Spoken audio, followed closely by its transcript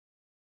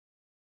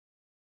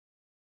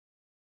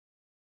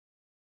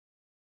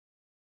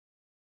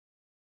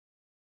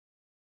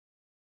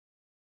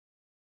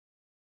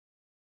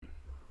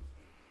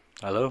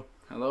Hello.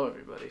 Hello,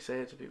 everybody.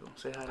 Say it to people.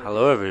 Say hi to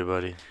Hello,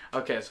 everybody.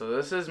 Okay, so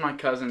this is my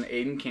cousin,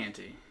 Aidan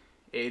Canty.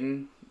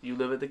 Aidan, you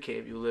live at the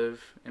Cape. You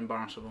live in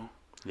Barnstable.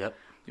 Yep.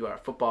 You are a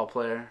football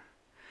player.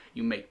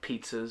 You make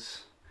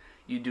pizzas.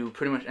 You do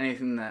pretty much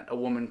anything that a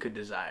woman could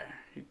desire.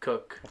 You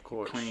cook, Of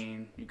course.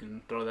 clean. You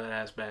can throw that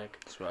ass back.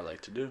 That's what I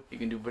like to do. You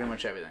can do pretty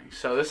much everything.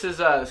 So this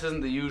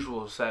isn't the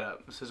usual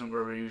setup. This isn't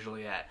where we're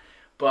usually at.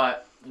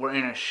 But we're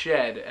in a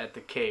shed at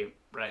the Cape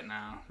right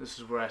now. This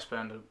is where I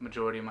spend a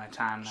majority of my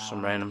time now.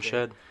 Some random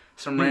shed.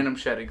 Some random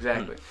shed,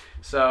 exactly.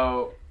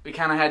 So we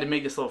kind of had to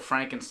make this little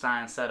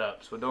Frankenstein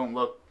setup. So it don't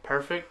look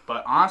perfect,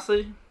 but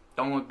honestly,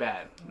 don't look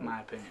bad, in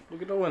my opinion.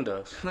 Look at the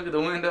windows. Look at the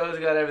windows.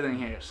 Got everything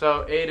here.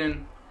 So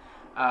Aidan,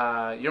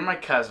 you're my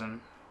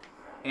cousin,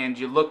 and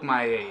you look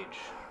my age,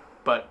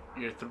 but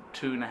you're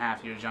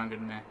 2.5 years younger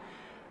than me.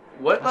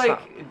 What,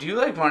 do you,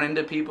 run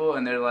into people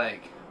and they're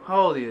like,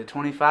 how old are you,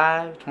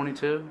 25,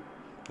 22?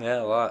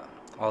 Yeah, a lot.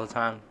 All the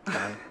time.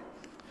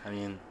 I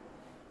mean...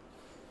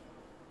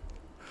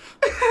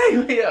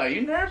 Yeah, are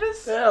you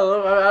nervous? Yeah,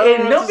 I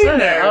don't know what to say.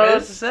 Nervous. I don't know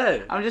what to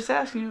say. I'm just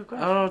asking you a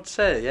question. I don't know what to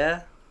say,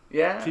 yeah?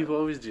 Yeah? People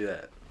always do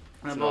that.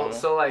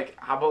 So,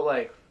 how about,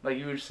 like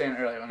you were saying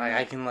earlier. When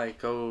I can,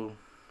 go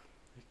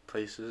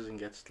places and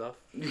get stuff.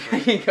 You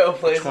go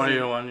places.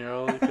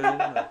 21-year-old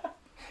could.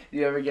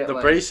 You ever get, the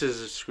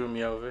braces screw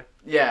me over.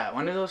 Yeah,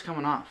 when are those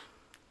coming off?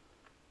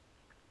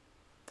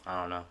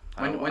 I don't know.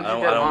 When did you get I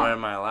them don't on? wear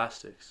my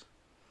elastics.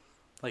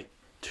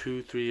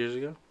 2-3 years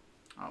ago.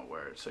 Oh,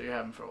 word. So you're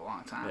having for a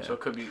long time. Yeah. So it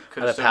could be...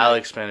 I had a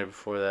palate expander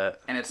before that.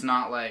 And it's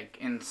not,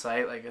 in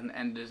sight? An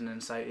end isn't in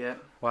sight yet?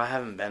 Well, I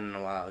haven't been in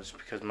a while just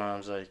because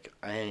Mom's like,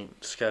 I ain't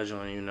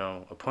scheduling you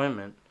no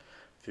appointment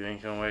if you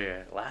ain't gonna wear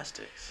your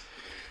elastics.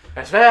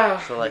 That's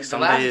fair. So,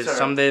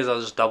 some days I'll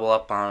just double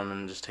up on them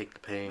and just take the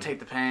pain. Take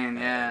the pain,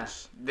 yeah.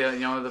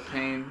 The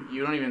pain,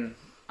 you don't even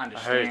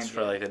understand. It hurts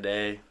for, a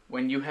day.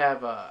 When you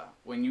have,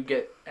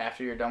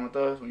 after you're done with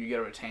those, when you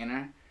get a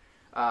retainer...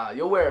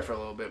 you'll wear it for a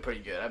little bit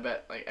pretty good. I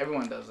bet,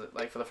 everyone does it,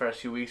 for the first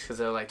few weeks because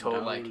they're,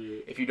 told,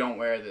 if you don't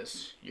wear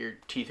this, your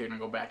teeth are going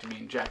to go back to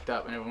being jacked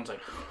up, and everyone's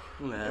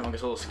everyone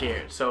gets a little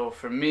scared. So,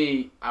 for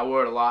me, I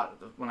wore it a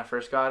lot when I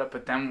first got it,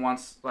 but then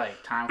once,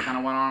 time kind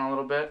of went on a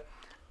little bit,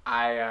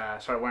 I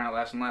started wearing it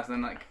less and less,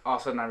 and then, all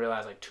of a sudden, I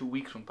realized, 2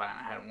 weeks went by and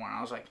I hadn't worn it.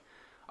 I was like,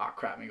 oh,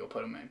 crap, let me go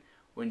put them in.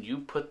 When you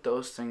put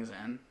those things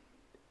in,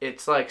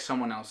 it's like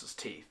someone else's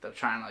teeth. They're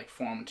trying to,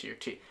 form into your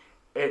teeth.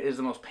 It is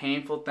the most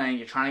painful thing.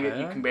 You're trying to get,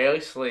 you can barely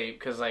sleep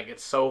because,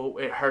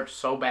 it hurts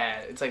so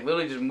bad. It's,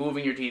 literally just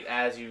moving your teeth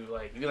as you,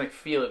 you can,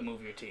 feel it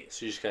move your teeth.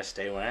 So you just gotta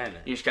stay wearing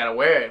it. You just gotta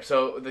wear it.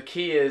 So the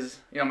key is,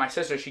 my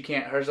sister,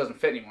 hers doesn't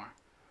fit anymore.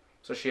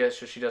 So she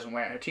doesn't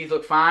wear it. Her teeth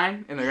look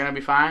fine, and they're gonna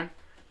be fine,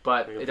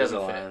 but it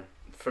doesn't fit.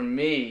 For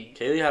me...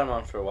 Kaylee had them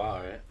on for a while,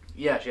 right?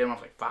 Yeah, she had them on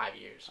for 5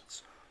 years.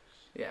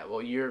 Yeah,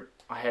 well, you're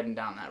heading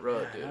down that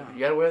road, dude. Yeah. You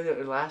gotta wear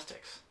the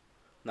elastics.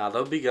 Nah,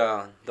 they'll be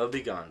gone. They'll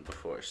be gone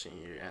before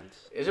senior year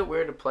ends. Is it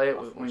weird to play it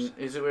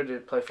is it weird to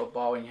play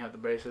football when you have the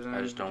braces in?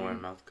 I just don't wear a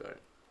mouth guard.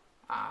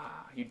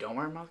 You don't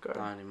wear a mouth guard?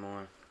 Not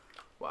anymore.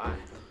 Why?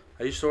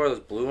 I used to wear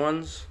those blue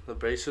ones, the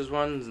braces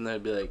ones, and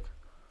they'd be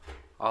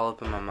all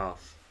up in my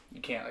mouth.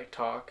 You can't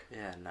talk.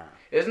 Yeah, nah.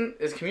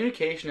 Is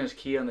communication as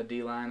key on the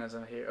D line as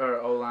I hear,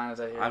 or O line as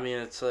I hear? I mean,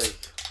 it's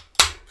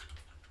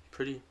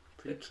pretty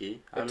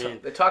key.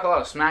 They talk a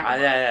lot of smack.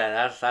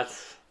 Yeah.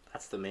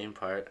 That's the main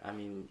part. I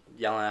mean,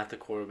 yelling at the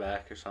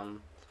quarterback or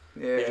something.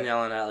 Yeah. Even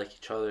yelling at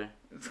it's other.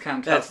 It's kind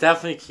of tough. That's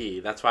definitely key.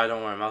 That's why I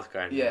don't wear a mouth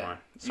guard anymore.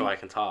 So I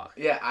can talk.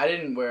 Yeah, I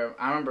didn't wear.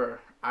 I remember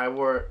I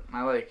wore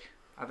my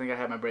I think I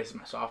had my braces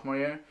my sophomore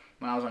year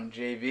when I was on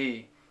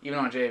JV. Even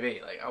on JV,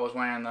 I was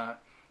wearing the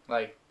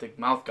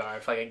mouth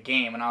guard for a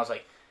game, and I was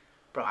like,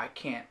 bro, I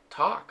can't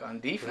talk on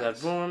defense.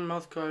 Does everyone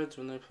mouth guards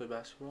when they play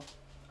basketball?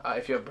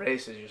 If you have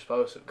braces, you're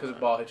supposed to, because the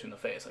ball hits you in the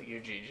face,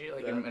 you're GG,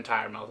 your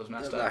entire mouth is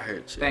messed up. That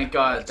hurts. Thank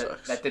God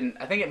that didn't.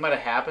 I think it might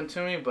have happened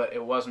to me, but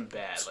it wasn't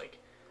bad.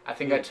 I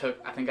think I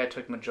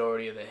took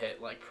majority of the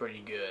hit pretty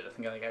good. I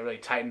think I really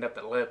tightened up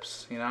the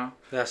lips, Yeah,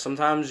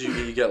 sometimes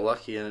you get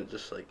lucky and it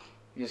just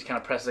you just kind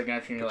of press it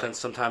against you. And but then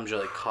sometimes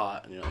you're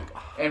caught and you're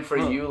oh. And for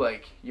you,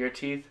 your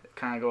teeth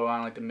kind of go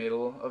around the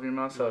middle of your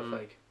mouth, so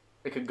if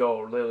it could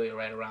go literally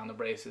right around the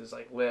braces,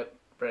 lip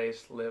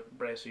brace, so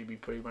you'd be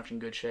pretty much in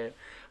good shape.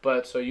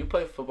 But, so you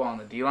play football on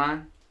the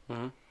D-line?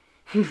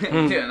 Mm-hmm.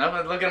 Dude,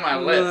 I'm looking at my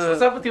lips.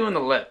 What's up with you and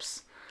the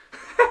lips?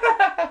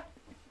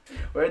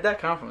 Where did that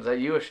come from? Is that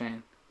you or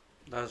Shane?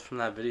 That was from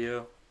that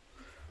video.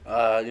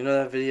 You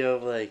know that video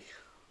of,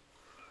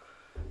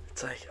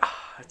 it's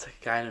it's a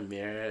guy in a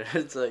mirror.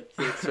 It's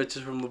he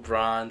switches from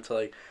LeBron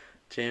to,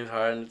 James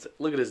Harden.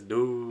 Look at this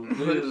dude.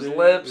 Look at his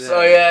lips. Yeah.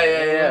 Oh,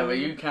 yeah. But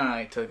you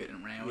kind of took it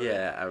and ran with it.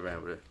 Yeah, I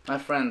ran with it. My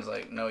friends,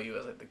 know you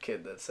as, the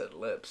kid that said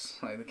lips.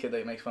 The kid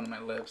that makes fun of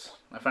my lips.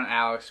 My friend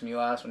Alex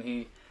Milas, when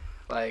he,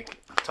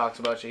 talks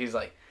about you, he's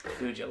like,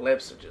 dude, your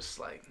lips are just,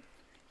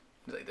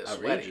 they're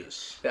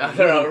outrageous. Yeah,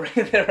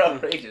 they're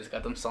outrageous.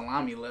 Got them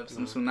salami lips,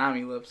 them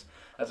tsunami lips.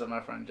 That's what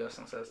my friend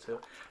Justin says, too.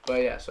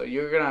 But, yeah, so are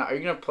you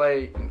gonna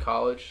play in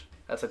college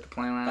That's like the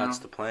plan right now? That's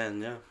the plan,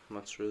 yeah.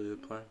 That's really the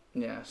plan.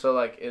 Yeah, so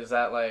like, is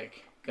that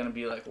like going to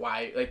be like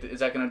why, like,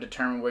 is that going to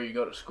determine where you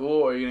go to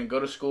school, or are you going to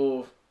go to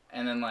school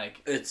and then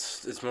like...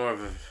 It's more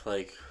of a,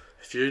 like,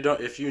 if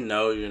you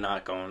know you're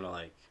not going to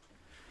like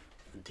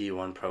a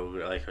D1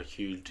 program, like a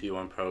huge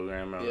D1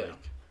 program, or like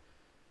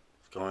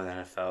going to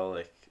the NFL,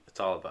 like,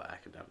 it's all about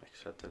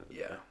academics at the end of the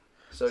day.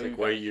 So it's like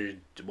what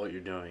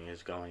you're doing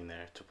is going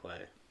there to play.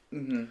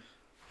 Mm-hmm.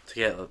 To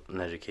get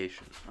an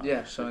education. Obviously.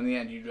 Yeah, so in the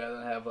end, you'd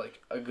rather have,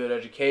 like, a good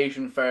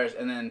education first,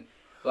 and then,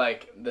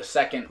 like, the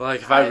second... Well,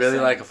 like, if I really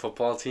like a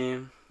football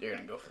team... You're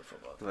going to go for the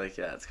football team. Like,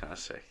 yeah, it's kind of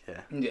sick,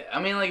 yeah. Yeah,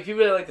 I mean, like, if you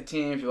really like the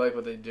team, if you like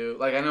what they do...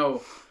 Like, I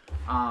know,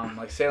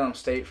 like, Salem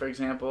State, for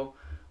example,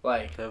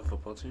 like... They have a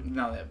football team?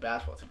 No, they have a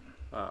basketball team.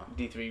 Oh.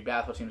 D3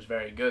 basketball team is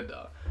very good,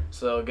 though.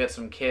 So get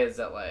some kids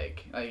that,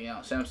 like, you know,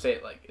 Salem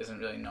State, like, isn't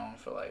really known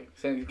for, like,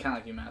 kind of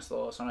like UMass,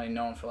 though. It's not really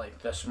known for, like,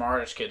 the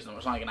smartest kids.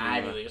 It's not like an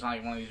Ivy League. It's not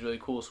like one of these really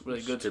cool,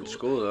 really good schools. Good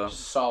school, though. Just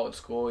a solid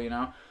school, you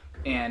know?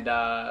 And,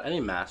 any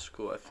math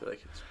school, I feel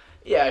like it's...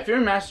 Yeah, if you're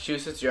in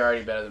Massachusetts, you're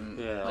already better than,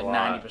 like,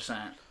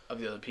 90% of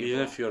the other people.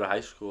 Even if you go to high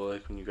school,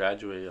 like, when you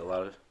graduate, a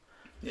lot of...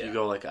 If you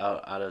go, like,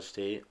 out of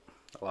state,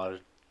 a lot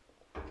of,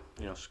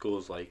 you know,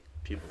 schools, like,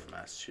 people from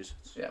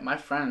Massachusetts. Yeah, my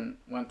friend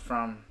went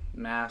from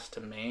Mass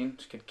to Maine.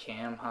 This kid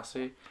Cam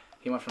Hussey.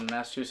 He went from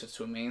Massachusetts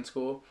to a Maine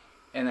school,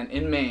 and then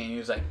in Maine he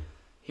was like,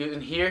 he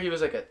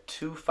was like a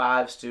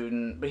 2.5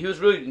 student, but he was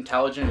really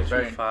intelligent. He was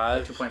very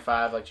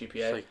 2.5 like GPA.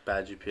 It's like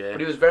bad GPA.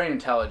 But he was very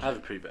intelligent. I have a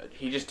pretty bad GPA.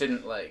 He just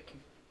didn't like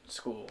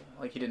school.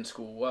 Like he didn't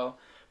school well.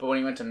 But when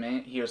he went to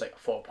Maine, he was like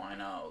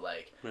 4.0.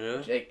 Like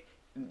really? Like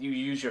you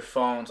use your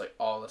phones like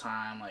all the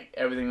time. Like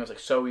everything was like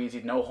so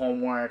easy. No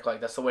homework.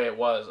 Like that's the way it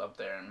was up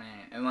there in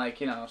Maine. And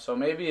like you know, so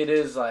maybe it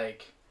is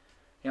like,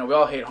 you know, we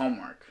all hate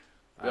homework.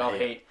 We all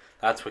hate.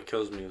 That's what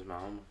kills me is my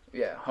homework.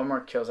 Yeah,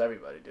 homework kills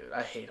everybody, dude.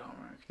 I hate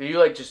homework. Do you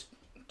like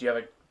do you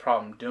have a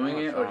problem doing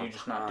it, or do you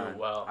just not do it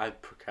well? I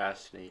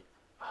procrastinate.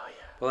 Oh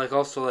yeah. But like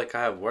also like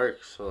I have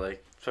work, so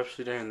like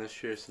especially during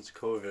this year since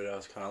COVID, I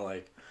was kind of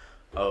like,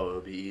 oh,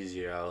 it'll be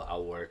easier.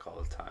 I'll work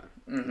all the time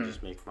and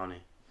just make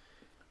money.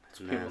 That's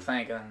what people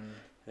think.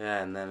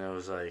 Yeah, and then it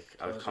was like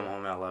I would come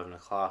home at 11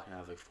 o'clock and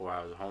have like 4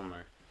 hours of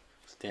homework.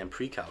 It's a damn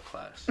pre-cal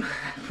class.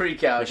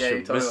 Pre-cal, yeah.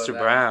 You told me about Mr.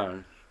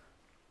 Brown,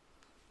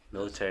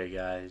 military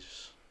guy,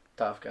 just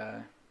tough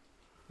guy.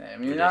 Yeah, I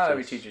mean, not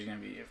every teacher's gonna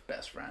be your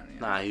best friend. You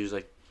know? Nah, he was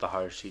like the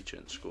hardest teacher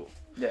in school.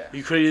 Yeah.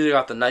 You could either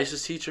got the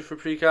nicest teacher for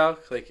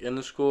pre-calc, like in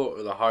the school,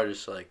 or the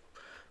hardest, like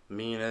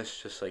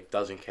meanest, just like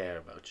doesn't care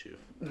about you.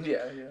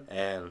 Yeah, yeah.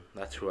 And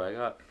that's who I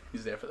got.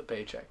 He's there for the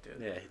paycheck,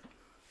 dude. Yeah.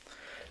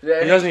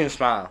 He doesn't even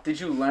smile. Did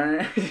you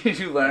learn?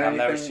 Anything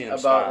about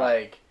smile.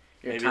 Like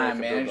your time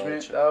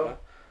management though?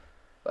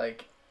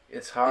 Like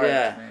it's hard to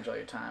manage all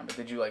your time, but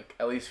did you like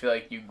at least feel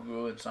like you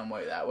grew in some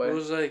way that way? It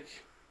was like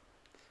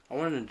I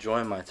want to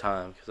enjoy my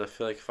time because I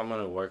feel like if I'm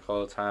gonna work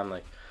all the time,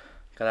 like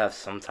I gotta have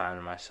some time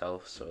to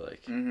myself. So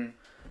like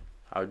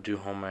I would do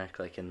homework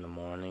like in the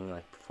morning,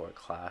 like before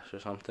class or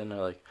something,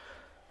 or like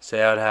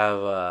say I would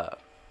have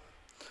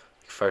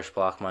first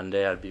block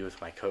Monday. I'd be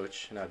with my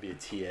coach and I'd be a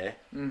TA.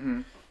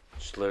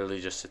 Just literally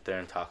just sit there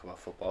and talk about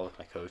football with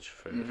my coach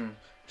for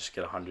just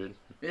get 100.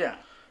 Yeah.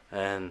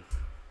 And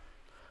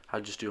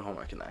I'd just do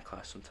homework in that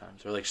class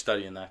sometimes, or like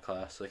study in that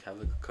class, like have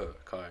like a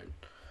card.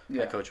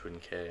 Yeah. My coach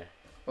wouldn't care.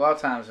 A lot of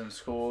times in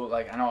school,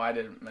 like I know I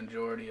did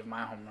majority of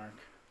my homework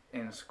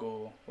in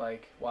school,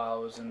 like while I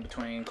was in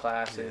between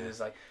classes,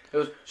 like it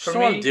was for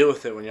me. You deal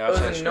with it when you're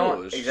outside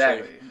school.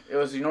 Exactly. It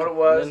was, you know what it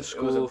was?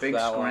 It was a big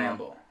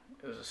scramble.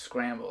 It was a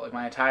scramble. Like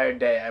my entire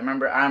day. I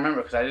remember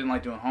because I didn't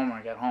like doing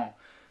homework at home.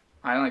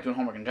 I didn't like doing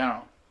homework in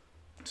general.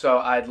 So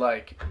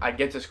I'd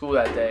get to school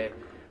that day,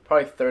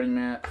 probably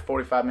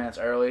 45 minutes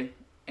early,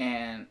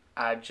 and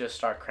I'd just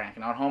start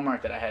cranking out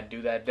homework that I had to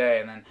do that day,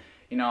 and then.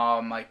 You know,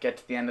 I'm like get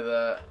to the end of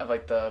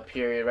the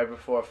period right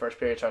before first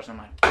period starts. And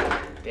I'm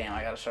like, damn,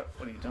 I gotta start.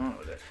 What are you doing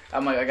with it?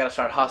 I'm like, I gotta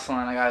start hustling.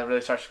 I gotta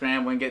really start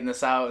scrambling, getting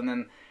this out. And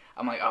then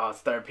I'm like, oh, it's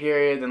third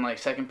period. Then like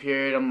second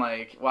period, I'm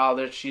like,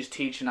 wow, she's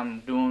teaching.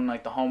 I'm doing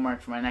like the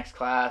homework for my next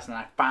class, and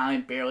I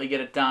finally barely get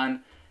it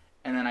done.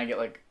 And then I get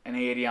like an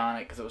 80 on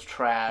it because it was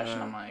trash.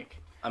 And I'm like,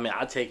 I mean,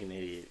 I'd take an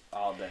 80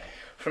 all day.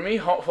 For me,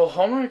 for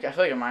homework, I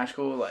feel like in my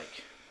school,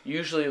 like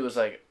usually it was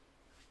like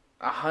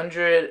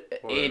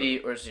 180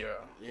 or 0.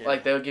 Yeah.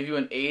 Like they would give you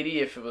an 80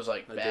 if it was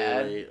like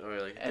bad,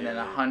 and then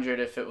 100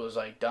 if it was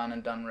like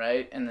done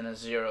right, and then a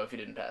 0 if you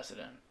didn't pass it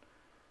in.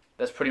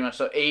 That's pretty much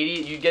so.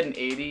 80, you get an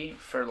 80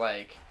 for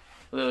like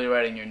literally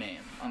writing your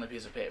name on the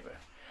piece of paper.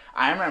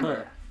 I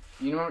remember,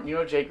 you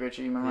know Jake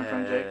Ritchie. You remember my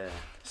friend Jake? Yeah.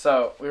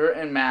 So we were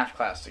in math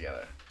class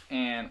together,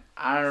 and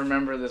I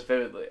remember this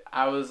vividly.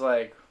 I was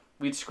like,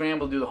 we'd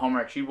scramble to do the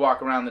homework. She'd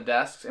walk around the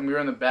desks, and we were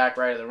in the back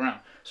right of the room.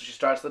 So she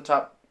starts at the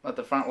top, at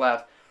the front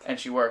left. And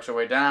she works her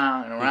way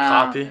down and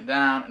around and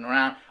down and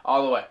around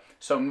all the way.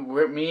 So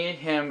me,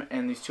 him,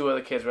 and these two other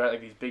kids were at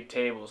like these big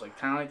tables, like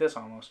kind of like this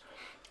almost,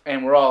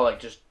 and we're all like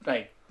just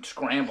like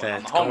scrambling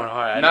on the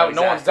homework.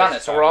 No one's done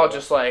it, so we're all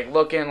just like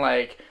looking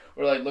like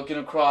we're like looking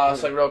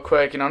across like real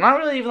quick, not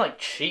really even like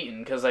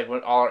cheating because like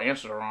when all our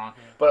answers are wrong.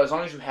 But as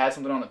long as you had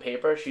something on the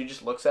paper, she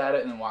just looks at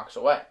it and then walks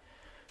away.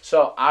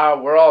 So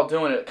we're all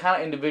doing it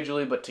kind of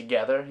individually but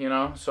together,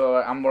 So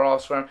we're all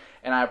swearing,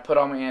 and I put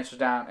all my answers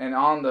down, and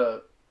on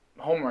the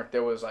homework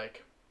there was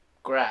like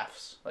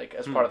graphs like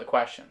as part of the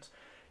questions.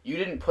 You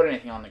didn't put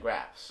anything on the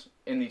graphs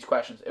in these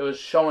questions. It was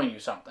showing you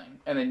something,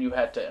 and then you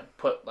had to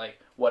put like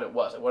what it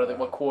was. Like,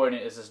 what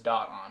coordinate is this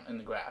dot on in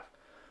the graph?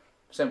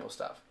 Simple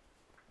stuff.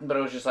 But it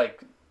was just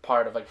like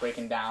part of like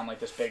breaking down like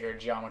this bigger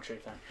geometry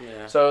thing.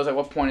 Yeah. So it was like,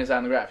 what point is that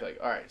in the graph? You're like,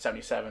 all right,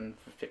 77,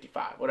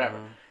 55, whatever.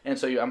 And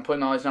so I'm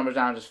putting all these numbers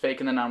down, just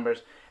faking the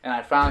numbers, and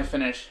I finally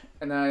finish.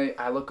 And then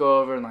I look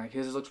over and like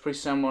his looks pretty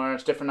similar.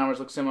 It's different numbers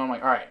look similar. I'm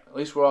like, all right, at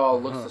least we're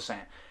all looks the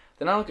same.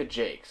 Then I look at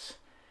Jake's,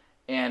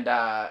 and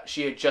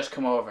she had just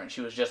come over and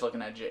she was just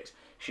looking at Jake's.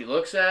 She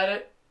looks at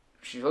it,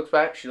 she looks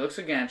back, she looks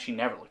again. She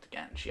never looked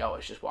again. She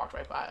always just walked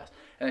right by us.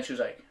 And then she was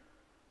like,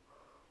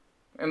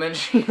 and then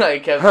she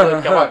like kept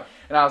on.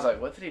 And I was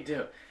like, what did he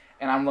do?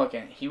 And I'm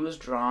looking. He was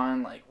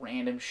drawing like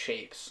random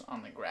shapes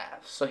on the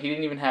graph. So he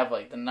didn't even have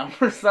like the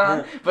numbers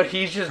on, but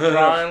he's just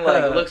drawing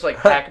like it looks like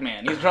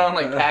Pac-Man. He's drawing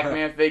like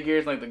Pac-Man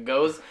figures, like the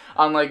ghosts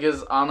on like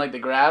the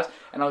graphs.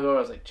 And I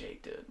was like,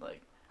 Jake, dude,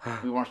 like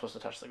we weren't supposed to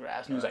touch the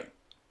grass. And he was like,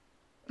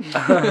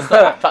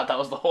 so I thought that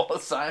was the whole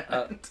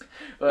assignment.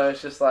 But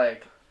it's just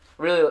like,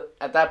 really,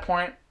 at that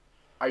point,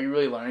 are you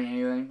really learning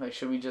anything? Like,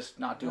 should we just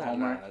not do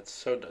homework? No, it's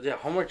so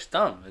homework's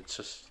dumb. It's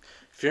just,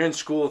 if you're in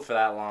school for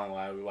that long,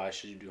 why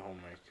should you do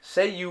homework?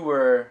 Say you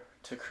were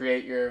to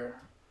create your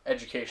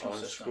educational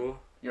system. School?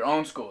 Your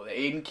own school, the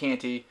Aidan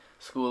Canty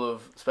School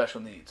of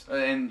Special Needs.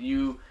 And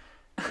you...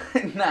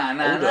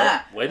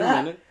 Nah. Wait a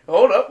minute.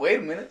 Hold up, wait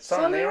a minute.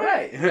 Something ain't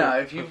right. No,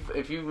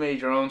 if you've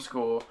made your own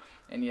school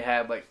and you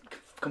had, like,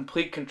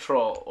 complete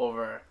control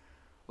over,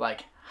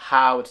 like,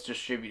 how it's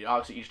distributed.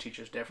 Obviously, each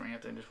teacher's different. You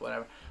have to just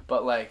whatever.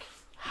 But, like,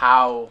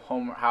 how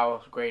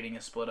grading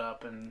is split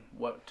up and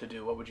what to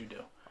do. What would you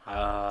do?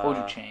 What would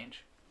you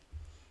change?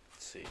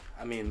 Let's see.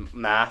 I mean,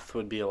 math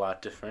would be a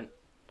lot different.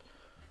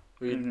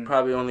 We'd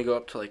probably only go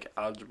up to, like,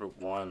 Algebra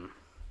 1.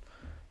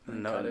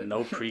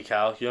 No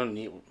pre-calc. You don't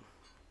need...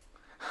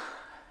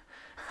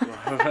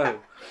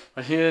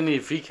 You don't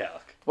need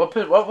pre-calc. What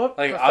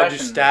like, I'll do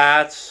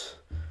stats...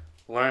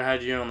 Learn how to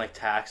do your own, like,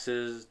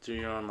 taxes, do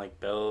your own, like,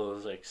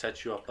 bills, like,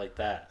 set you up like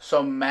that.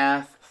 So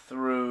math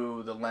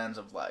through the lens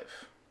of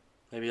life.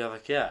 Maybe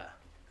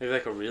maybe,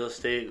 like, a real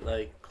estate,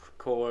 like,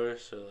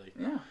 course, or,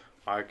 like,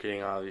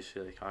 marketing,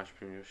 obviously, like,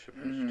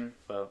 entrepreneurship,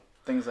 well,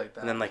 things like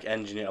that. And then, like, a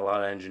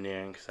lot of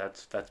engineering,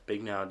 because that's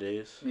big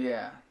nowadays.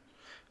 Yeah.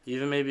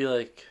 Even maybe,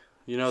 like,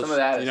 some of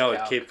that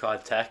like, Cape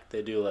Cod Tech,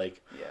 they do, like,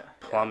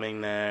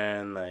 plumbing there,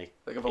 and, like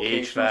a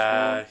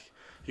HVAC. School.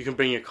 You can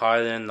bring your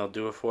car there and they'll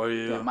do it for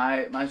you. Yeah,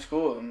 my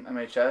school,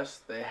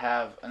 MHS, they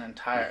have an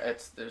entire,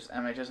 there's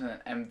MHS and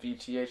then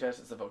MVTHS,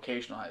 it's a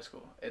vocational high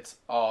school. It's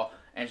all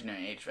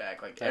engineering,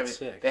 HVAC, like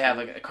sick. They have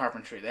like a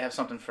carpentry, they have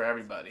something for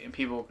everybody. And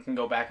people can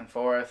go back and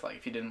forth, like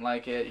if you didn't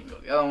like it, you can go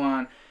to the other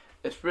one.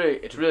 It's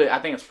really, I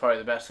think it's probably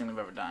the best thing we've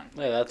ever done.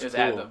 Yeah, that's cool.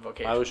 Add the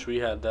vocational. I wish we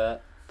had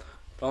that.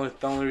 The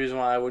only reason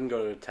why I wouldn't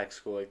go to a tech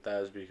school like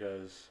that is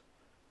because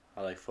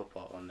I like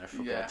football and their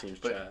football team's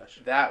trash.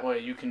 That way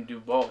you can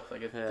do both.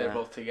 Like if they're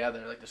both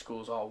together, like the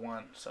school's all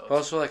one. So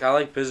also, like, I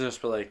like business,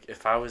 but like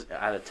if I was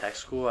at a tech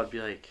school, I'd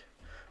be like,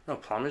 no,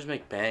 plumbers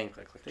make bank,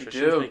 like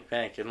electricians make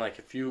bank, and like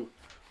if you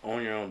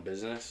own your own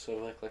business, so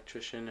like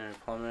electrician or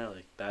plumber,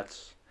 like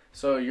that's.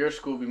 So your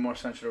school would be more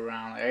centered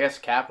around, like, I guess,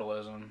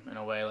 capitalism in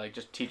a way, like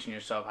just teaching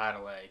yourself how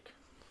to like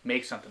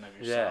make something of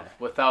yourself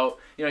without,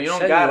 you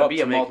don't gotta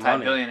be a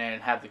multi-billionaire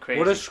and have the crazy.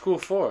 What is school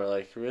for?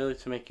 Like, really,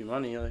 to make you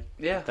money? Like,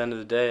 at the end of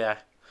the day,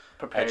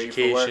 prepare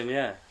education, you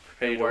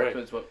for work.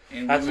 Prepare you to work.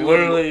 That's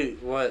literally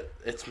what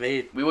it's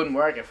made. We wouldn't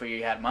work if we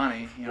had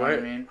money. You know what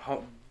I mean?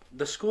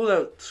 The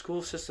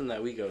school system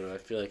that we go to, I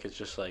feel like it's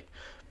just like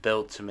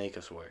built to make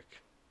us work,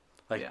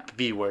 like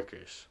be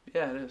workers.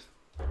 Yeah, it is.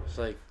 It's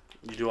like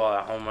you do all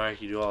that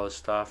homework, you do all this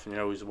stuff, and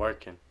you're always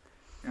working.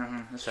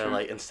 That's so true.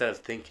 Like instead of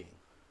thinking.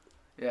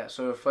 Yeah,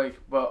 so if like,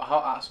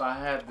 so I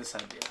had this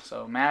idea.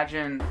 So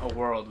imagine a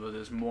world where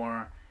there's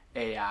more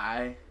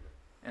AI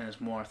and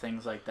there's more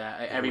things like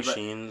that.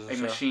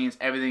 Machines,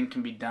 everything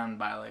can be done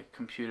by like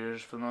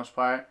computers for the most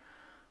part.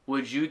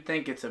 Would you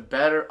think it's a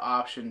better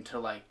option to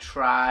like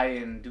try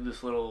and do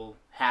this little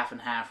half and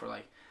half where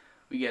like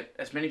we get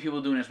as many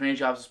people doing as many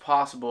jobs as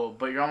possible,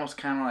 but you're almost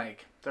kind of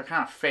like, they're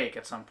kind of fake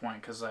at some point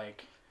because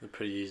like, they're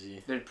pretty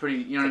easy. They're pretty,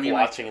 you know what I mean?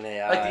 Watching an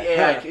AI.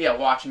 Like the AI,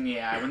 watching the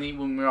AI. When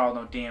we all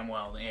know damn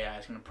well the AI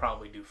is going to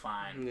probably do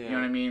fine. Yeah. You know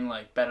what I mean?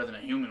 Like, better than a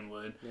human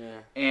would. Yeah.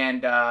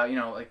 And,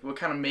 like, we're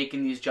kind of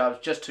making these jobs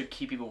just to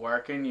keep people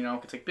working,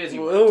 It's like busy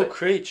work. It will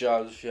create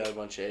jobs if you had a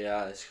bunch of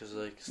AIs, because,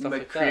 like, stuff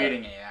like that.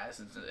 Creating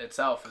AIs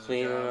itself is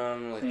cleaning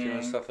them, like,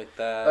 doing stuff like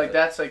that. Like,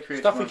 that's, like,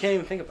 creating stuff we can't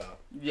even think about.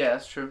 Yeah,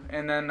 that's true.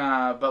 And then,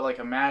 but, like,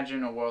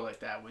 imagine a world like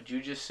that. Would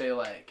you just say,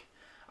 like,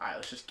 all right,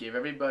 let's just give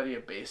everybody a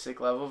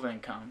basic level of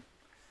income,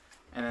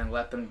 and then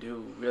let them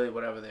do really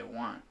whatever they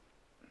want?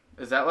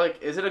 Is that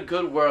like, is it a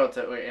good world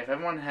to, wait, if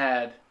everyone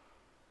had,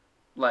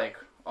 like,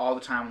 all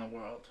the time in the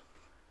world,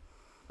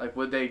 like,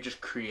 would they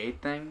just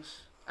create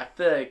things? I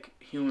feel like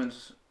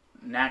humans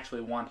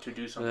naturally want to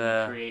do something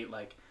to create,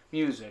 like,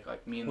 music,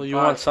 like me and Well, you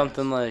want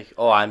something like,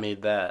 oh, I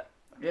made that.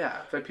 Yeah, I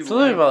feel like people. It's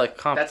literally about like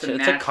competition.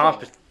 It's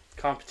natural... a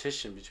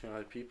competition between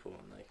other people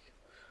and like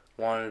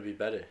wanting to be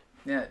better.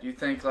 Yeah. Do you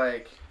think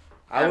like?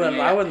 I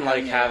wouldn't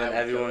like having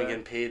everyone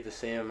getting paid the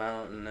same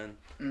amount and then.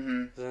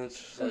 Then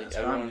it's just like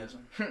everyone.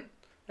 Communism.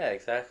 Yeah,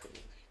 exactly.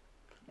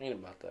 Ain't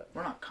about that.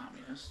 We're not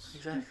communists.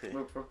 Exactly.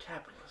 We're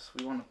capitalists.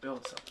 We want to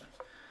build something.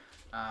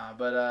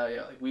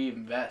 Yeah, like we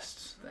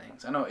invest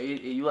things. I know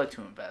you like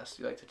to invest.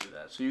 You like to do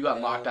that. So you got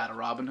locked out of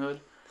Robinhood.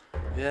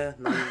 Yeah,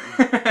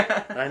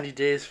 90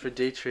 days for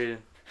day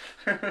trading.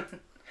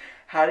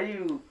 How did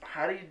you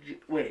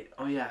wait?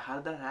 Oh yeah, how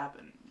did that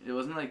happen? It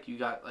wasn't like you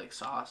got like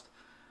sauced.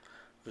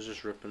 I was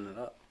just ripping it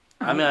up.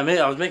 I mean,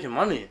 I was making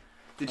money.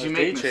 Did you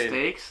make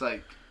mistakes?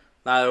 Like,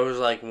 nah, it was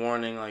like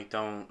warning, like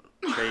don't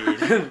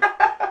trade.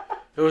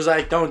 It was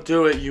like don't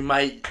do it. You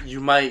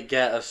might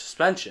get a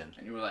suspension.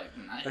 And you were like,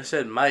 nice. I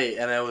said might,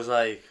 and it was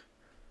like,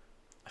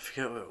 I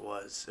forget what it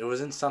was. It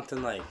wasn't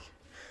something like,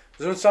 it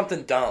was doing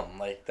something dumb.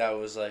 Like that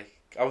was like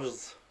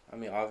I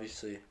mean,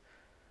 obviously,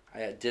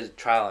 I did a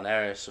trial and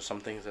error, so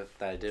some things that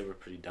I did were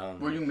pretty dumb.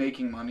 Were you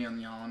making money on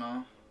the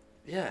all-in-all?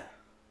 Yeah.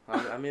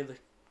 I made like,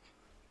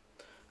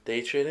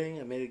 day trading,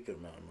 I made a good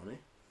amount of money.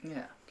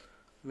 Yeah.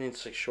 I mean,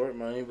 it's like short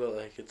money, but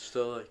like, it's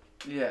still like.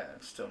 Yeah,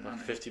 it's still money.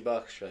 Like $50,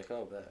 you're like,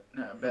 oh, bet.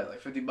 Yeah, I bet,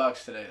 like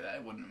 $50 today that I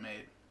wouldn't have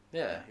made.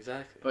 Yeah,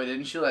 exactly. But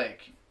didn't you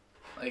like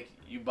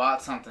you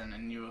bought something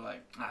and you were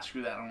like,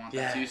 screw that, I don't want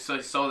that. So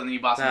you sold it and then you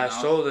bought something else?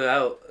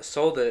 I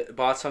sold it,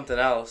 bought something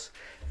else,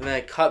 and then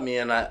it cut me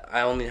and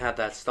I only had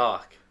that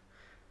stock.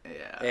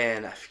 Yeah.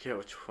 And I forget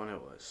which one it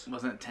was.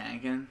 Wasn't it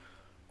tanking?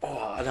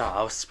 Oh, no,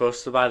 I was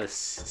supposed to buy the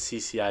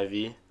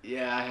CCIV.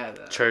 Yeah, I had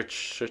that.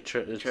 Churchill,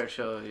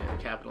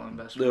 Capital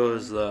Investment. It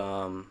was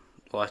the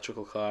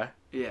electrical car.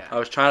 Yeah. I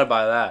was trying to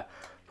buy that,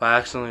 but I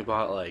accidentally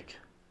bought like,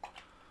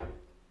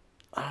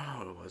 I don't know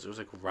what it was. It was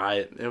like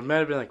Riot. It might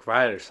have been like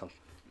Riot or something.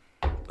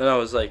 Then I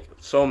was like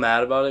so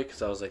mad about it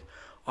because I was like,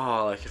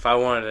 oh, like if I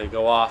wanted to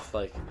go off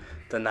like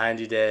the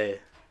 90-day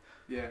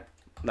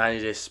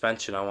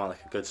suspension, I want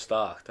like a good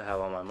stock to have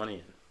all my money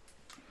in.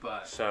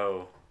 But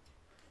so,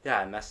 yeah,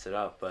 I messed it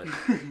up. But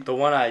the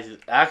one I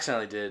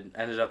accidentally did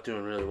ended up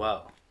doing really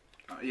well.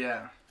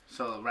 Yeah.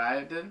 So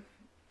Riot did?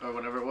 Or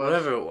whatever it was?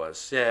 Whatever it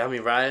was. Yeah, I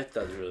mean, Riot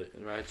does really.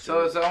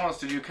 So it's almost,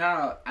 did you kind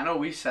of, I know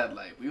we said,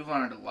 like, we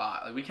learned a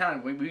lot. Like,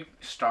 we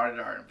started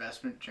our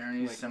investment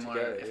journeys like similar,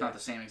 together, if not the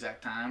same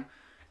exact time.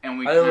 And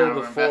we kind of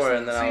were investing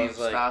in the same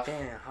stuff.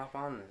 Damn, hop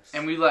on this.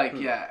 And we, like,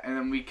 and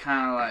then we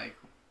kind of, like,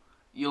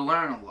 you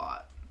learn a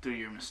lot through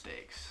your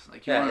mistakes.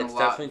 Like, you learn a lot. Yeah, it's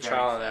definitely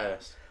trial and error.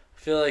 I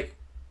feel like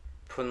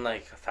putting,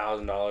 like,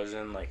 $1,000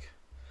 in, like,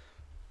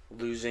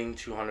 losing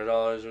 $200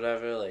 or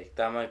whatever, like,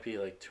 that might be,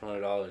 like,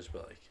 $200,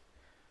 but, like,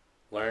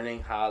 learning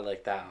how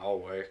like that all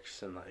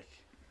works and like,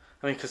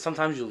 I mean, cause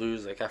sometimes you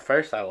lose. Like at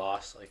first, I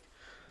lost like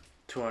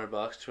 $200,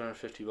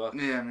 $250.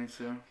 Yeah, me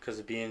too. Cause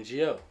of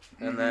BNGO,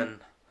 and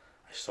then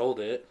I sold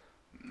it.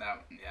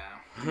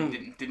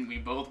 Didn't we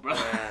both, bro?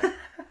 Yeah,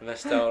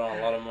 missed out on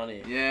a lot of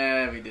money.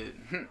 Yeah, we did.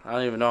 I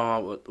don't even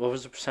know what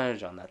was the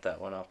percentage on that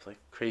went up like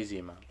crazy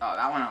amount. Oh,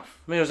 that went up.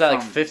 I mean, it was at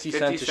like 50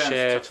 cents a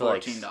share to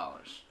like $14.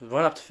 It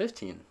went up to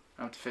 15.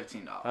 Up to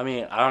 $15. I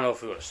mean, I don't know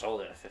if we would have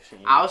sold it at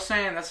 15. I was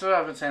saying, that's what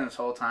I've been saying this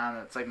whole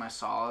time. It's like my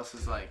solace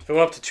is like, if it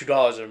went up to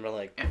 $2 and we're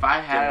like, if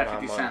I had it at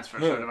 50 cents for a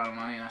certain amount of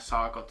money and I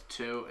saw it go to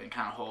 2 and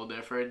kind of hold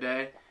there for a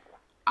day,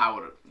 I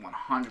would have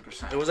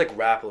 100%. It was like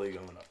rapidly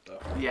going up though.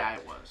 Yeah,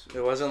 it was.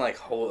 It wasn't like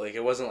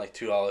it wasn't like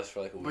 $2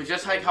 for like a week. But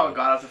just like how it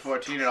got up to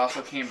 14, it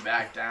also came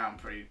back down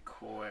pretty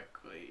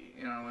quickly.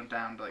 You know, it went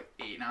down to like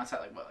 8. Now it's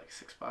at like what, like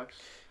 $6?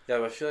 Yeah,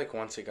 but I feel like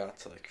once it got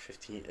to like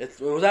 15,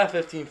 it was at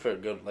 15 for a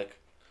good like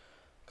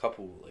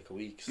couple like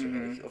weeks, or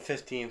like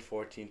 15,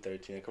 14,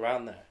 13, like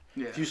around there.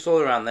 Yeah. If you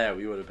sold around there,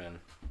 we would have been.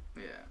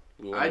 Yeah.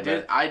 We wouldn't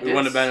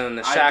have been in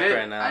the shack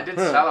right now. I did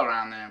sell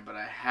around there, but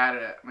I had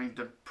it. I mean,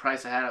 the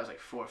price I had it was like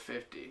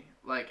 $4.50,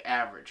 like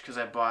average, because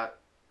I bought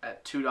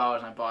at $2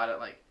 and I bought it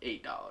like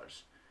 $8.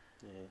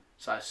 Yeah.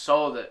 So I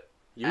sold it.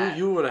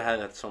 You would have had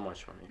that so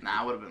much money.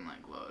 Nah, I would have been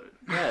like loaded.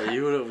 Yeah,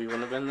 we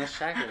wouldn't have been in the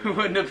shack. We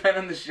wouldn't have been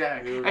in the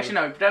shack. Actually,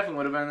 no, we definitely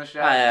would have been in the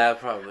shack. Yeah,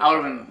 probably. I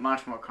would have been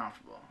much more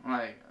comfortable.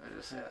 Like, I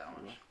just say that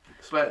much.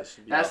 But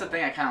that's the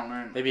thing I kind of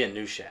learned. Maybe a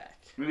new shack.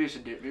 Maybe we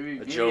should do.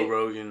 Maybe Joe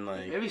Rogan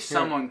like. Maybe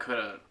someone could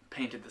have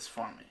painted this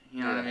for me.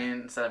 You know what I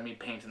mean? Instead of me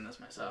painting this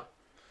myself.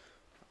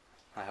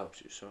 I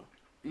helped you so.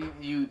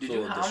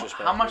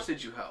 How much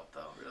did you help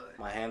though? Really?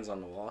 My hand's on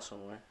the wall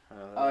somewhere.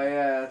 Oh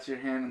yeah, that's your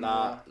hand on the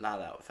wall. Not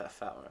that with that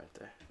fat one right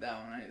there.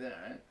 That one right there,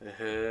 right?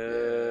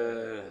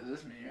 Yeah. Is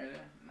this me right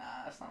there?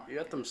 Nah, that's not. You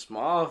got them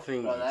small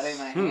fingers. Bro, that ain't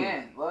my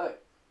hand. Look,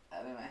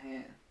 that ain't my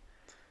hand.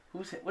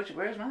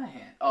 Where's my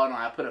hand? Oh no,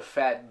 I put a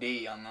fat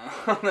D on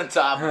the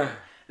top.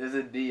 There's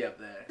a D up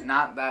there.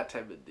 Not that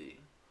type of D.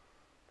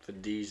 For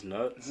D's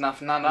nuts.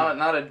 Not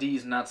a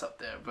D's nuts up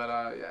there, but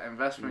yeah,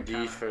 investment.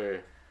 D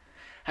for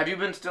Have you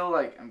been still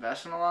like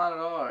investing a lot at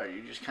all, or are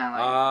you just kind of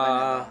like?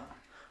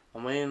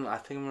 I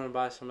think I'm gonna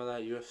buy some of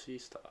that UFC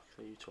stock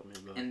that you told me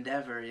about.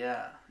 Endeavor,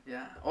 yeah.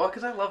 Well,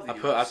 because I love the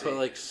UFC. I put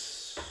like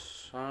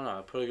I don't know.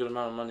 I put a good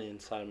amount of money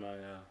inside my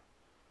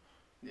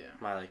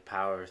my like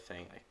power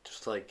thing, like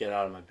just to like get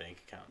out of my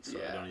bank account, so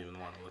I don't even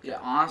want to look at it. Yeah,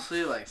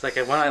 honestly, like it's like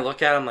when I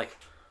look at it, I'm like,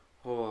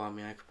 oh, I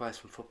mean, I could buy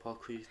some football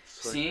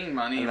cleats. Like, seeing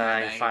money and in then my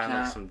I bank find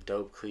account, like some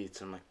dope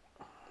cleats. And I'm like,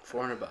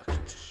 $400.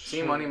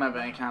 Seeing money in my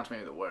bank account's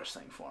maybe the worst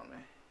thing for me.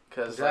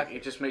 Because exactly.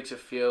 like, it just makes it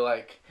feel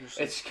like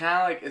it's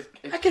kind of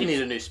like I could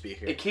need a new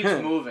speaker. It keeps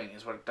moving,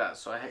 is what it does.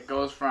 So it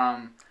goes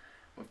from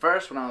when I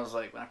first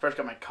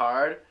got my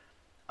card,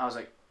 I was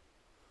like,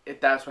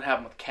 that's what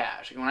happened with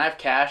cash. Like, when I have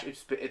cash,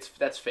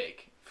 that's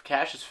fake.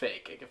 Cash is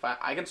fake. Like, if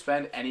I can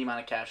spend any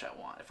amount of cash I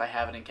want. If I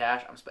have it in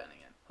cash, I'm spending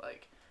it.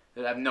 Like,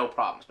 I have no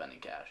problem spending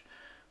cash.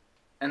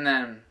 And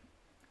then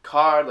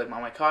card, like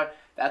on my card,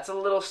 that's a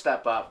little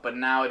step up. But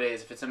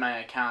nowadays, if it's in my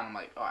account, I'm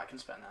like, oh, I can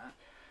spend that.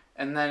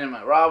 And then in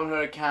my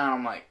Robinhood account,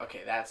 I'm like,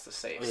 okay, that's the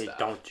safe stuff.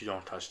 You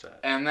don't touch that.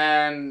 And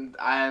then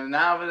then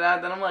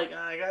I'm like,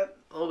 I got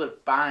a little bit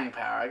of buying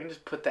power. I can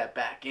just put that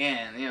back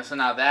in, So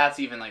now that's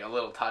even like a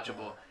little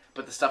touchable.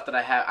 But the stuff that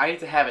I have, I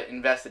need to have it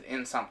invested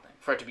in something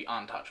for it to be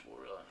untouchable,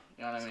 really.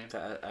 You know what I mean?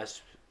 The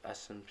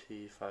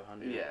S&P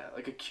 500. Yeah,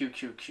 like a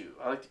QQQ.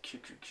 I like the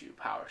QQQ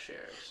power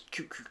shares.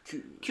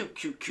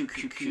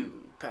 QQQ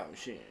power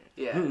shares.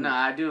 Yeah, no,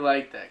 I do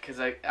like that because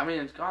I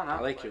mean it's gone up.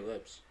 I like your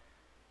lips.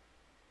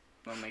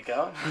 Want to make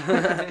out?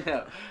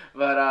 Yeah.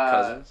 But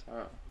cousins.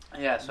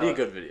 Yeah, so be a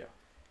good video.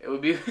 It would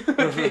be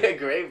a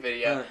great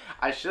video.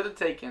 I should have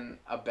taken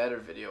a better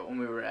video when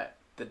we were at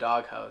the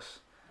doghouse.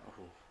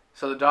 Oh.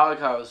 So the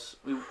doghouse,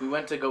 we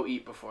went to go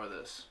eat before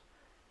this,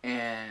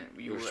 and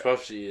we were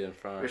supposed to eat in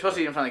front. We were supposed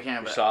to eat in front of the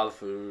camera. We saw the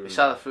food. We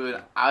saw the food.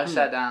 I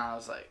sat down. I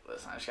was like,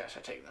 "Listen, I just gotta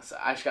start taking this.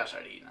 I just gotta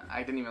start eating it."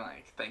 I didn't even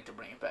think to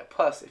bring it back.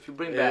 Plus, if you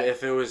bring back,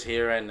 if it was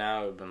here right now,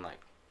 it would have been like.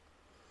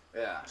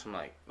 Yeah. Some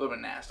like a little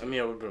bit nasty. I mean,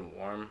 it would have been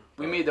warm.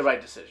 We made the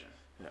right decision.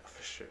 Yeah,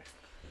 for sure.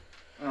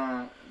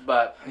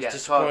 But yeah, I was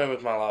disappointed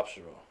with my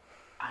lobster roll.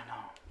 I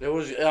know. It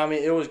was. I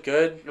mean, it was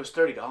good. It was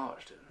 $30,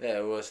 dude. Yeah,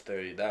 it was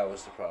 30. That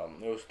was the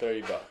problem. It was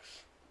 $30.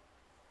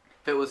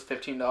 If it was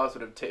 $15,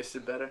 would it have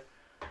tasted better?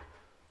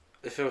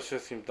 If it was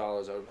 $15, I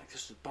would be like,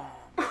 this is bomb.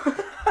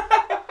 But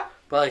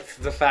like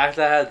the fact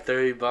that I had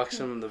 $30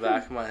 in the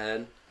back of my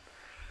head.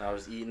 I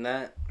was eating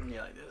that.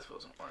 Yeah, like this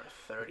wasn't worth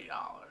 $30.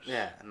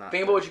 Yeah,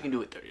 think about what you can do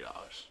with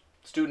 $30.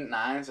 Student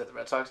nines at the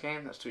Red Sox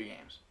game. That's 3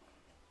 games.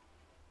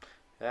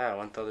 Yeah, I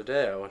went the other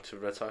day. I went to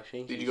Red Sox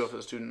games. Did you go for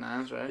the student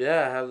nines? Right.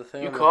 Yeah, I have the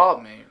thing. You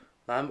called me.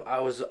 I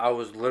was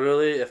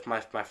literally, if my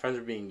friends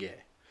were being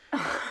gay,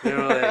 they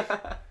were like,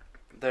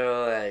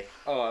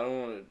 oh, I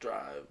don't want to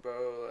drive,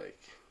 bro. Like,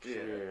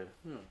 yeah,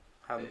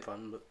 having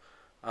fun, but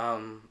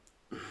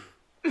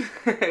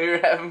You're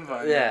having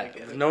fun. Yeah,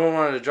 no one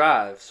wanted to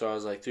drive, so I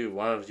was like, dude,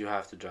 one of you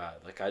have to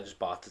drive. Like, I just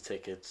bought the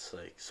tickets.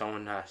 Like,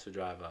 someone has to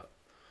drive up.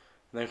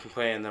 And then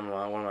complaining, and then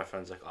one of my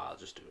friends like, oh, I'll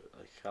just do it.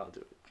 Like, I'll do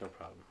it, no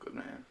problem. Good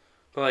man.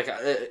 But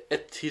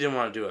like, he didn't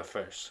want to do it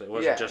first. It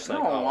wasn't just like,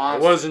 it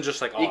wasn't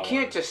just like, you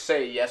can't just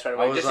say yes right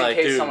away. I was just like,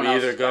 in case dude, someone we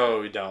else either go or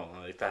we don't.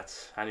 Like,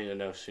 I need to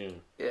know soon.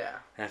 Yeah.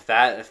 And if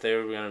they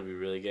were gonna be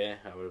really gay,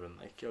 I would have been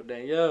like, yo,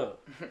 dang, yo.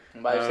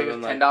 Buy your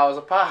tickets $10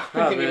 a pop.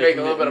 You make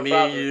a little bit of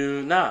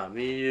profit.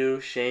 Me, you,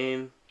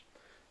 Shane,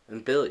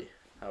 and Billy.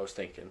 I was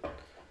thinking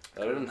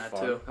that would have been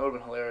fun. Too. That would have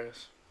been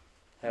hilarious.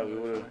 Yeah, that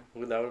would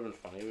have been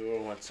funny. We would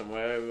have went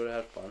somewhere. We would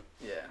have had fun.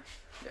 Yeah.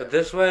 But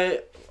this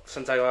way,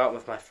 since I go out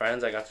with my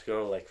friends, I got to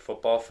go like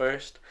football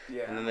first.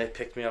 Yeah. And then they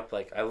picked me up.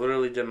 Like, I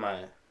literally did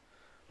my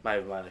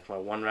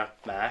 1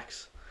 rep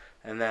max,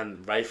 and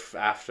then right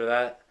after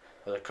that,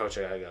 I was like, coach,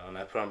 I gotta go, and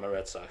I put on my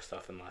Red Sox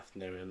stuff and left.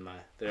 And they were in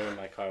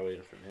my car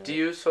waiting for me. Do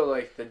you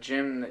like the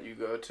gym that you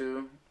go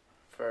to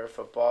for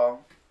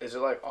football? Is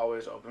it like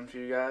always open for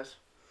you guys?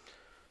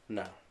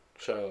 No.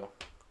 So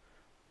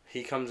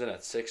he comes in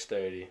at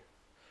 6:30,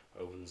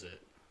 opens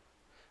it.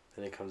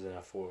 Then he comes in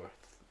at 4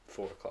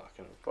 o'clock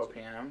and 4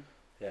 p.m.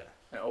 Yeah.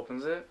 And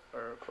opens it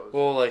or closes?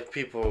 Well, like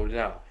people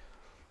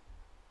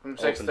from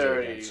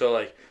 6:30. So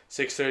like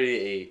 6:30 to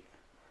 8,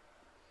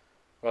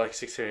 or like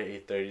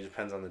 6:30 to 8:30,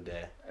 depends on the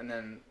day. And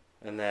then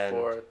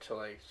 4 to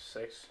like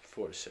 6.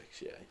 4 to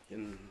 6, yeah.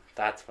 And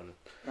that's fun.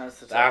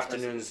 The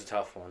afternoon is a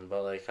tough one,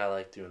 but like I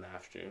like doing the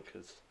afternoon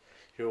because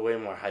you're way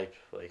more hype.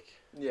 Like.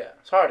 Yeah,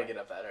 it's hard to get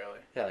up that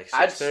early. Yeah, like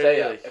 6:30. I'd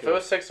stay up. If it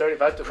was 6:30,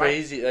 if I had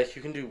crazy, like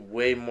you can do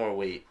way more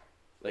weight,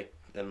 like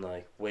and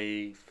like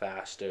way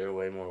faster,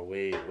 way more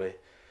weight,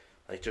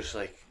 like just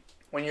like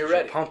when you're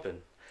ready,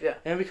 pumping. Yeah,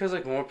 and because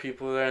like more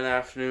people are there in the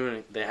afternoon,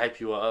 and they hype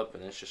you up,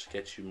 and it just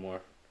gets you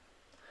more.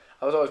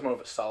 I was always more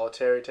of a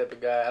solitary type of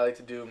guy. I like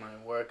to do my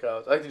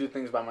workouts. I like to do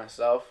things by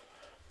myself.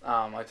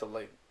 I like to I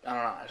don't know.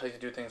 I just like to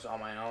do things on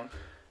my own.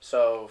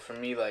 So for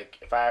me, like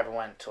if I ever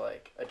went to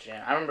like a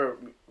gym, I remember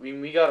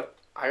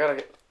I got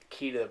a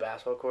key to the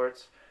basketball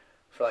courts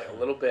for like a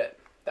little bit.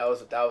 That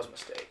was a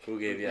mistake. Who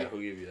gave you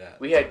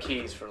that? We had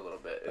keys for a little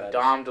bit.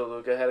 Dom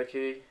DeLuca had a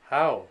key.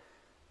 How?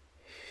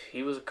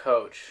 He was a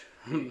coach.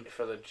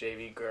 for the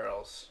JV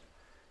girls,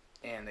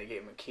 and they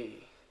gave him a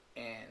key,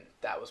 and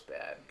that was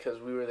bad because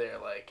we were there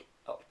like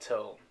up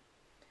till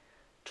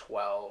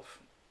 12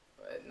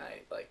 at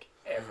night, like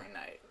every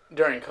night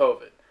during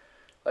COVID.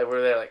 Like we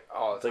were there like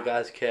all the time. The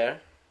guys care.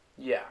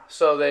 Yeah.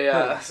 So they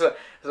so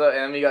and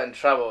then we got in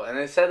trouble, and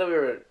they said that we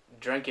were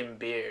drinking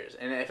beers.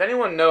 And if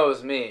anyone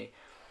knows me,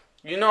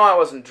 you know I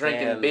wasn't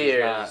drinking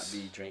beers.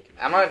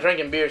 I'm not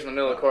drinking beers in the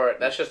middle of the court.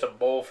 That's just a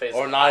bold-faced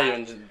or not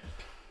even.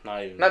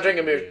 Not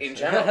drinking beers in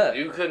general.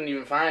 You couldn't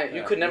even find.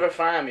 You could never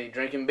find me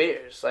drinking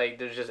beers. Like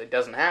there's just it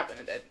doesn't happen.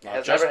 It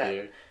has never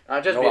happened.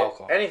 Not just beer.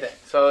 Alcohol. Anything.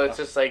 So it's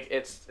just like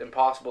it's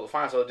impossible to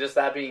find. So just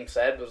that being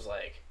said was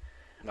like.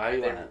 Why are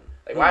you lying?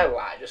 Like why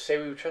lie? Just say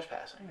we were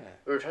trespassing. Yeah.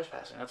 We were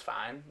trespassing. That's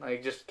fine.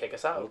 Like just kick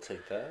us out. We'll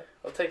take that.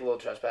 We'll take a little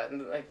trespass.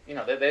 And like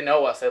they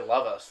know us. They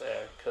love us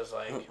there because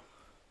like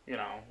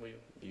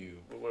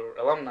we're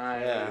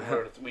alumni.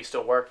 Yeah. We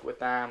still work with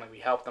them. Like we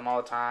help them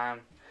all the time.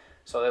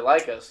 So they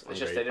like us. It's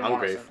just they didn't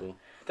want us.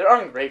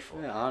 They're ungrateful.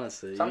 Yeah,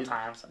 honestly.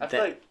 Sometimes. I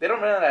feel like they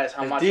don't realize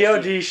how much...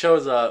 DOD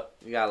shows up,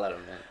 you gotta let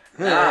them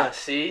in. Nah,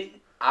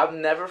 see? I've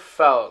never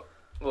felt,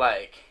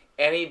 like,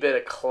 any bit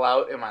of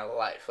clout in my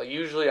life. Like,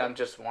 usually I'm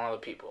just one of the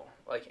people,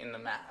 like, in the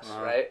mass,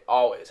 right?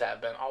 Always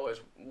have been, always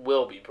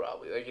will be,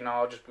 probably. Like,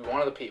 I'll just be one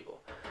of the people.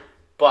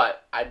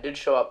 But I did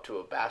show up to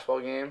a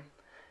basketball game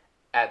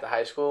at the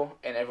high school,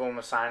 and everyone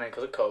was signing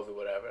because of COVID,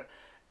 whatever.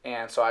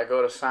 And so I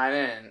go to sign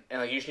in,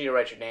 and, like, you just need to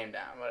write your name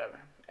down, whatever.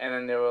 And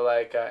then they were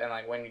like, and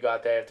like when you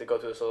got there, you have to go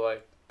through this little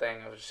like thing.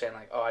 I was just saying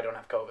like, oh, I don't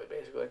have COVID,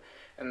 basically.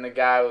 And the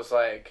guy was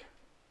like,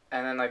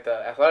 and then like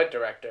the athletic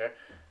director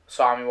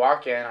saw me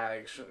walk in. I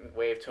like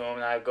waved to him,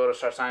 and I go to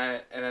start signing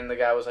it. And then the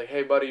guy was like,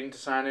 hey, buddy, you need to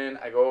sign in.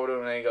 I go over to him,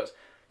 and then he goes,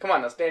 come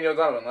on, that's Daniel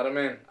Donovan, let him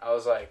in. I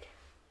was like,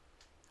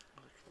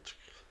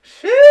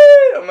 shit.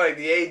 I'm like,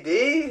 the AD,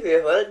 the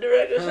athletic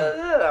director said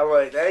that. I'm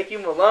like, thank you,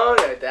 Malone.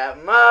 I dap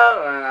him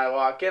up, and I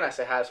walk in. I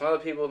say hi to some other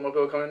people. More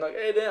people come in like,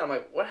 hey, Dan. I'm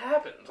like, what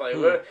happened? Like,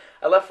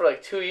 I left for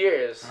like 2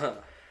 years,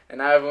 and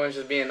now everyone's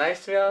just being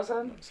nice to me all of a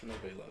sudden. So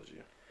nobody loves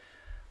you.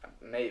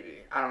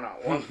 Maybe. I don't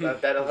know.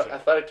 That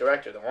athletic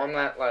director, the one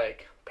that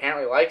like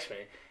apparently likes me,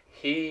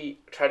 he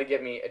tried to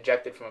get me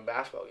ejected from a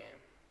basketball game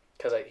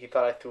because he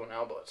thought I threw an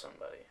elbow at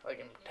somebody, like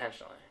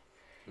intentionally.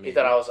 He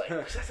thought I was like.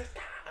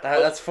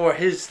 That's for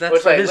his. That's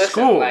Which, for like, his listen,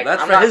 school. like,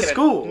 That's I'm for not his gonna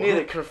school.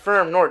 Neither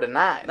confirm nor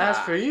deny. That's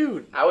for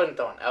you. I wouldn't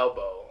throw an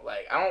elbow.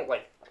 Like I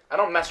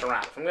don't mess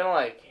around. If I'm gonna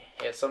like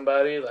hit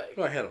somebody, like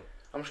I'm gonna hit him.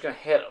 I'm just gonna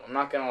hit him. I'm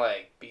not gonna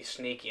like be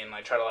sneaky and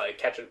like try to like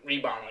catch a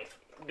rebound, like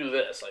do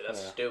this. Like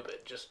that's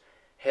stupid. Just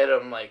hit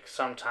him like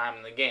sometime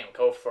in the game.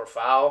 Go for a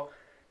foul.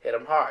 Hit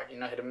him hard.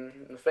 Hit him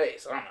in the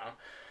face. I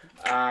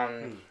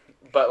don't know.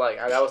 But like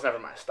that was never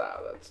my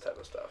style. That type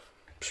of stuff.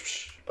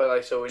 But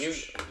like so when you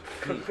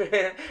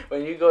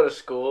when you go to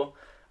school,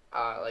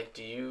 like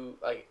do you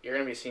like you're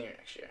gonna be a senior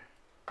next year?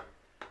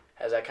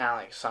 Has that kind of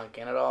like sunk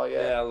in at all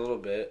yet? Yeah, a little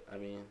bit. I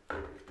mean,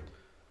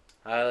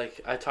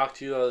 I talked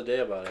to you the other day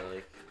about it.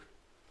 Like,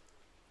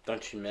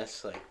 don't you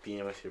miss like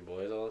being with your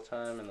boys all the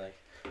time and like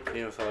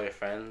being with all your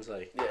friends?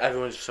 Like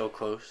everyone's so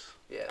close.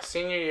 Yeah,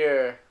 senior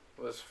year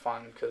was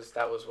fun because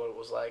that was what it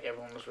was like.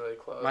 Everyone was really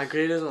close. My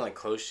grade isn't like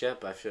close yet,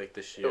 but I feel like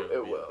this year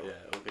it will. Yeah,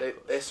 it'll be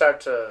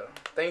close.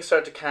 Things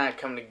start to kind of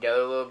come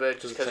together a little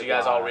bit just because you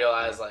guys all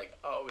realize like,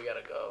 oh, we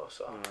gotta go.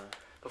 So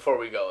before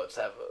we go, let's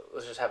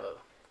just have a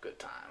good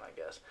time, I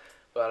guess.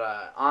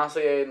 But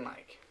honestly, Aidan,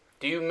 like,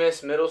 do you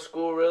miss middle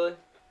school really?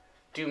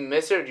 Do you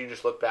miss it, or do you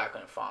just look back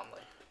on it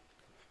fondly?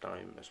 Don't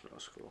even miss middle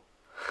school.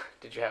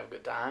 Did you have a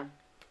good time?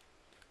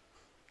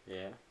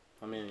 Yeah.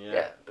 I mean, yeah.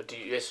 Yeah, but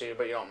you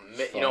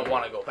don't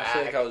want to go back. I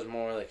feel like I was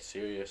more like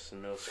serious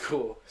in middle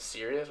school.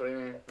 Serious? What do you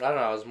mean? I don't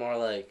know. I was more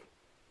like,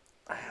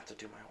 I have to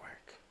do my work.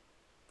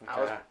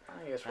 Okay,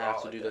 I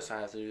have to do this.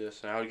 I have to do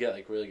this, and I would get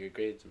like really good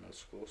grades in middle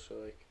school. So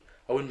like,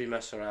 I wouldn't be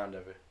messing around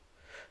ever.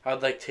 I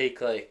would like take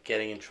like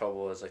getting in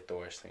trouble as like the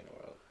worst thing in the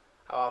world.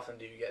 How often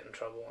do you get in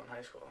trouble in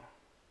high school?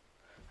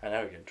 I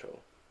never get in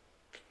trouble.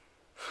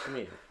 What do you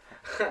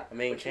mean? I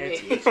mean,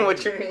 Canty.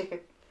 What you mean? You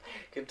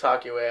can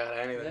talk your way out of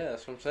anything. Yeah,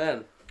 that's what I'm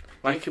saying.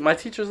 My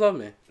teachers love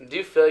me. Do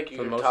you feel like you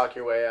can talk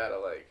your way out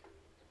of like,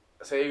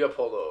 say you got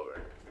pulled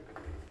over?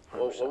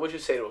 What would you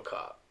say to a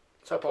cop?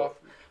 Step off.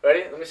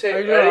 Ready? Let me say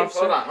it. Ready?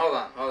 Hold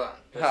on.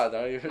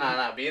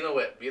 Nah. Be in the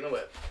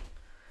whip.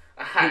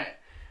 All right.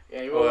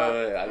 Yeah, you wait.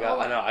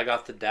 I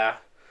got the DAC.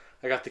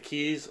 I got the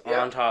keys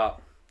on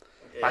top.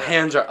 Yeah. My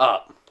hands are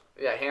up.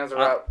 Yeah, hands are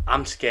up.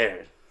 I'm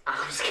scared.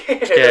 I'm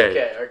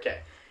scared. Okay.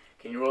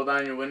 Can you roll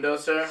down your window,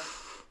 sir?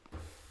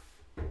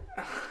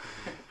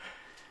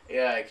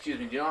 Yeah, excuse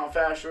me. Do you know how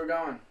fast you were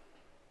going?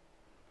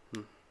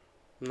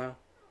 No.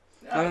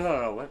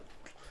 No. What?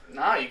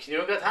 No, you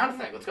don't got time to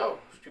think. Let's go.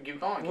 Keep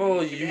going.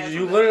 Well,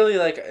 you literally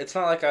like. It's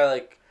not like I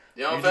like.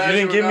 You know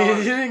you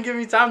didn't give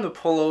me time to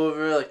pull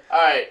over. Like. All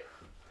right.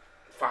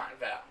 Fine,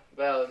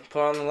 valid.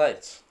 Put on the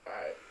lights. All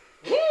right.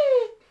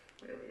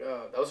 Here we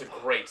go. That was a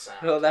great sound.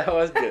 Well, that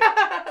was good.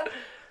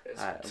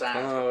 Alright,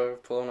 I'm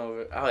pulling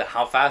over. Oh,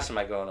 how fast am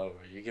I going over?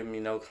 You giving me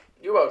no...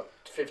 You're about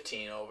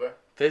 15 over.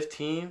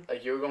 15?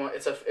 Like you were going.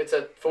 It's a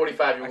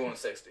 45. You were going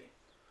 60.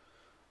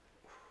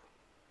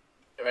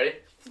 You ready?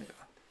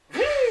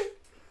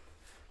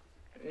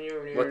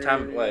 What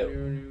time? Wait. Oh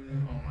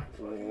my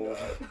fucking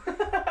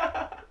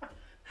god.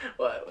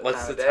 What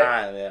What's the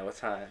time? Yeah, what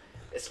time?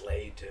 It's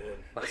late, dude.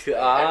 Like,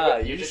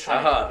 you're just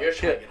trying to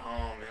get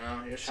home, you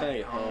know? You're trying to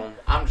get home.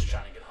 I'm just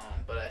trying to get home,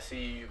 but I see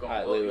you going,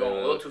 a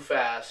little too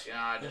fast, you know?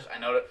 I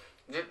know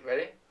that.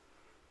 Ready?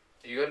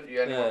 You good? You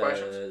got any more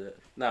questions?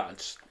 No,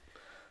 just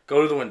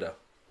go to the window.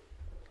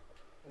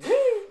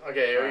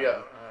 Okay, here we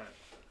go.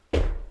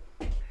 Alright.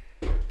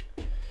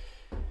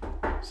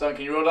 Son,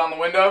 can you roll down the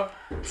window?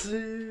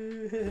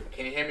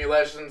 Can you hand me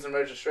license and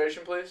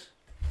registration, please?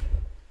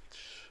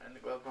 And the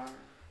glove on.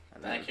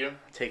 Thank you.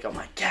 Take out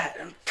my cat.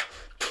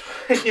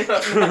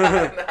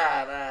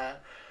 Nah.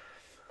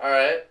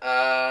 Alright,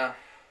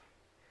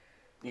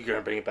 You're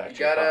gonna bring it back you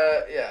to your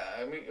gotta, yeah,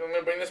 I'm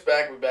gonna bring this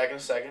back. We'll be back in a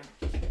second.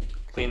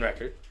 clean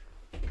record.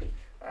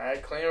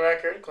 Alright, clean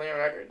record.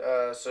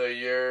 So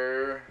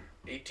you're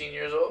 18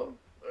 years old?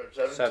 Or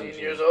 17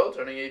 years old,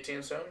 turning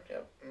 18 soon?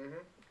 Yep.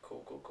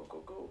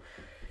 Cool.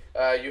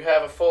 You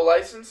have a full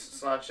license?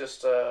 It's not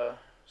just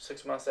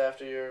 6 months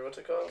after your, what's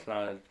it called? It's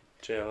not a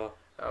jail.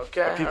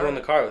 Okay. Are people in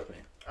the car with me?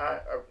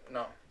 Alright,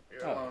 no.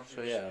 You're alone.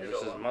 So yeah, You're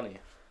this alone. is money.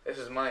 This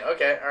is money.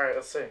 Okay, alright,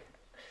 let's see.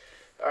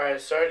 Alright,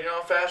 sir, do you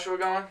know how fast you were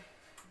going?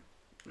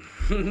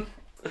 I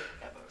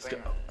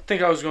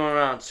think I was going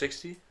around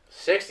 60.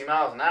 60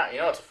 miles an hour. You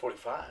know it's a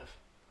 45.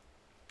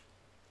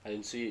 I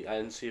didn't see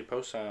a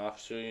post sign,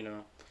 officer. You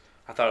know,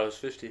 I thought it was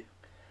 50.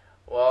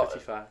 Well,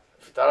 55.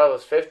 If you thought it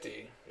was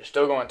 50, you're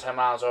still going 10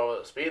 miles over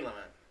the speed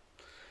limit.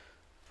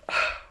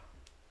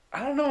 I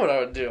don't know what I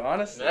would do,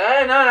 honestly.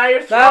 No,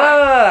 you're fine.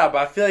 No,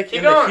 but I feel like Keep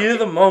in going. the heat of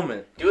the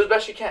moment. Do as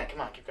best you can.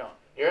 Come on, keep going.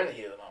 You're in the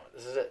heat of the moment.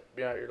 This is it.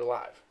 You're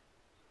live.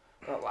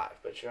 Not live,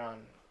 but you're on.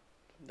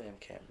 Damn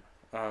camera.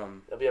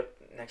 It'll be up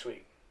next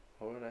week.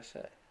 What would I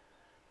say?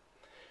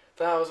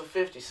 That was a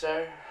 50,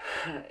 sir.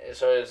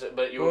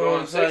 But you were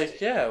going 60.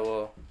 Like, yeah,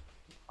 well,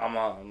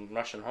 I'm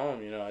rushing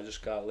home. You know, I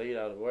just got late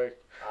out of work.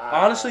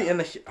 Honestly,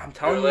 I'm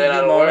telling you, in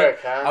the moment, work,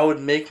 huh? I would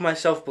make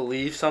myself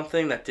believe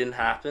something that didn't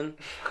happen.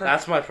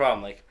 That's my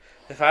problem. Like,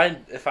 if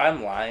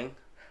I'm lying,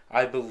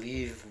 I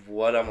believe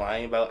what I'm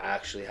lying about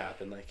actually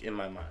happened, like in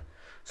my mind.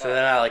 So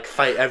then I like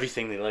fight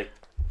everything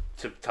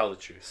to tell the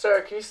truth.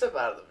 Sir, can you step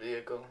out of the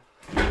vehicle?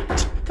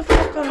 The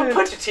fuck Come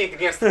put your teeth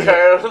against the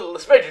curb,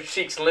 spread your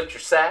cheeks and lift your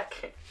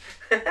sack.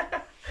 Nah,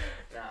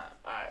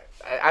 alright.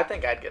 I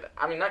think I'd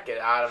not get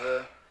out of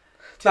it.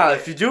 Nah,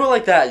 if you do it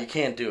like that, you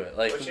can't do it.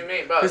 Like, what you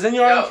mean, bro? Because then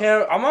you're on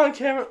camera. I'm on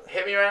camera.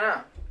 Hit me right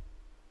now.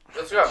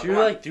 Let's go. You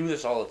like do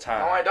this all the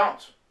time. No, I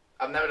don't.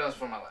 I've never done this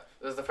before in my life.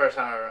 This is the first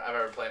time I've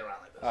ever played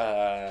around like this.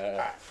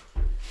 Alright.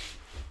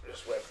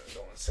 Just wait for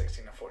going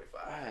 16 to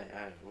 45.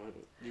 Alright.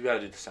 You gotta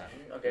do the sound.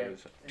 Okay.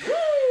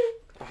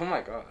 Oh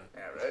my god.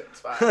 Yeah, right? It's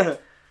fine.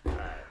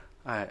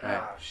 Alright.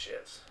 Oh,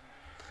 shit.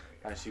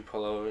 As you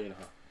pull over, you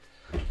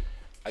know.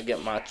 I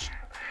get my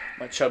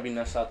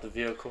chubbiness out the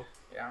vehicle.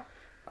 Yeah.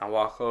 I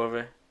walk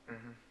over.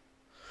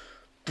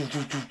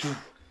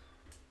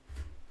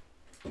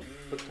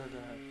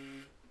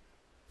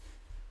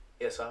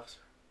 Yes, officer.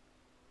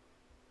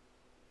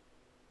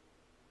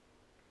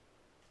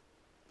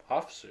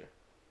 Officer?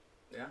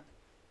 Yeah.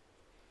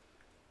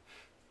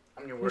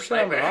 I'm your worst Who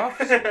said I'm an nightmare.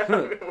 officer?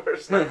 I'm your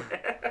worst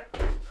nightmare.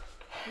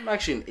 I'm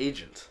actually an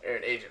agent. You're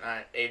an agent.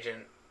 Alright,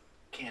 Agent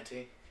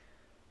Canty.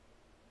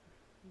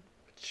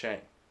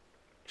 Chang.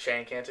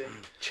 Shane Canty?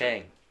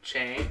 Chang.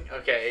 Chang?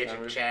 Okay, Agent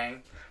Remember?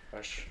 Chang.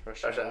 Rush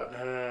out.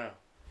 No.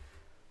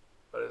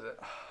 What is it?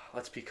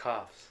 Let's be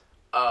cops.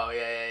 Oh,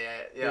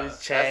 yeah.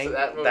 Chang.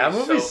 That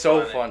movie's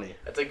so funny.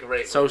 That's a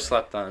great So movie.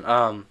 slept on.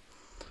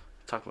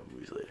 Talk about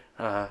movies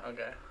later.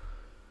 Okay.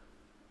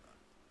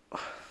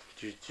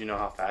 Do you know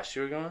how fast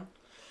you were going?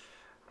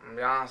 I'm gonna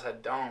be honest, I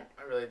don't.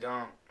 I really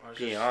don't.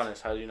 Being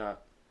honest, how do you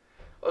not?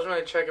 I wasn't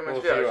really checking my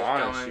Well, if speed. you were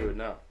honest, you would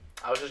know.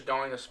 I was just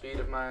going the speed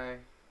of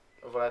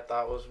what I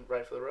thought was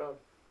right for the road.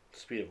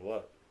 Speed of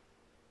what?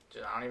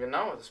 I don't even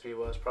know what the speed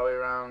was. Probably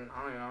around,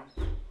 I don't know.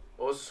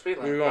 What was the speed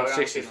limit? We were going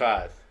Probably around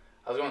 65.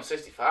 I was going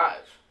 65.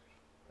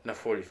 No,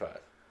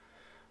 45.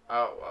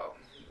 Oh, well,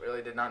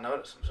 really did not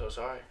notice. I'm so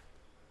sorry.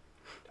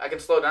 I can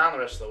slow down the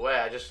rest of the way.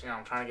 I just,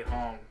 I'm trying to get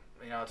home.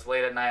 It's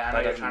late at night. I know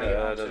you're trying to get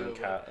home That doesn't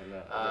too. count.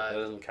 That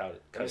doesn't count.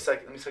 Let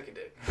me suck your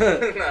dick. No,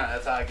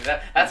 that's how I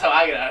get. That's how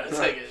I get out of the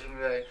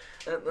ticket.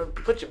 Like,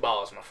 put your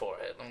balls on my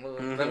forehead.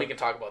 Then we can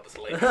talk about this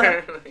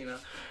later.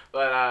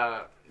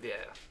 But yeah,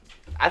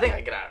 I think I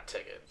get out of the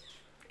ticket,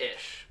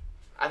 ish.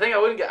 I think I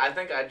wouldn't get. I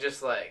think I'd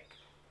just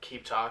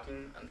keep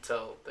talking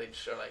until they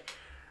just are like,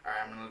 all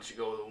right, I'm gonna let you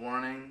go with a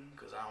warning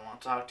because I don't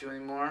want to talk to you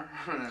anymore.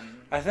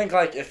 I think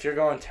if you're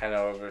going 10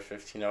 over,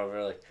 15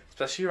 over,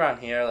 especially around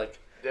here,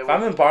 if would,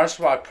 I'm in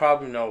Barnstable, I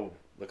probably know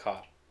the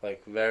cop, or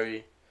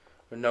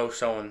know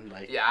someone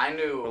yeah, I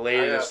knew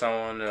related to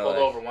someone. Or pulled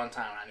over one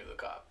time and I knew the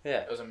cop.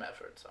 Yeah, it was in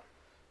Medford, so.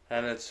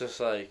 And it's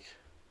just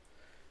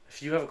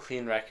if you have a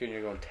clean record and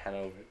you're going 10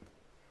 over,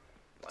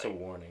 it's a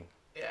warning.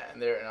 Yeah,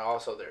 and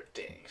also they're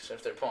dinks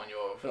if they're pulling you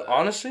over for that.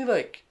 Honestly,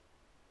 like,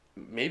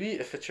 maybe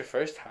if it's your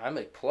first time,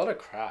 like, pull out a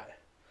cry.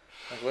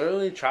 Like,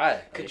 literally try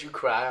it. Could like, you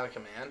cry on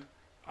command?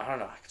 I don't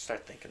know. I could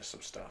start thinking of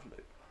some stuff.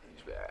 But...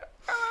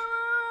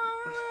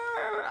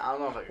 I don't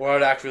know if I could. Or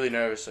I'd act really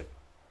nervous. Like,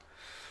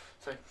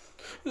 it's like,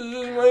 this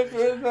is my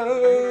first time.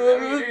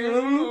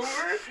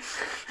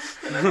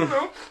 I don't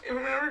know if I'm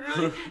ever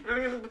really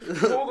going to be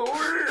pulled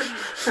over.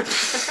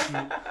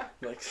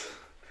 Like,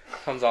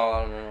 comes all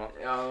out of my mouth.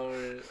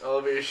 All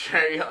over your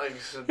shirt, you got like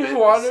a bit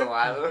Water? of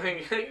saliva.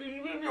 Like,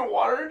 you need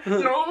water?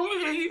 No.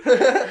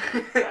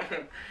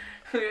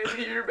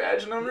 Get your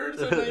badge number.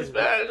 It's a nice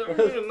badge. I don't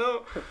even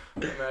know.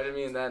 Imagine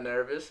being that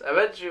nervous. I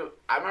bet you.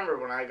 I remember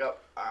when I got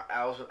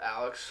I was with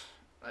Alex,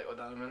 like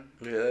O'Donovan.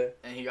 Really?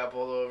 And he got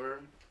pulled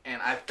over,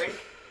 and I think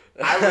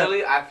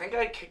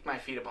I kicked my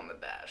feet up on the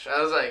dash.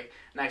 I was like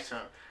next to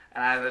him,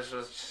 and I just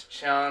was just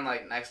chilling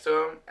like next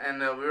to him, and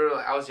we were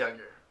like I was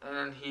younger, and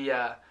then he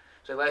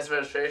said license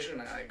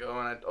registration, and I go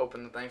and I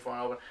open the thing for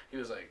him. He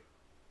was like.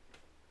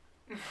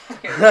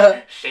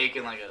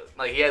 Shaking like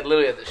he had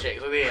literally had the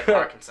shakes. Like he had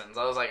Parkinson's.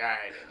 I was like, all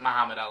right,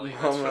 Muhammad Ali.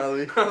 I was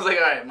like,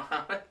 all right,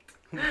 Muhammad.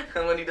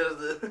 And when he does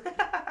this,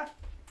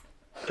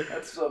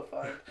 that's so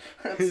fun.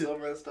 That's so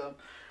messed up.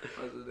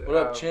 What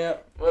up, champ?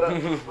 What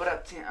up? What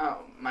up, champ?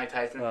 Oh, Mike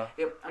Tyson.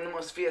 Yep, I'm the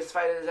most fierce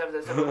fighter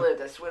that's ever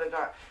lived. I swear to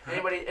God.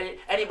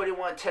 Anybody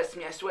want to test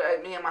me? I swear,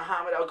 me and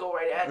Muhammad, I'll go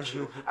right at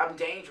you. I'm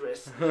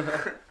dangerous.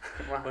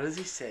 What does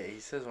he say?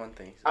 He says one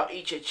thing. I'll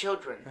eat your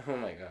children. Oh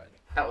my God.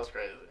 That was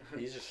crazy.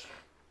 He's just.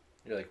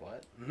 You're like,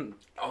 what?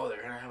 Oh,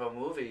 they're gonna have a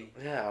movie.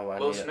 Yeah, well,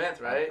 Will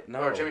Smith, right?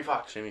 No, or Jamie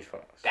Foxx. Jamie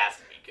Foxx. That's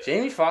gonna be good.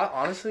 Jamie Foxx,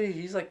 honestly,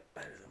 he's like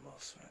better than Will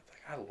Smith.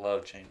 Like, I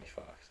love Jamie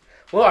Foxx.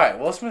 Well, all right,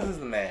 Will Smith is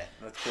the man.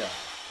 Let's be honest.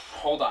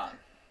 Hold on.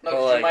 No, But,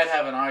 'cause like, you might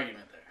have an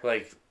argument there.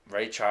 Like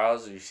Ray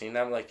Charles, have you seen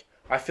them? Like,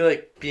 I feel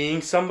like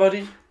being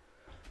somebody,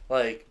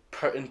 like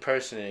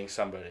impersonating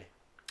somebody.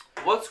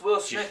 What's Will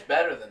Smith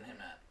better than him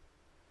at?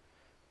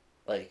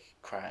 Like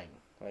crying,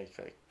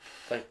 like.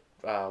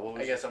 What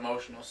was? I guess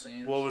emotional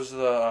scenes. What was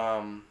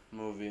the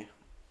movie?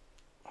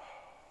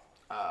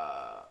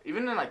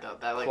 Even in like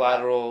that like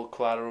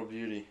Collateral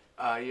Beauty.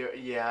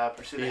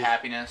 Pursuit of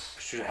Happiness.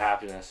 Pursuit of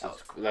Happiness.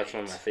 That's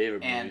one of my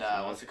favorite movies.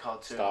 And what's it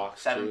called too?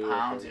 Stocks, 7 too,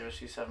 Pounds. You ever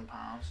see 7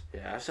 Pounds?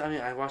 Yeah,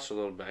 I watched a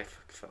little bit. I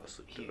fell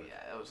asleep to it.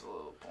 Yeah, it was a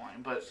little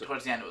boring. But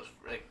towards the end, it was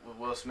like with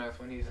Will Smith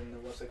when he's in the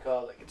what's it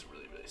called? Like it's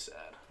really really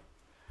sad.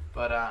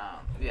 But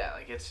yeah,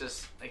 like it's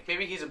just like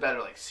maybe he's a better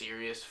like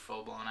serious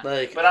full blown.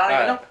 Like, but I don't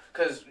even know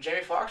because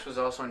Jamie Foxx was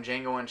also in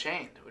Django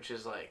Unchained, which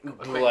is like one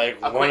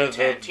of the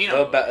best. You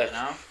know?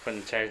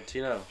 Quentin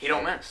Tarantino. He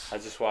don't miss. I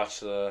just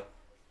watched the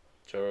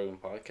Joe Rogan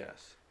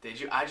podcast. Did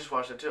you? I just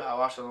watched it too. I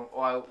watched it.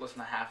 I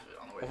listened to half of it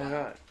on the way down. Oh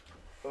my God.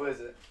 Who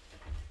is it?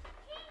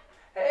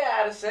 Hey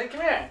Addison,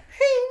 come here.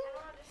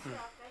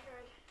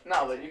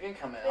 No, but you can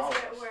come in. Always.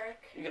 At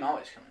work. You can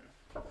always come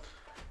in.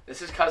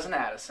 This is Cousin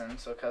Addison.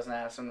 So Cousin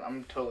Addison,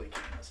 I'm totally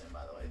keeping this in,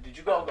 by the way. Did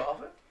you go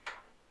golfing?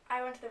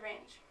 I went to the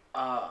range.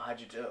 How'd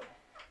you do?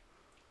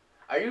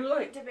 Are you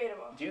like...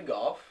 Debatable. Do you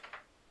golf?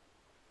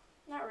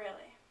 Not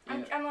really.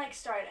 I'm like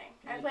starting.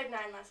 I played 9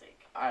 last week.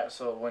 Alright,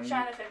 so when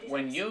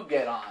you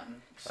get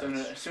on,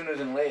 sooner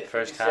than later.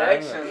 First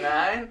time? 6 and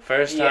 9?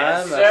 First time?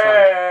 Yes,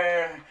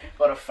 sir.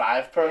 About a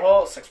 5 per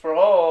hole, 6 per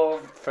hole.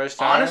 First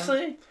time?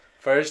 Honestly?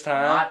 First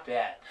time? Not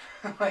bad.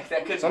 Like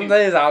that could Some be,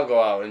 days I'll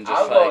go out and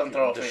just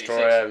throw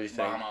destroy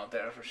everything. bomb out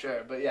there for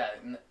sure. But yeah,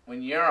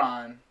 when you're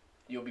on,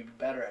 you'll be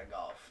better at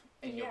golf,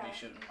 and you'll be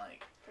shooting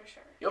like for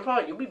sure.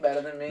 You'll be better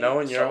than me.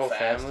 Knowing your whole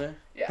fast. family.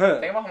 Yeah,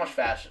 think about how much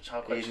faster,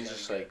 how quick Aidan's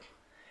just like.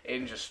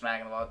 Aidan's just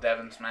smacking the ball.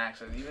 Devin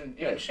smacks it. Even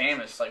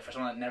Seamus, like for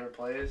someone that never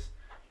plays,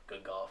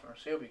 good golfer,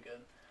 so you'll be good.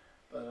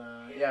 But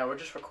yeah, we're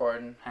just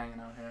recording, hanging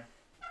out here.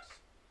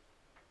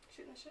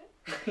 Shooting the shit.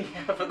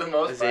 Yeah, for the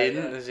most part.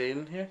 Is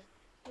Aidan here?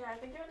 Yeah, I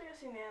think they went to go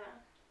see Nana.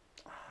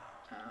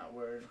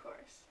 Word. Of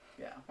course.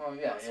 Yeah. Well,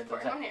 yeah.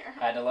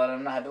 I had to let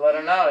him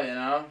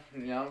know.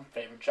 You know,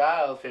 favorite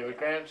child, favorite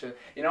grandchild.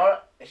 You know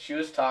what? She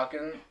was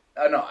talking.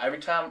 No, every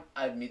time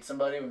I'd meet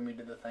somebody when we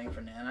did the thing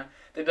for Nana,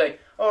 they'd be like,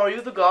 "Oh, are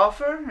you the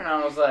golfer?" And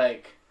I was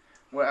like,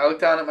 when I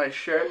looked down at my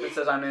shirt that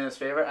says I'm Nana's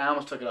favorite, I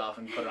almost took it off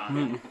and put it on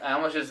me. I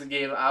almost just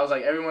I was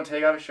like, everyone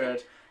take off your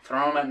shirts,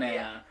 throw them at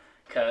Nana,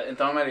 and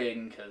throw them at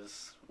Aidan,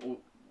 because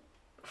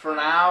for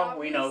now,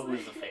 we know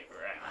who's the favorite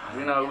right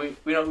now.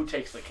 We know who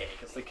takes the cake.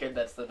 It's the kid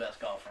that's the best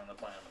golfer on the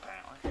planet,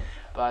 apparently.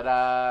 But,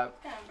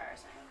 kind of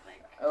embarrassing, I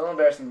think. A little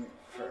embarrassing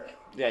for...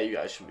 Yeah, you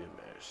guys should be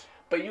embarrassed.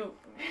 But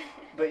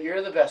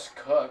you're the best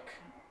cook.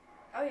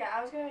 Oh yeah,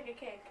 I was gonna make a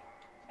cake.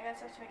 I got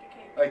stuff to make a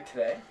cake. Like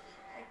today?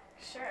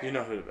 Sure. You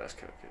know who the best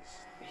cook is.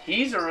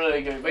 He's a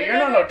really good... But you're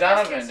not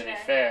O'Donovan, to be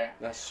fair.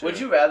 That's true. Would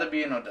you rather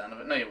be an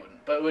O'Donovan? No, you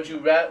wouldn't. But would you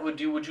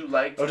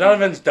like to...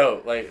 O'Donovan's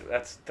dope. Like,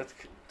 that's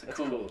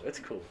cool. It's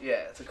cool.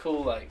 Yeah, it's a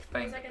cool,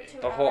 thing.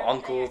 The whole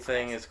uncle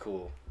thing is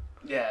cool.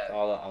 Yeah.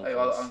 All the uncles.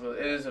 All the uncles.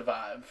 It is a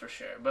vibe, for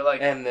sure.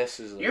 But, and this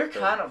is... You're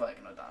kind of like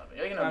an O'Donovan.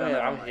 You're like an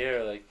O'Donovan. I'm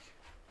here, like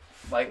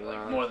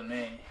more than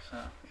me, so...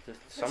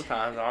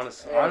 Sometimes,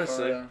 honestly. Yeah,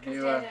 Honestly.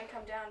 Because Dan didn't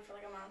come down for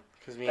like a month.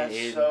 Because me and That's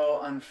Aidan. so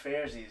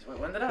unfair, Z's.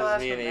 When did I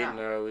last me and come Aidan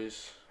down? are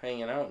always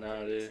hanging out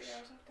nowadays. 2 weeks ago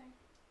or something.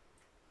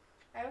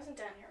 I wasn't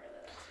down here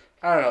really last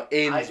week. I don't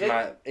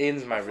know.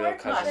 Aidan's my real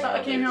Before cousin.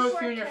 I came here nowadays.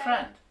 with you and your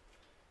friend.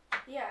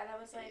 Yeah, that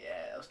was like.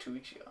 Yeah, that was 2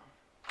 weeks ago.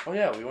 Oh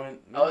yeah, we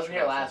went. I wasn't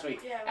here last week.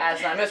 Yeah.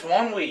 Addison, I missed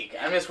 1 week.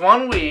 Okay,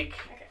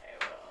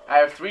 well. I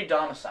have 3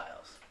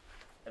 domiciles.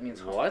 That means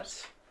homes.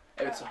 What?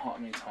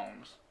 It means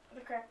homes.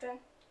 The crack den?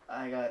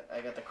 I got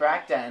the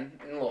crack den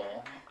in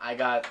Lowell. I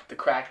got the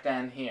crack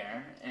den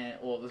here, and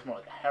this is more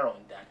like a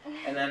heroin den.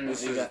 And then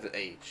This is the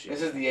H.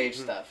 This is the age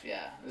stuff.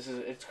 Yeah,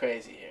 it's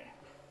crazy here.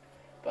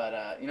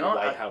 But you know,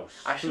 White House.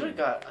 I should have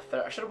got a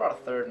third. I should have brought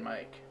a third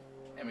mic,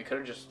 and we could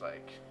have just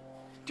like.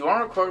 Do you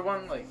want to record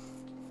one? Like,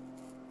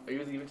 are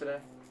you leaving today?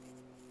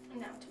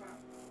 No, tomorrow.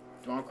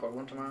 Do you want to record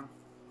one tomorrow?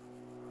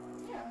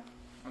 Yeah.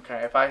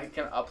 Okay, if I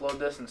can upload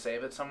this and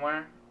save it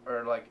somewhere,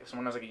 or like if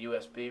someone has like a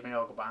USB, maybe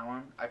I'll go buy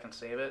one. I can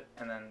save it,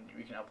 and then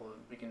we can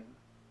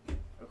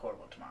record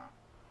one tomorrow.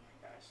 Oh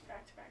my gosh,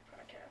 back-to-back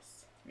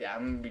podcasts. Yeah,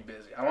 I'm gonna be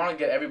busy. I want to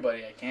get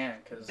everybody I can,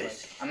 cause like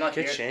I'm not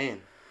Get here.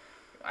 Shane.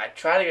 I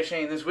tried to get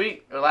Shane this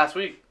week or last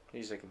week,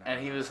 He's like, no.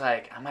 and he was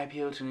like, I might be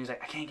able to. And he's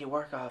like, I can't get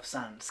work off,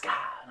 son. Ska.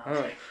 And I was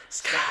Huh. like,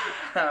 Ska.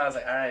 And I was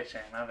like, all right,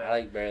 Shane, my bad. I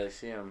like barely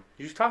see him.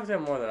 You talk to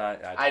him more than I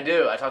I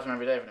do. I talk to him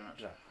every day, pretty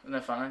much. Yeah. Isn't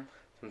that funny?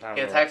 Sometimes.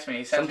 He'll text me.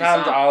 He sends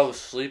Sometimes me I'll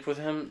sleep with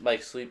him,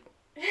 like sleep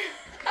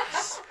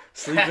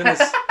in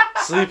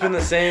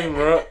the same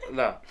room,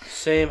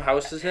 same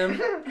house as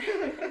him,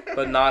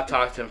 but not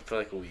talk to him for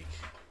like a week.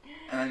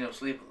 and then you'll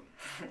sleep with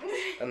him.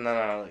 And then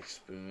I'll like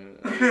spoon.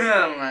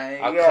 Oh my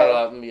I'll God. cuddle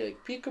up and be like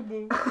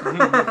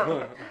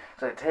peekaboo.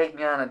 So take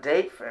me on a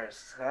date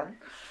first, son.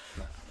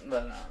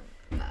 But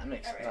it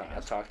makes sense. Alright. I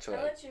talk to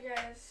I'll let you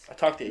guys. I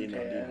talk to Aidan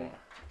Yeah. more.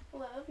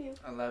 Love you.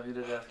 I love you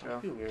to death, Don't girl.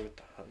 be weird with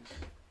the hugs.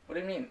 What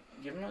do you mean?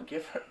 Give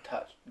her a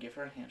touch. Give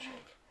her a handshake.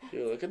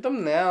 Dude, look at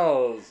them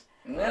nails.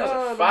 Nails Oh,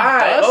 are them fine.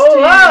 dusty.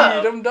 Hold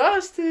up. Them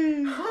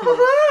dusty. Hold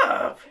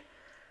up.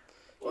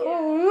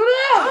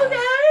 Oh,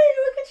 Okay,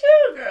 look at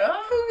you,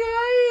 girl.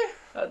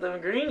 okay.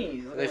 Them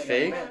greenies. Are they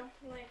fake? No,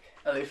 like,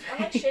 Are they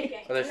I'm like fake? shaking.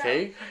 Are they No.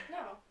 fake? No.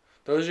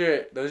 Those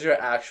are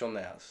your actual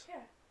nails.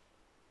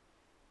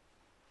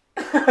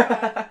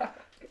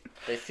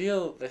 They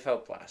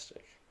felt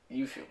plastic.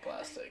 You feel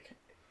plastic.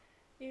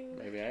 You.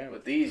 Maybe I am.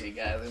 With these, you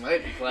guys, they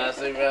might be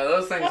plastic, bro.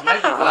 Those things might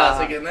be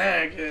plastic in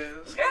there,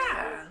 cause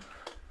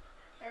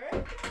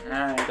Alright.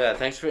 Alright. Yeah,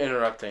 thanks for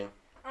interrupting.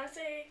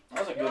 Honestly. That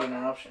was a you're good welcome.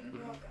 interruption.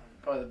 You're welcome.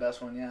 Probably the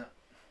best one yet.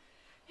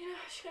 You know,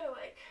 I just gotta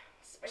like.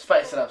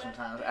 Spice it up a little bit.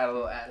 sometimes. Add a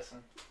little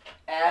Addison.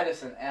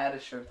 Addison.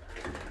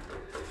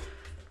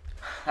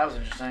 That was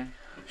interesting.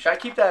 Should I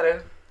keep that in?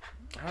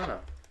 I don't know.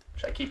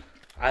 Should I keep?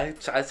 I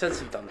said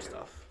some dumb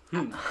stuff.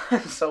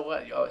 So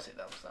what? You always say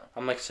dumb stuff.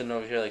 I'm like sitting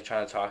over here like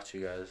trying to talk to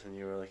you guys, and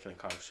you were like in a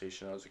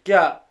conversation. I was like,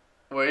 yeah.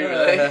 Were you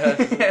really?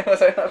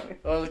 Was I talking?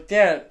 I was like,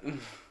 Dan.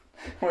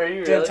 Were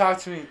you Dan, really? talk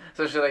to me.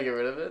 So should I get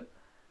rid of it?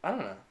 I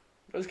don't know.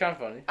 It was kind of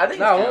funny. I think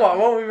no, it's kinda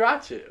won't we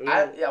watch it?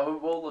 Yeah,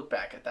 we'll look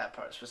back at that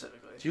part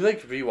specifically. Do you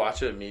like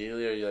rewatch it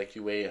immediately, or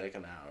you wait like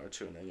an hour or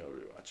two and then you'll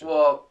rewatch it?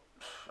 Well,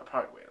 I'll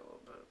probably wait a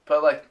little bit.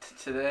 But like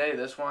today,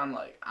 this one,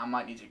 like I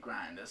might need to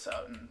grind this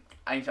out, and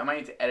I might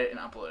need to edit and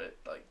upload it.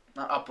 Like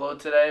not upload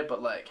today,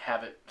 but like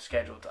have it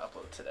scheduled to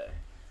upload today,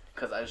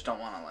 because I just don't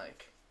want to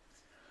like.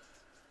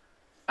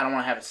 I don't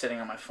want to have it sitting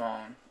on my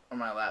phone or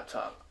my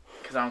laptop,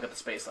 because I don't get the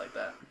space like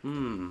that.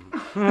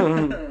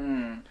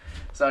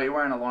 So you're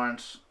wearing a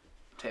Lawrence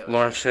Taylor.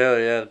 Lawrence Taylor,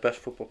 yeah, the best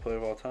football player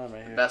of all time,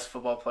 right here. Best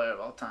football player of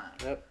all time.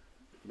 Yep.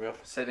 Real.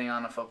 Sitting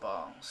on a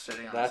football,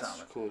 sitting on That's his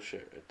helmet. a cool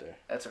shirt right there.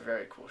 That's a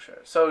very cool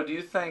shirt. So, do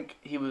you think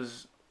he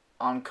was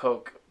on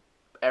coke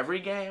every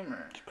game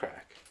or It's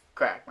crack.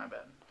 crack? My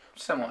bad.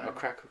 Similar. Oh,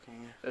 crack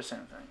cocaine. They're the same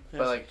thing, Yes.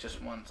 but like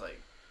just one's like.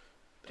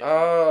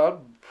 I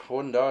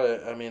wouldn't doubt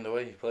it. I mean, the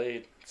way he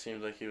played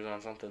seems like he was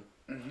on something.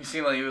 You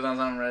seem like he was on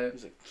something, right?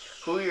 He's like,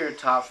 Who are your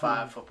top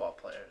 5 football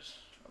players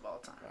of all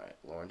time? all right,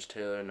 Lawrence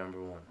Taylor,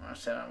 number 1. I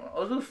say number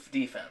one. Let's do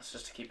defense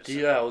just to keep it.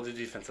 simple. Yeah, we'll do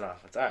defense and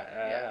offense. All right.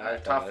 Yeah. I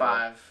Top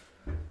 5.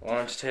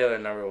 Lawrence Taylor,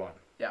 number 1.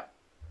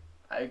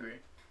 I agree.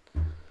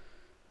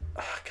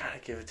 Gotta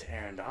give it to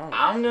Aaron Donald.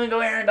 I'm gonna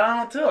go Aaron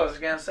Donald too. I was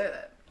gonna say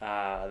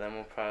that. Then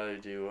we'll probably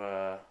do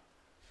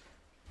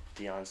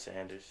Deion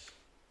Sanders.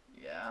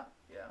 Yeah.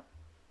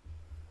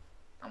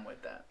 I'm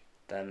with that.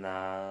 Then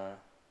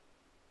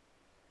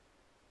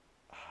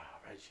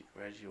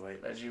Reggie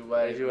White. Reggie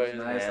White was is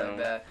nice an like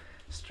that.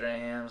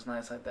 Straham's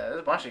nice like that. There's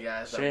a bunch of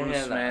guys. Strahan's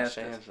Bruce not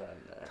Smith.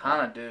 there.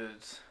 Ton of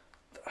dudes.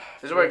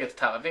 This is where it gets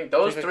tough. I think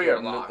those 3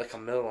 are locked. Like a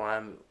middle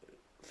line,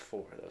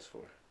 4. Those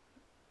 4.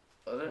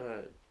 Was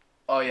it?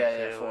 Oh yeah,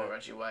 Taylor. 4.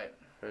 Reggie White.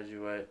 Reggie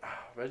White.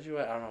 Reggie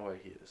White. I don't know where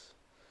he is.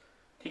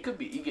 He could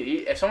be.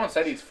 If someone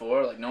said he's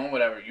 4, like no one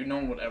would ever. No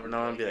one would ever. No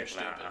one like, would be you're like,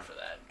 stupid nah. for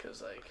that,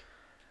 because like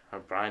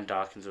Brian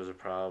Dawkins was a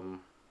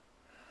problem.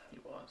 he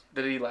was.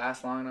 Did he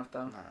last long enough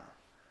though? Nah.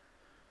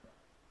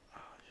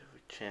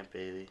 Champ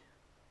Bailey.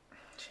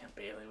 Champ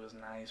Bailey was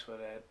nice with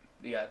it.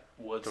 You got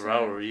Woodson.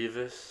 Darrell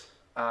Revis.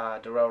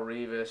 Darrell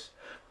Revis.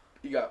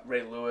 You got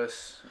Ray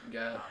Lewis. You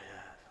got. Oh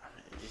yeah, I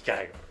mean, you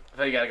gotta go. I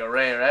think you gotta go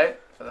Ray, right?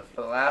 For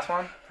the last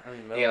one. I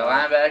mean, You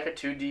got a linebacker,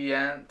 three D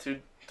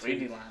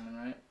linemen,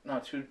 right? No,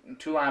 two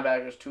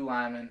linebackers, 2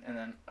 linemen, and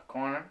then a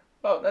corner.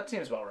 Oh, that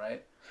seems about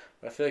right.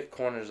 I feel like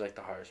corner is like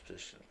the hardest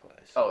position to play.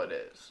 So Oh, it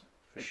is.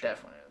 It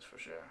definitely is, for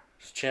sure.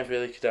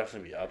 Champion League could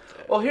definitely be up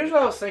there. Well, here's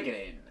what I was thinking,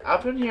 Aidan.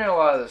 I've been hearing a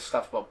lot of this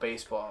stuff about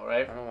baseball,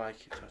 right? I don't know why I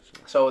keep touching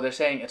it. So they're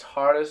saying it's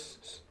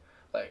hardest,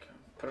 like,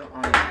 put it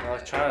on. I'm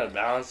like trying to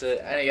balance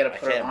it. And you gotta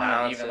put it can't on an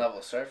balance even it.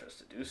 level surface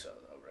to do so,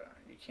 though, bro.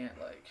 You can't,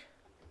 like.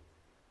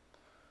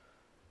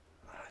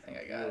 I think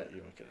I got it.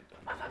 You won't get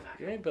it done.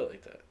 You ain't built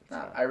like that. It's No,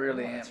 fine. I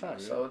really No, am. it's fine,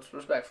 So it's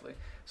respectfully.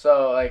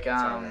 So like It's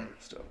all right,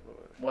 still,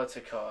 but- what's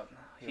it called?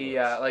 He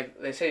Yes. like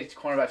they say it's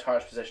cornerback's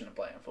hardest position to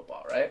play in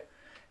football, right?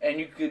 And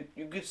you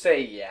could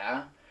say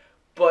yeah,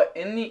 but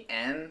in the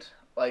end,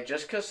 like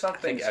just because I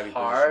think something's every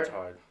hard, position's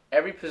hard.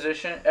 every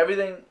position,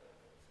 everything,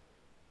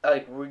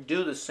 like we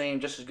do the same,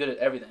 just as good at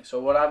everything. So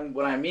what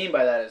I mean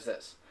by that is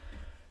this: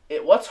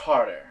 what's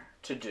harder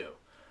to do,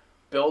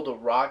 build a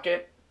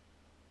rocket,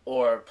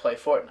 or play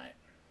Fortnite?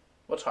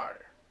 What's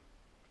harder?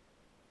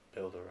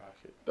 Build a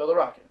rocket. Build a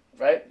rocket,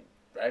 right?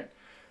 Right.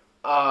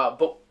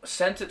 But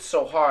since it's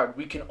so hard,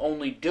 we can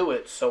only do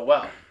it so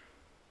well.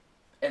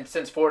 And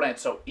since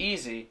Fortnite's so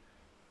easy,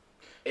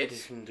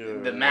 it's You can do it the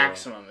really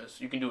maximum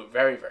is you can do it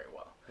very, very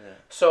well. Yeah.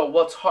 So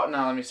what's hard?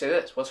 Now let me say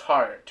this: what's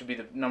harder, to be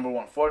the number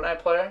 1 Fortnite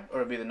player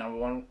or to be the number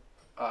 1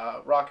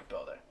 rocket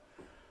builder?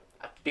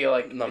 I feel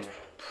like it's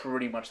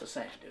pretty much the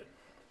same,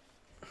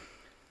 dude.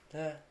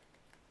 Yeah.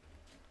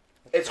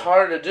 It's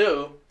harder to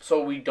do,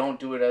 so we don't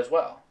do it as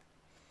well.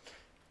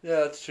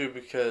 Yeah, that's true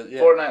because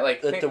Fortnite,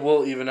 like it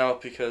will even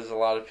out because a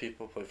lot of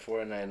people play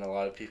Fortnite and a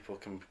lot of people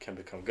can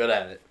become good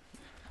at it.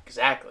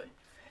 Exactly.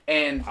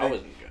 And I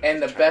wasn't good.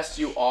 and the best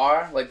you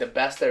are, like the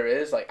best there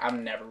is, like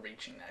I'm never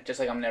reaching that. Just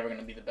like I'm never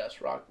gonna be the best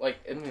rock. Like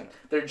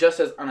they're just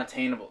as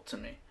unattainable to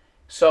me.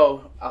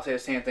 So I'll say the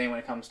same thing when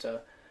it comes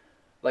to,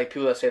 like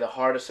people that say the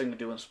hardest thing to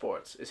do in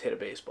sports is hit a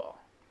baseball.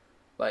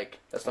 Like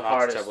that's the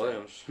hardest. Ted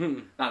Williams.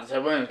 Not the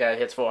Ted Williams guy that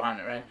hits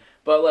 400, right?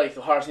 But like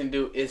the hardest thing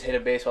to do is hit a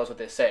baseball. Is what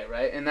they say,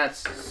 right? And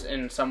that's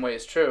in some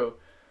ways true.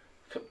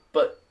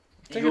 But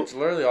I think it's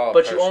literally all.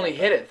 But you only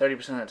hit it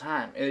 30% of the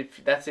time. And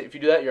if you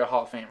do that, you're a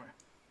Hall of Famer.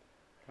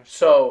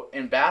 So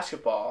in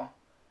basketball,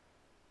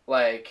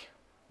 like,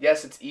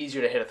 yes, it's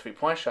easier to hit a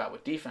 3-point shot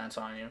with defense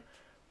on you,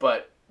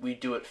 but we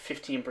do it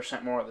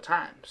 15% more of the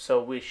time.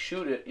 So we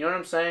shoot it. You know what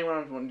I'm saying? You know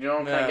what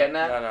I'm kind of getting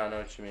at? No, I know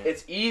what you mean.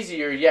 It's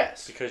easier,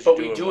 yes, because but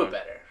we do it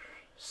better.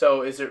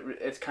 So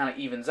it's kind of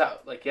evens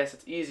out. Like, yes,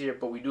 it's easier,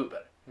 but we do it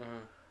better. Mm-hmm.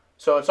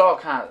 So it's all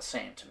kind of the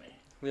same to me.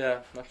 Yeah,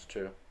 that's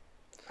true.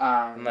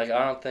 And like,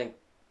 I don't think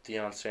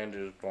Deion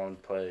Sanders would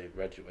want to play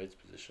Reggie White's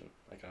position.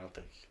 Like, I don't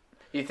think.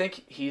 You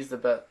think he's the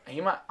best?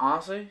 He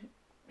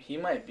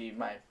might be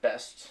my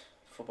best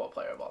football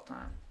player of all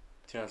time.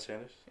 Deion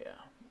Sanders? Yeah.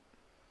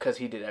 Because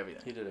he did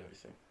everything. He did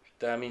everything.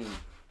 I mean,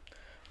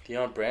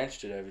 Deion Branch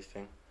did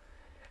everything.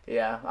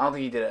 Yeah, I don't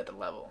think he did it at the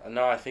level.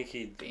 No, I think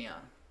he did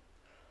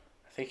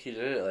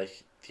it.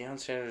 Like, Deion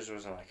Sanders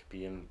wasn't, like,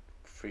 being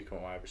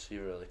frequent wide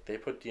receiver. Like, they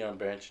put Deion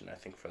Branch in, I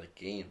think, for, like,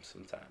 games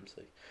sometimes.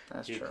 Like,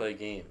 that's he'd true. play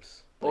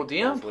games. Well, like,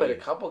 Deion played a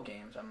couple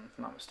games, if I'm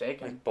not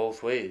mistaken. Like,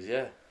 both ways,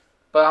 yeah.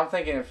 But I'm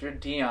thinking if you're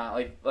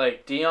Deion,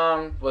 like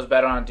Deion was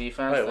better on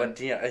defense. Wait, what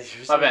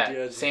Deion? My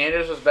bad.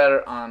 Sanders was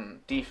better on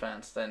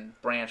defense than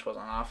Branch was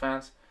on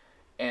offense.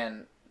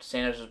 And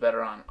Sanders was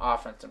better on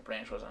offense than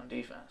Branch was on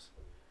defense.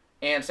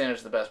 And Sanders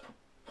is the best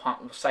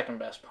second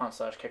best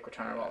punt/kick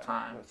returner of all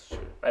time. That's true.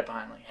 Right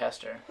behind like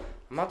Hester.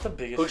 I'm not the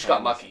biggest. Who just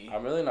got lucky.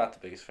 I'm really not the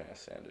biggest fan of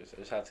Sanders.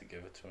 I just have to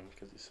give it to him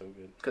because he's so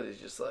good. Because he's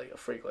just like a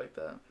freak like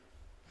that.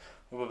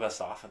 What about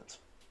best offense?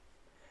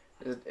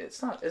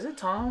 It's not. Is it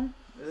Tom?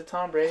 Is it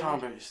Tom Brady? Tom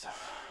Brady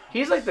stuff.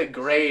 He's like the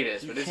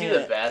greatest, but is he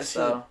the best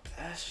though?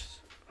 Best?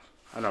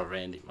 I know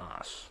Randy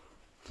Moss.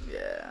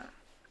 Yeah,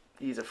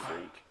 he's a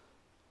freak.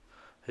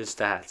 His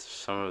stats,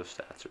 some of his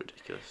stats are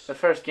ridiculous. The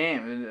first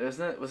game,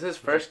 isn't it? Was his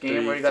first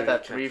game where he got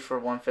that 3 for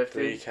 150?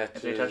 3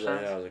 catches, 3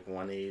 touchdowns? yeah, it was like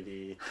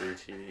 180, 3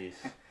 TDs.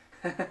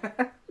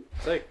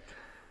 It's like,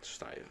 it's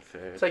just not even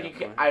fair. It's like you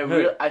can.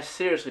 I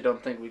seriously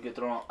don't think we could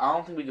throw. I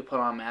don't think we could put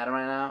on Madden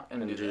right now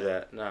and do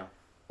that. No.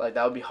 Like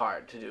that would be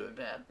hard to do in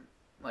bad,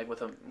 like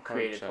with a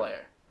creative 100%.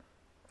 player.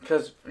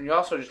 Because you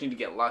also just need to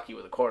get lucky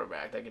with a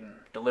quarterback that can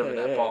deliver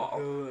that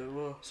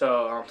ball.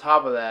 So on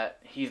top of that,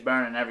 he's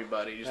burning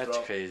everybody. Just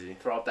crazy.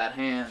 Throw up that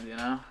hand, you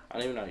know. I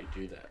don't even know how you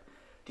do that.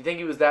 Do you think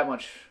he was that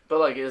much? But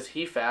like, is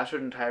he faster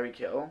than Tyreek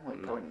Hill?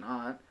 Like, probably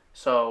not.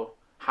 So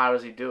how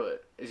does he do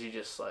it? Is he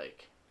just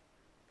like?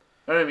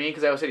 You know what I mean?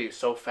 Because I always said he was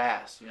so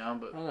fast, you know.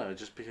 But I don't know.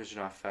 Just because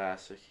you're not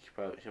fast, like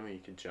you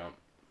could jump.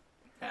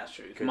 That's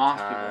true. Good Moss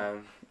time.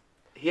 people.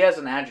 He has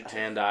an adjective.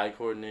 Hand-eye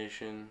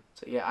coordination.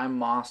 So yeah, I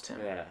mossed him.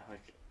 Yeah,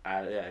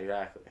 yeah,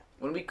 exactly.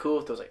 Wouldn't it be cool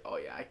if there was like, oh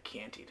yeah, I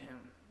cantied him,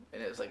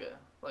 and it was like a.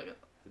 That'd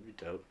be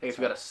dope. Like if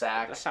you got a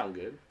sack. That sound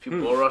good. If you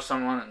bull rush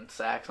someone and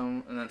sack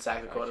him, and then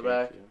sack the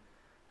quarterback,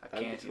 I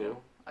cantied him.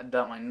 I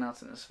dumped my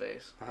nuts in his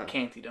face. I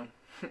cantied him.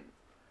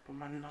 put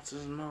my nuts in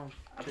his mouth.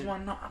 I put my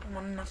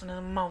nuts in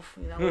his mouth.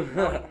 You know,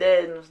 now he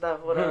dead and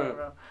stuff. Whatever,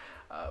 bro.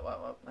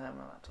 What? I have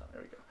my laptop.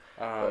 There we go.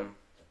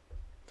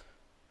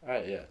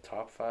 Alright, yeah.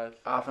 Top 5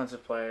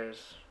 offensive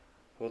players.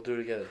 We'll do it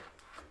together.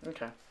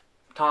 Okay.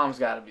 Tom's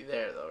got to be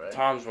there though, right?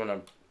 Tom's one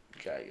of.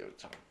 Gotta give it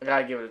to Tom. I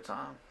gotta give it to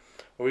Tom.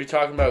 Were you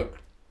talking about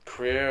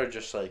career or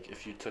just like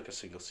if you took a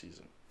single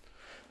season?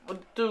 We'll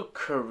do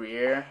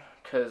career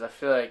because I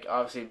feel like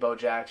obviously Bo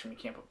Jackson. You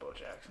can't put Bo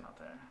Jackson out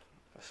there.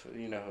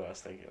 You know who I was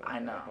thinking of. I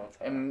know,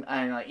 and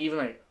like even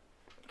like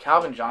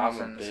Calvin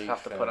Johnson's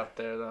tough to fan. put up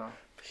there though.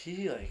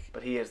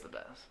 But he is the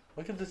best.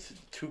 Look at the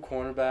 2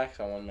 cornerbacks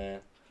on one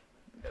man.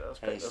 Yeah,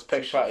 those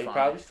pictures. He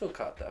probably still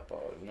caught that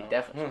ball. You know? He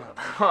definitely.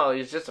 Oh,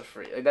 he's just a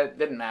freak. Like, that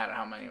didn't matter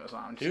how many was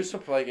on. He was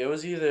like it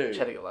was either. Just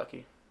had to get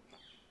lucky.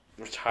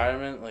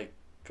 Retirement, like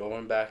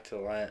going back to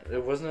the Lions.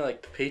 It wasn't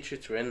like the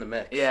Patriots were in the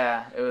mix.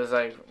 Yeah, it was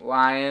like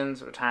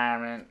Lions,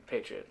 retirement,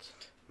 Patriots.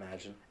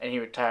 Imagine. And he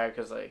retired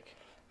because like.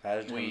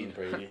 Imagine him and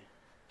Brady.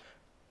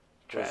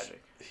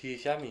 Tragic.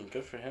 I mean,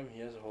 good for him. He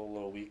has a whole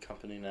little weed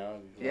company now.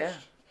 Yeah.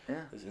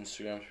 His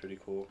Instagram's pretty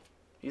cool.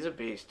 He's a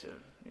beast,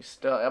 dude.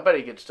 I bet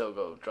he could still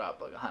go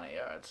drop like 100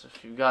 yards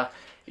if you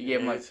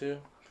gave him like a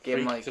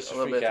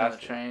little bit on the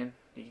train.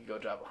 He could go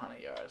drop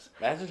 100 yards.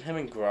 Imagine him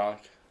and Gronk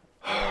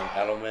and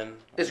Edelman.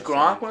 Is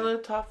Gronk one of the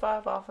top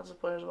 5 offensive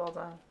players of all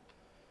time?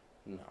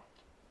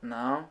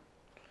 No.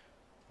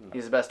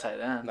 He's the best tight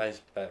end.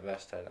 Best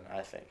tight end,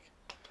 I think.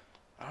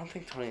 I don't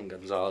think Tony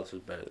Gonzalez is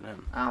better than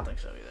him. I don't think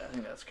so either. I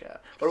think that's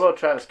cap. What about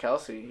Travis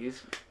Kelce?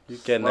 He's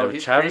getting there.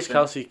 Travis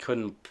Kelce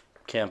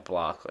can't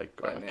block like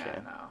Gronk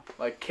can. No.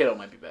 Like Kittle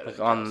might be better. Like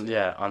on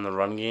the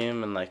run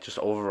game and like just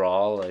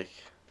overall like.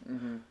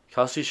 Mm-hmm.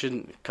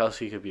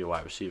 Kelce could be a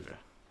wide receiver.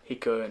 He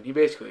could. He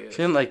basically is.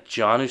 Isn't like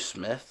Jonnu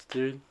Smith,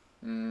 dude?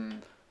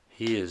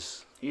 He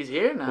is. He's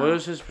here now. What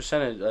is his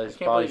percentage? His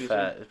body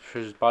fat.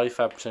 His body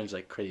fat percentage is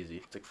like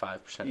crazy. It's like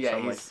 5%. Yeah,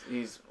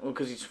 he's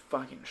because he's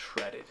fucking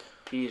shredded.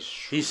 He's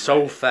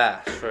so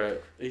fast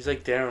he's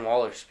like Darren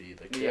Waller speed.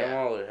 Like Darren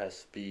Waller has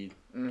speed.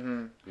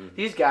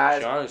 These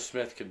guys. Jonnu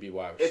Smith could be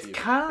wide receiver. It's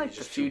kind of like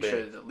the future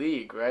of the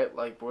league, right?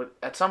 Like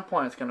at some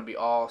point it's gonna be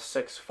all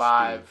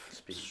 6'5",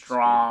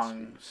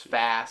 strong,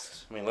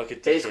 fast. I mean, look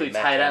at basically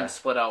tight end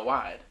split out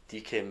wide.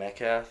 DK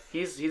Metcalf.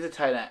 He's a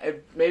tight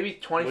end. Maybe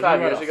 25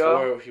 years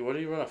ago. What do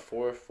you run a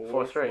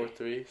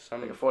 4.3?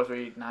 Something like a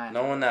 4.39.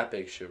 No one that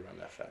big should run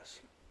that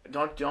fast.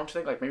 Don't you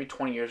think like maybe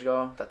 20 years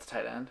ago that's a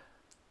tight end?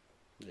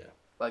 Yeah.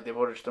 Like they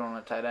would have just thrown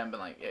a tight end, been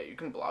like, yeah, you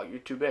can block. You're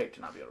too big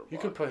to not be able to block. You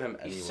could put him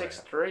anywhere. He's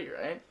 6'3",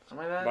 right?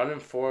 Something like that. Running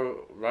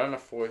a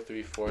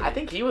 4.3 40. I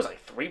think he was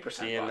like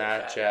 3%. Being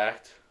that fat.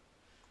 Jacked.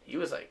 He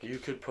was like. You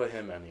could put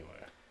him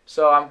anywhere.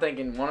 So I'm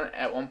thinking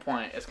at one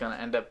point it's gonna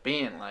end up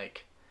being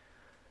like.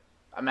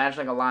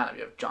 Imagine like a lineup.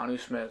 You have Jonnu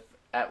Smith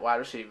at wide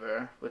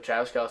receiver with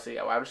Travis Kelce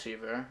at wide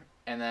receiver,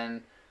 and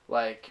then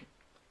like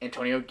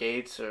Antonio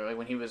Gates or like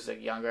when he was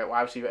like younger at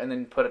wide receiver, and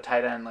then put a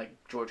tight end like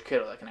George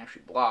Kittle that can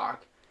actually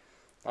block.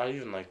 I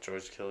even like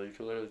George Kittle. You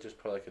could literally just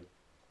put like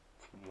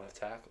a left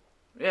tackle.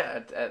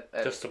 Yeah, at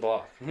just to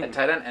block. At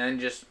tight end, and then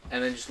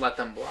just let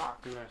them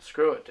block. Yeah.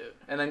 Screw it, dude.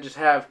 And then just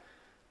have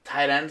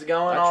tight ends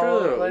going all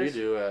over the place. That's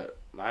really what we do at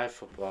my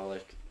football.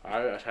 Like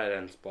our tight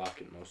ends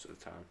blocking most of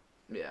the time.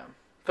 Yeah.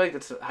 I feel like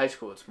that's high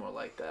school. It's more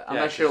like that.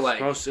 Unless you're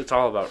like it's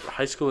all about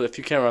high school. If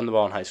you can't run the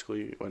ball in high school,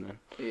 you're winning.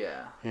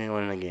 Yeah. You ain't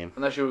winning a game.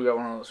 Unless you got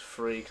one of those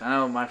freaks. I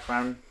know my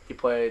friend. He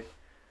played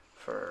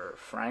for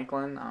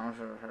Franklin. I don't know if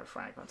you've ever heard of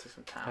Franklin. It's like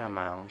some town. Yeah,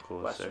 my uncle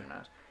lives there.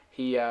 Mass.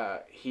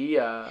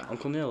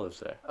 Uncle Neil lives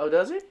there. Oh,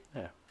 does he?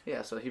 Yeah.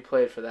 Yeah. So he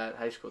played for that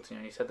high school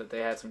team. He said that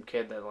they had some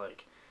kid that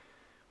like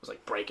was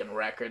like breaking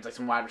records, like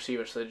some wide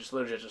receiver. So they just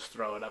literally just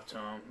throw it up to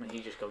him, and he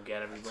just go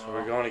get every ball. So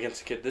we're going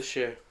against a kid this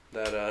year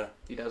that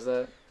he does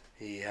that.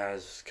 He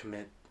has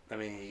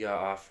he got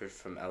offered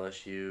from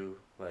LSU,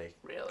 like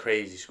really?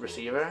 Crazy school.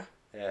 Receiver?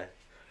 Yeah.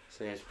 His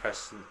name is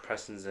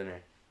Preston Zinner.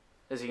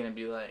 Is he gonna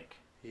be like?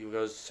 He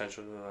goes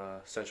Central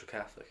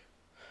Catholic.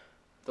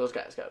 Those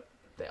guys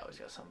they always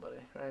got somebody,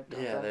 right?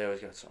 They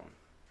always got someone.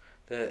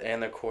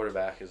 And their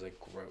quarterback is like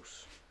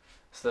gross.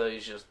 So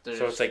he's just.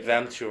 So it's like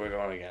them two we're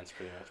going against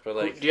pretty much, but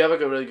like. Do you have like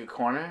a really good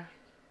corner?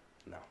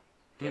 No.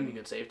 Do you have any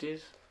good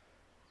safeties?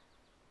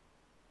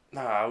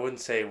 No, I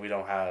wouldn't say we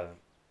don't have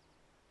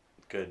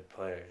good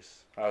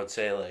players. I would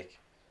say like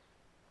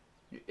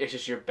it's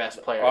just your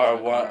best player.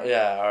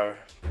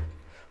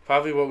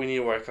 Probably what we need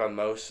to work on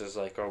most is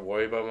like or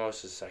worry about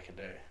most is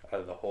secondary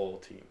out of the whole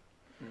team.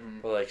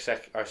 Mm-hmm. But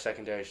like our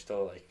secondary is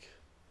still like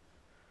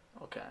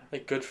okay.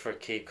 Like good for a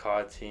Cape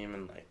Cod team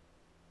and like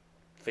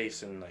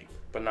facing like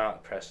but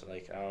not pressing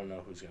like I don't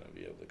know who's gonna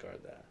be able to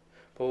guard that.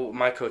 But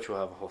my coach will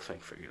have a whole thing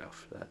figured out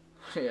for that.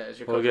 Yeah, is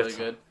your coach really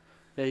good?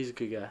 Yeah, he's a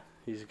good guy.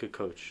 He's a good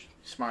coach.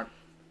 Smart,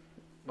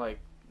 like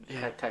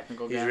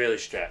technical guy. He's really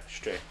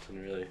strict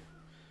and really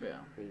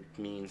really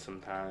mean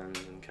sometimes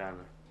and kind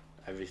of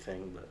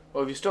everything. But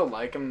well, if you still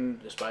like him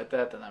despite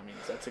that, then that means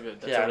that's a really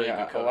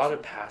good coach. A lot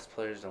of past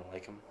players don't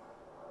like him.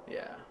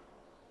 Yeah.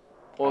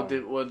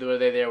 Well, were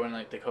they there when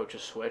like the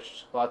coaches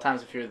switched? A lot of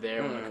times, if you're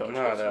there when the coach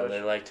no,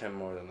 they liked him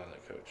more than the other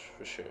coach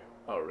for sure.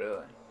 Oh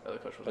really? The other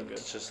coach wasn't good.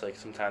 It's just like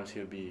sometimes he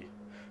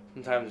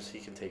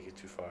can take it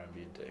too far and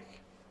be a dick.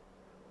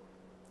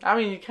 I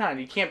mean, you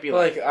can't be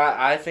like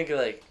I think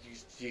like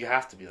you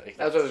have to be like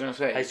that. That's what I was gonna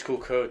say. High school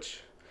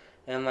coach,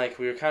 and like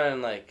we were kind of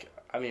like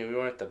we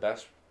weren't the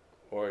best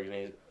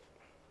organization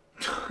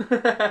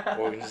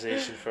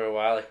for a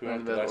while. Like we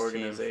weren't the best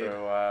team for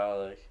a while.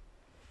 Like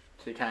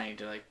so you kind of need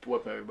to like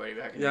whip everybody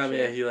back.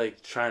 He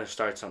like trying to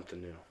start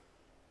something new.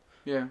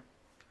 Yeah,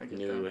 like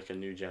a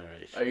new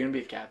generation. Are you gonna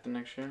be a captain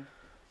next year?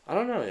 I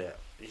don't know yet.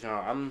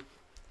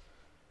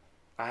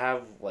 I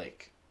have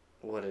like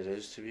what it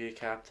is to be a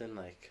captain,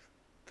 like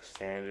the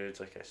standards.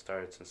 Like I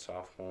started since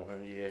sophomore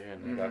year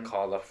and I got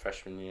called up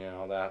freshman year and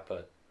all that,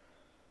 but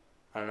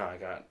I don't know.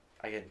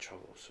 I get in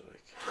trouble, so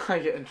like I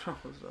get in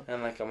trouble, so.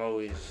 And like I'm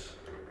always,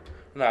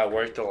 I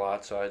worked a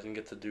lot, so I didn't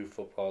get to do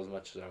football as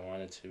much as I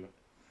wanted to,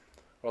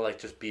 or like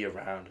just be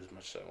around as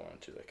much as I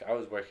wanted to. Like I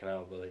was working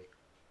out, but like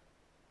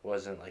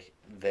wasn't like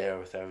there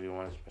with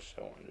everyone as much as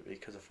I wanted to be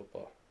because of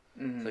football.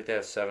 It's like they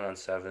have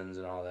 7-on-7s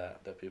and all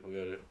that people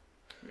go to.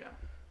 Yeah.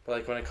 But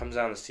like when it comes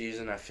down to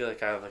season, I feel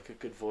like I have like a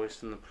good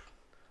voice in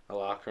the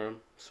locker room,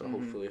 so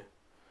hopefully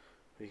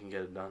we can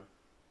get it done.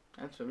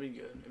 That's really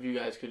good. If you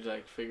guys could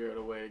like figure out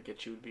a way to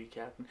get you to be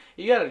captain,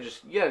 you gotta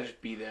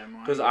just be there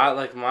more. Because I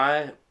like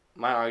my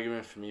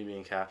argument for me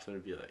being captain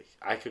would be like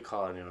I could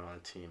call anyone on a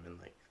team and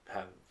like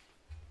have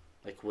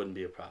like wouldn't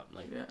be a problem.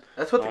 Like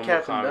that's what the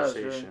captain does.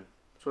 Really.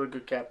 That's what a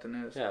good captain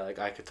is. Yeah, like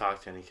I could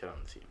talk to any kid on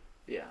the team.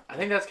 Yeah, I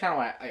think that's kind of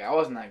why I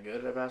wasn't that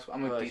good at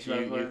basketball. I'm a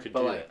decent player,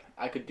 but like that.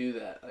 I could do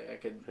that. Like I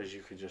could. Because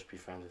you could just be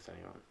friends with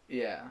anyone.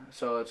 Yeah,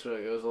 so it was a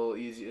little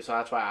easy. So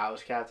that's why I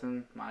was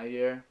captain my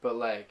year. But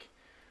like,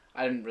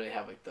 I didn't really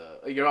have like the.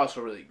 You're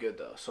also really good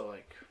though, so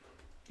like,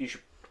 you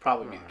should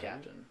probably be the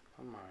captain.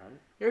 I'm alright.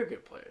 You're a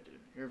good player, dude.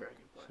 You're a very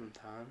good player.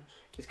 Sometimes.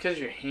 It's because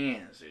your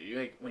hands, dude. You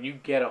like when you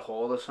get a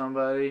hold of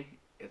somebody,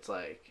 it's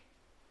like,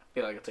 I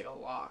feel like it's like a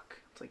lock.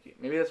 Like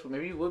maybe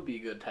you would be a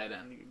good tight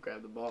end. You could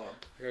grab the ball.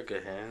 I got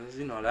good hands,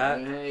 you know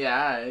that.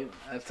 Yeah,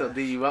 I still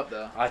D you up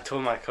though. I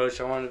told my coach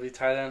I wanted to be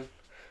tight end.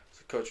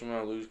 So coach, I'm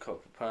gonna lose a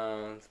couple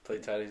pounds, play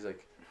tight end. He's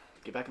like,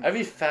 get back.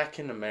 Every fat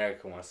kid in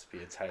America wants to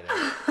be a tight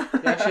end.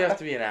 You actually have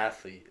to be an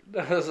athlete.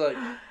 I was like,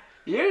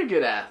 you're a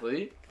good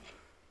athlete.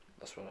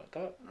 That's what I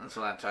thought. That's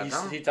what I tried to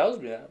tell him. He tells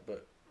me that,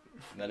 but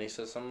then he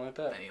says something like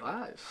that. And he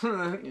lies.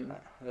 Nah,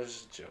 that was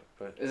just a joke.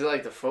 But is it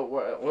like the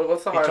footwork?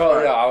 What's the hard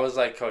part? Yeah, I was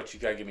like, Coach, you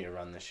gotta give me a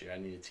run this year. I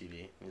need a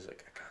TD. He's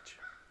like, I got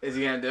you. Is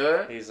he gonna do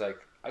it? He's like,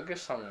 I'll get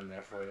something in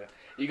there for you.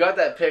 You got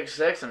that pick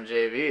 6 on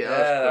JV.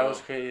 That was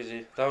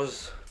crazy. I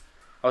was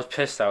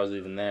pissed I was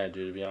even there,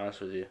 dude. To be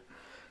honest with you,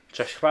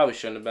 which I probably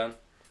shouldn't have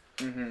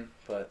been.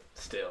 But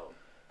still,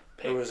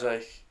 it was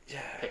like,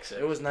 pick 6.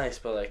 It was nice,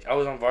 but like I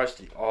was on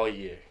varsity all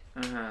year,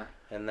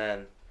 and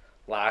then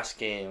last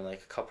game,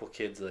 like a couple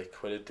kids like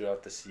quitted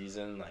throughout the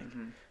season, like,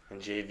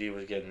 and JV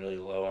was getting really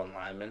low on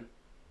linemen,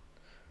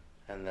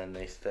 and then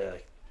they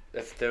like,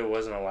 if there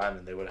wasn't a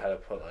lineman, they would have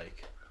had to put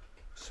like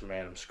some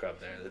random scrub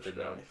there that didn't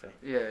know anything.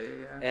 Yeah.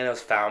 And it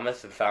was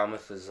Falmouth, and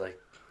Falmouth is like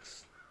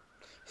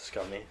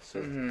scummy,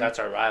 so that's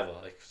our rival,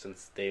 like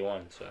since day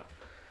one. So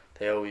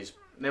they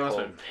must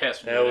have been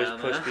pissed. They always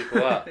push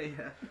people up.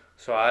 Yeah.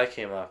 So I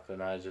came up and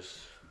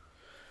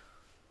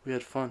we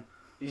had fun.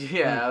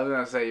 Yeah, I was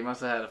gonna say you must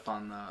have had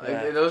fun though.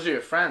 Yeah. Like, those are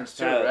your friends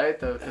too, right?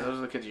 Because those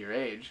are the kids your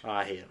age. Oh,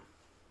 I hate them.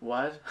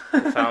 What?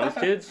 The Falmouth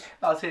kids?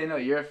 I'll tell you, no,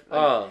 your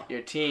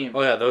team.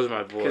 Oh yeah, those are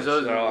my boys.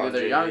 Because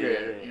they're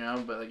younger, you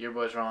know. But like your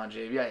boys were all on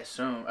JV, I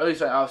assume. At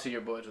least obviously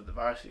your boys were the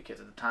varsity kids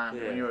at the time.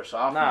 When you were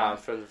sophomore. Nah, I'm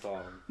friends with all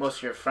of them. Most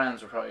of your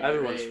friends were probably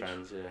everyone's your age.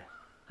 friends. Yeah.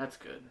 That's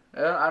good.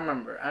 I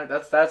remember.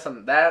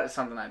 That is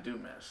something I do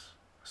miss.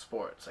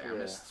 Sports. Like I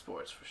miss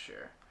sports for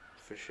sure.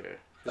 For sure.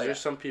 Because there's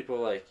some people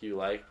like you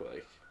like, but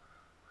like.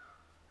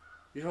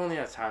 You only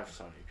have time for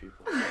so many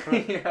people.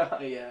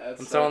 yeah. That's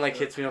when someone like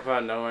hits me up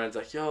out of nowhere and it's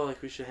like, yo,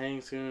 like we should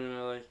hang soon,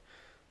 or like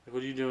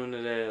what are you doing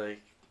today?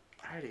 Like,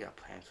 I already got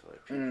plans for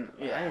like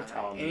people. I didn't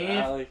tell them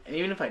that. And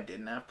even if I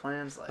didn't have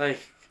plans, like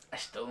I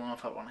still don't know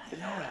if I want to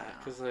hang out right now.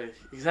 Because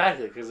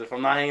because if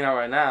I'm not hanging out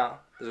right now,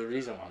 there's a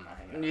reason why I'm not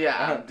hanging out.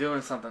 Yeah, I'm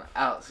doing something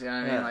else. You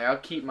know what I mean? Like I'll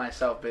keep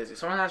myself busy.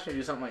 Someone asks me to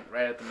do something like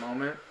right at the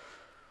moment.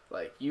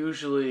 Like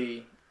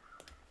usually.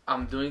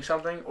 I'm doing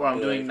something or I'm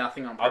doing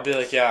nothing on purpose. I'll be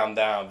like, yeah, I'm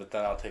down, but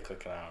then I'll take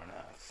like an hour and a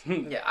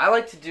half. Yeah, I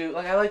like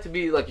to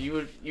be like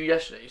you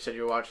yesterday. You said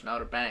you were watching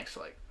Outer Banks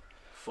like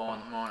 4 in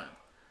the morning.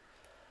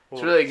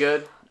 It's really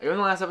good. Are you in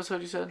the last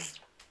episode you said?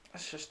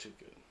 That's just too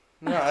good.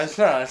 No, it's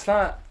not. It's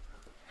not.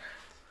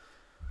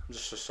 I'm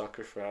just a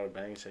sucker for Outer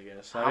Banks, I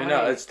guess. I mean,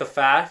 no, it's the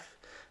fact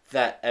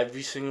that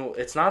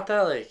it's not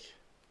that like,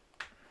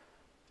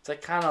 it's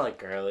like kind of like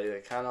girly,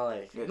 like kind of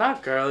like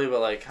not girly,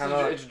 but like kind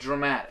of. It's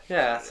dramatic.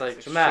 Yeah, it's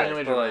like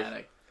dramatic, but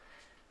like.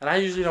 And I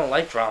usually don't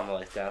like drama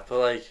like that, but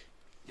like.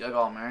 You like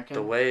All American?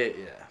 The way,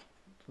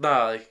 no,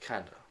 like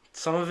kind of.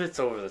 Some of it's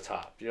over the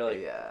top. You're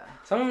like,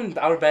 some of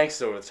Outer Banks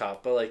is over the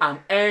top, but like. I'm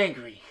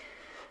angry.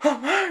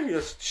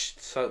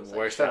 It's the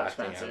worst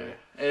acting ever.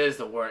 It is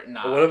the worst.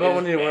 Nah, what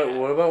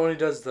about when he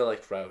does the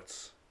like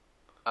routes?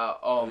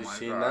 Oh Have my you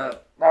seen god.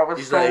 that? That was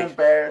He's so like-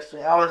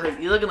 embarrassing. I was like,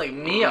 you're looking like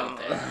me out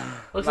there.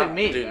 Looks like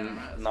me. Dude,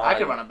 I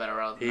could run a better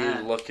route than that.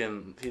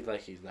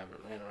 He's never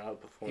ran a route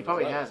before. He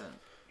probably hasn't.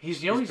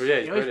 He's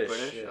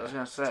British. Yeah. I was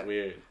gonna say. It's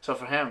weird. So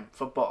for him,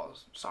 football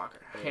is soccer.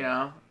 Yeah. You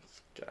know.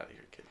 Get out of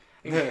here, kid.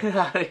 Get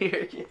out of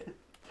here, kid.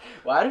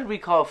 Why did we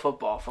call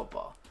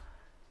football?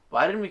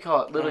 Why didn't we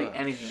call it literally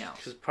anything else?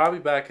 Because probably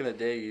back in the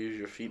day, you use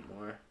your feet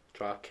more,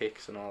 drop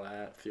kicks and all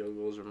that. Field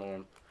goals are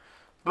more.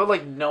 But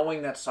like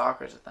knowing that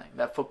soccer is a thing,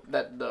 that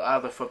the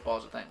other football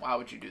is a thing. Why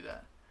would you do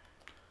that?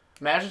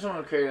 Imagine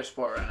someone created a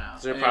sport right now.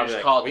 They're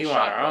probably like, we want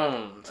our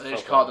own. They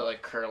just called it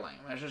like curling.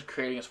 Imagine just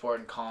creating a sport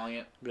and calling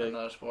it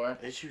another sport.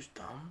 It's just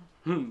dumb.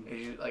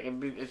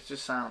 It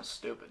just sounds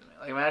stupid to me.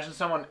 Like imagine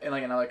someone in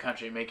like another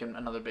country making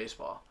another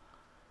baseball.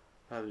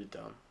 That'd be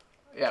dumb.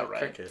 Yeah, like right.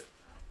 Cricket.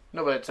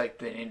 No, but it's like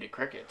they named it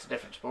cricket. It's a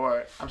different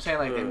sport. I'm saying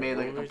like they made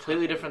like a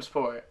completely different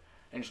sport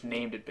and just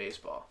named it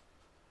baseball.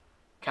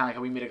 Kind of like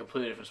how we made a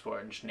completely different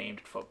sport and just named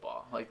it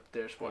football. Like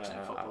their sports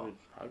named football.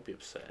 I would be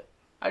upset.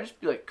 I'd just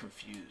be like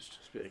confused.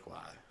 Just be like,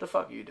 why? The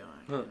fuck are you doing?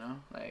 You know,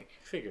 like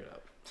figure it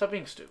out. Stop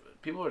being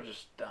stupid. People are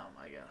just dumb,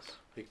 I guess.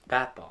 Like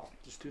bat ball.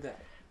 Just do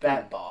that.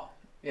 Bat ball.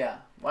 Yeah.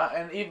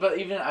 Wow. But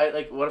even I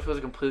like. What if it was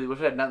completely? What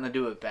if it had nothing to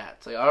do with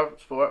bats? Like our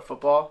sport,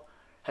 football,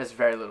 has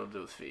very little to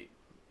do with feet.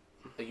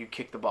 Like you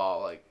kick the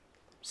ball like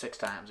 6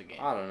 times a game.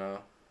 I don't know.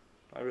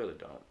 I really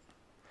don't.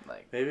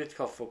 Like maybe it's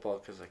called football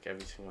because like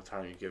every single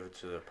time you give it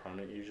to the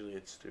opponent, usually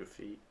it's through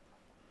feet.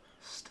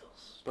 Still.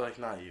 But like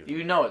not you.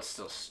 You know it's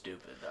still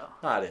stupid though.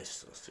 Nah, it is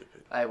still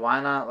stupid. Like why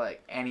not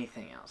like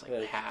anything else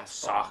like pass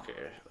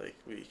soccer? Like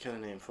we could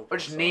name football. Or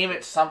just name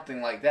it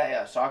something like that.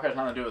 Yeah, soccer has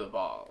nothing to do with the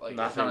ball. Like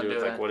nothing to do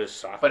with like what is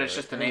soccer. But it's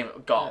just the name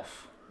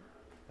golf.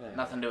 Yeah.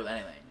 Nothing to do with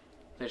anything.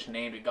 They just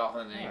named it golf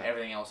and then named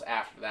everything else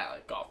after that,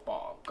 like golf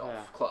ball,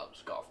 golf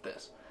clubs, golf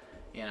this.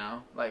 You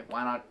know? Like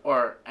why not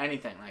or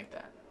anything like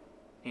that.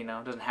 You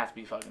know, it doesn't have to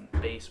be fucking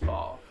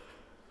baseball.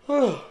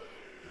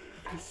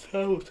 It's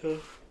so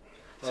tough.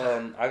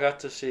 I got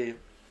to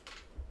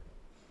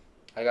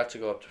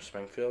go up to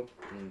Springfield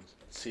and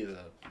see the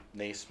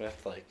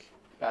Naismith like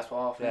basketball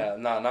Hall of Fame. Yeah,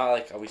 no, not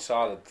like we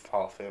saw the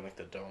Hall of Fame like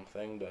the dome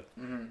thing, but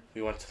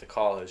we went to the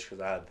college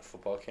because I had the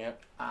football camp.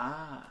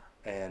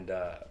 And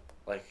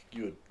like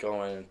you would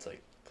go in, it's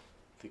like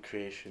the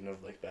creation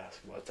of like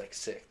basketball. It's like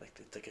sick, like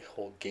it's like a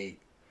whole gate.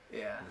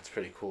 Yeah, and it's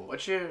pretty cool.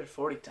 What's your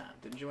 40 time?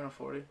 Didn't you win a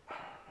 40?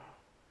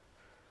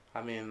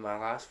 I mean, my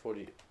last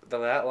 40. The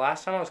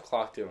last time I was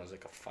clocked in was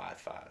like a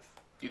 5.5.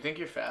 Do you think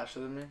you're faster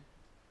than me?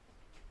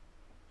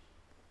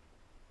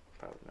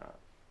 Probably not.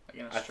 Like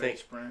in a straight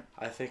sprint?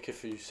 I think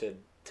if you said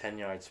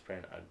 10-yard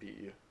sprint, I'd beat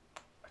you.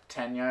 A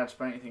 10-yard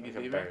sprint, you think like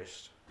you'd beat me?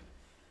 burst.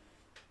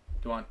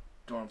 Do you want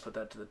to put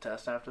that to the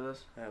test after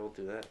this? Yeah, we'll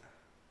do that.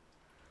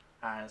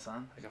 Alright,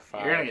 son. Like a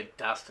 5. You're gonna get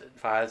dusted.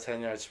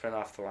 10-yard sprint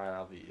off the line,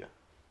 I'll beat you.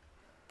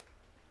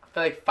 I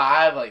feel like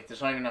 5, like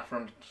there's not even enough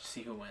room to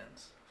see who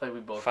wins. I feel like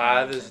we both.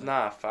 5 is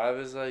not. 5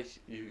 is like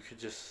you could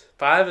just.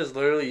 5 is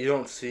literally you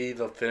don't see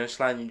the finish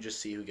line. You just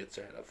see who gets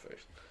their head up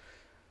first.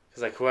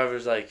 Cause like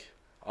whoever's like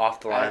off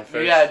the line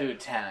first. You gotta do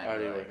 10. I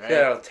feel like, right?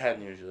 Yeah,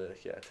 10 usually.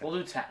 Like, yeah, 10. We'll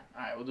do 10.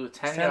 All right, we'll do a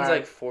 10 10's yard.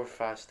 like 4 or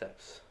 5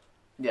 steps.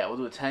 Yeah, we'll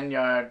do a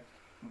 10-yard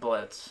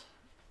blitz,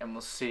 and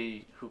we'll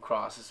see who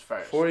crosses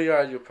first.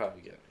 40-yard, you'll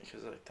probably get me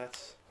because like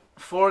that's.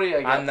 40,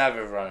 I get. I'm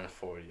never running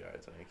 40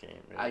 yards in a game.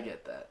 Really. I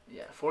get that.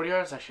 Yeah, 40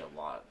 yards is actually a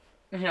lot.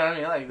 You know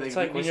what I mean? It's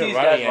like when you're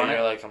running and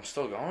you're like, I'm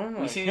still going.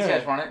 We see these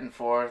guys run it in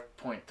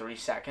 4.3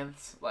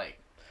 seconds. Like,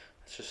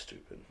 it's just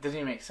stupid. Doesn't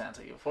even make sense.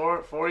 Like,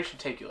 40 should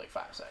take you like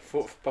 5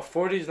 seconds. But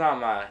 40's not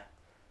my,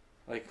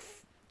 like,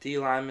 D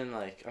lineman.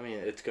 Like, I mean,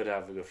 it's good to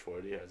have a good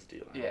 40 as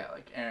D lineman. Yeah,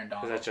 like Aaron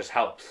Donald. Because that just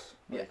helps.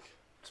 Yeah, like,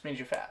 just means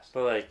you're fast.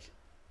 But like,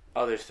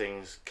 other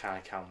things kind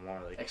of count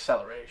more. Like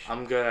acceleration.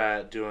 I'm good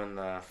at doing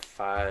the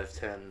 5,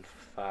 10,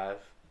 5,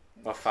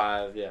 or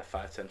 5. Yeah,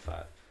 5, 10,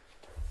 5.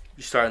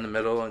 You start in the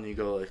middle and you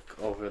go like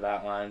over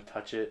that line,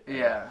 touch it.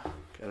 Yeah.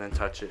 And then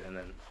touch it and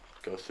then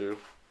go through.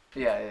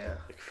 Yeah, yeah.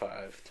 Like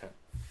 5, 10,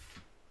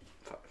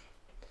 5.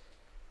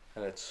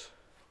 And it's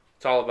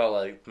all about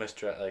like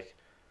like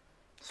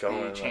speed,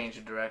 going change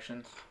of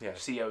direction. Yeah.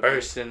 COD.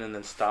 Bursting and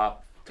then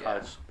stop,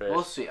 touch, burst.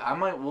 We'll see.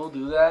 We'll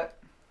do that.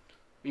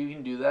 We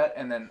can do that,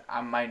 and then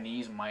my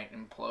knees might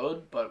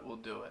implode, but we'll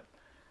do it.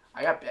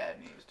 I got bad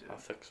knees, dude. I'll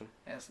fix them.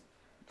 Yes.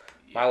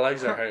 My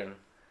legs are hurting.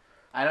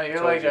 I know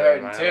your legs are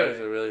hurting too. My legs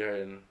are really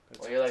hurting.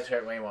 Well, your legs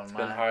hurt way more than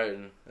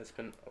mine. It's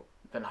been hurting.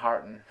 It's been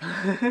Harden.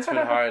 It's been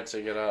hard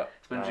to get up.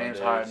 It's been James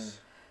Harden.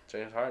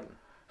 James Harden.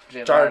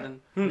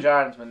 Jordan.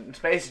 Jordan's been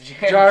Space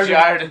James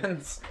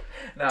Jordan's.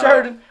 No,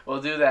 Jordan.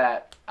 We'll do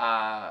that.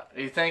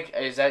 Do you think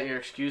is that your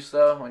excuse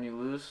though when you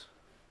lose?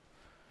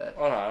 Oh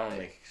no, I don't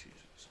make excuses.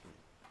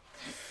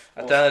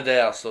 At the end of the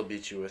day, I'll still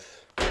beat you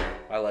with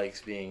my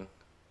legs being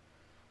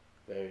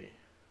very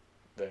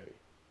discomfortable.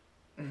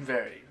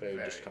 Very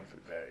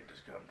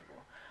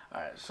discomfortable.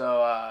 All right,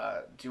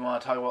 so do you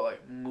want to talk about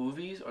like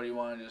movies, or do you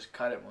want to just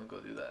cut it and we'll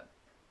go do that?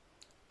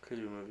 Could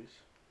do movies.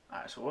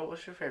 Alright, so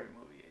what's your favorite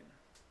movie, Aidan?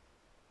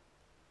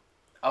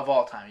 Of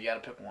all time, you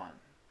gotta pick one.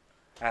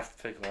 I have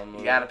to pick one movie.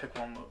 You gotta pick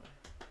one movie.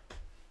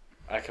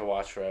 I can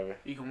watch forever.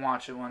 You can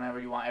watch it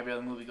whenever you want. Every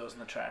other movie goes in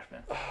the trash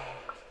bin.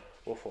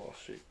 Wolf of Wall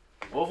Street.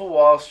 Wolf of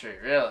Wall Street,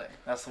 really?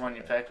 That's the one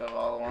you pick of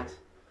all the ones?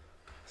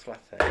 That's my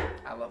thing.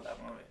 I love that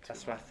movie, too.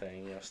 That's my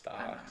thing,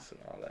 stocks and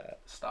all that.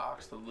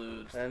 Stocks, the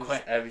lewds, And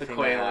the everything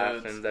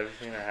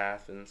that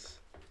happens.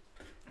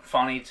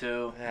 Funny,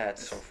 too. Yeah,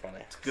 it's so funny.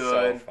 It's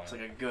good. So funny. It's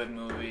like a good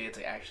movie. It's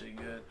like actually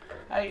good.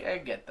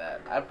 I get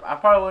that. I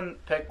probably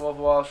wouldn't pick Wolf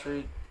of Wall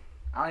Street.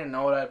 I don't even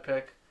know what I'd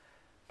pick.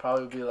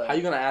 Probably would be like... How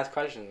you gonna ask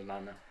questions and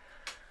not know?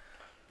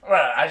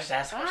 Well, I just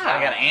asked a question.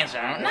 I gotta answer.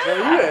 So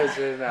you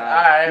answer now.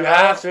 Alright, you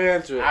have to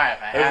answer it. Alright,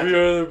 if I have Every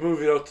other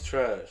movie out the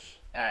trash.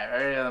 Alright, if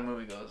every other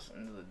movie goes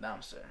into the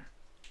dumpster,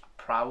 I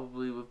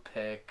probably would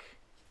pick...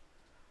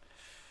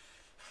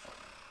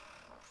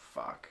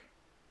 Fuck.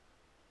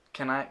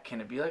 Can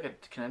it be like a...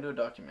 Can I do a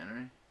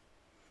documentary?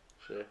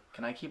 Sure.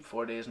 Can I keep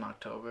 4 Days in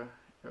October?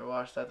 You ever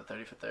watch that? The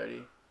 30 for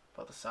 30?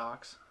 About the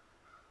Sox?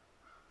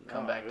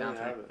 Come back down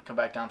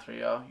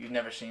 3-0. You've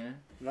never seen it?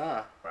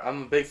 Nah.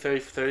 I'm a big 30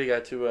 for 30 guy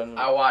too.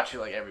 I watch it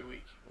like every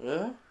week.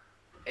 Really?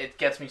 It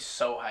gets me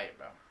so hyped,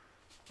 bro.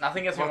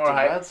 Nothing gets me About more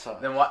the Red hyped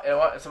Sox. than what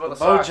it's about the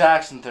Bo Sox.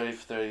 Jackson 30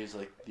 for 30 is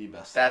like the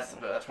best. That's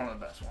one of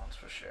the best ones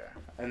for sure.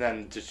 And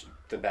then just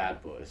the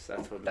Bad Boys.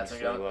 That's what makes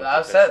me love I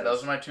the said Pistons.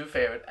 those are my two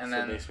favorite, and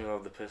That's then what makes me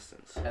love the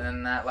Pistons. and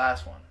then that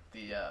last one,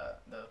 the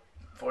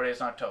 4 Days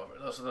in October.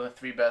 Those are the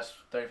three best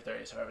 30 for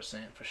 30s I've ever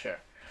seen for sure.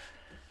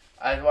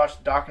 I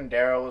watched Doc and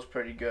Daryl was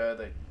pretty good.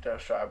 Like Doc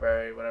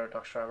Strawberry, whatever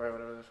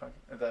the fuck.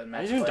 The Why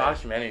are you doing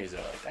documentaries though?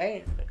 Like,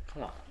 hey,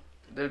 come on.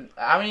 Dude,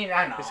 I mean,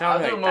 I know. You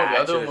sound like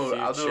Back to the Future,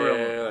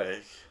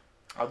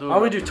 I'll do. Why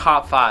don't we do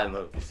top 5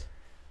 movies?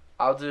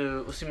 I'll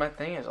do. Well, see, my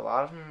thing is a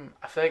lot of them.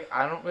 I feel like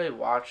I don't really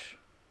watch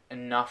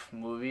enough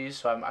movies,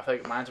 so I feel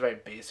like mine's a very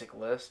basic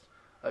list.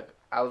 Like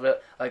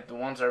like the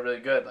ones that are really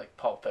good, like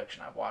Pulp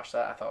Fiction. I've watched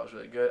that. I thought it was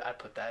really good. I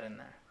put that in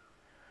there.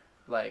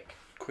 Like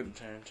Quentin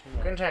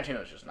Tarantino. Quentin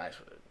Tarantino's just nice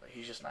with it. Like,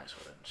 he's just nice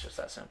with it. It's just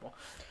that simple.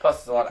 Plus,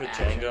 it's a lot of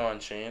action. Django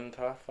Unchained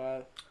top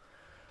 5.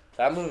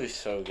 That movie's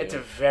so good. It's a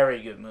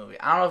very good movie.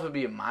 I don't know if it'd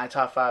be in my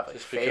top 5 like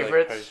just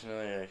favorites.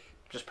 Personally,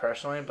 just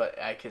personally,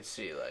 but I could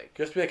see like.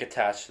 Just be like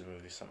attached to the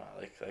movie somehow.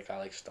 Like I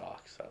like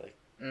stocks. I like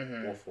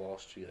Mm-hmm. Wolf of Wall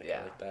Street. Like, Yeah.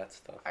 I like that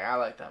stuff. I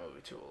like that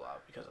movie too a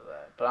lot because of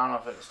that. But I don't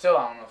know if it. Still,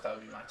 I don't know if that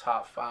would be my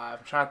top 5.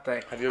 I'm trying to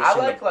think. Have you ever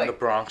seen like the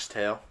Bronx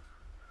Tale?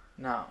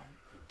 No.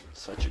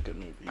 Such a good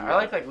movie. I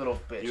like little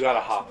bitch. You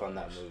gotta hop on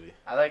that movie.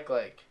 I like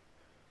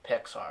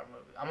Pixar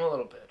movies. I'm a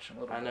little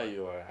bitch. I know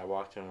you are. I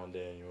walked in one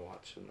day and you were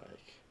watching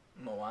like.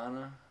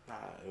 Moana. Nah,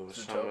 it was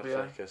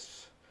Zootopia?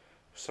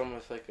 some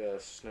with like a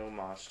snow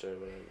monster or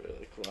whatever.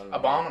 Like running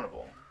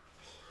Abominable.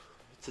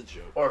 It's a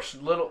joke. Or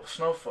Little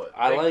Snowfoot.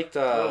 I liked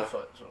Littlefoot is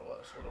what it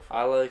was. Littlefoot.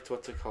 I liked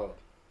what's it called?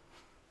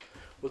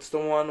 What's the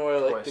one where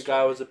like Toy the Story.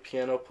 guy was a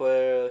piano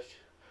player? Like,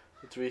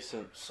 it's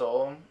recent.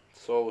 Soul.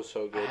 Soul was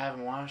so I good.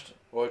 haven't watched it.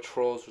 Or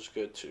Trolls was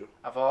good too.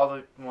 Of all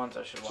the ones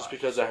I should watch. Just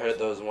because I heard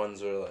Soul's those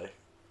ones were like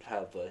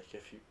have like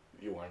if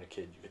you weren't a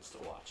kid you could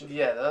still watch it.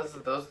 Yeah,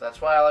 those.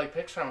 That's why I like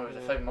Pixar movies. I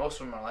feel like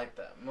most of them are like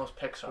that. Most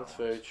Pixar. That's ones.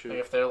 very true. Like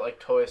if they're like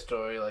Toy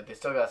Story, like they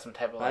still got some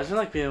type of Imagine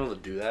like being able to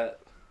do that.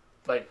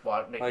 like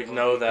what? Like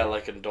know that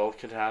like an adult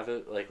could have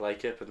it, like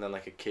it, but then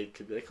like a kid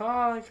could be like, oh,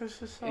 like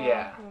this is.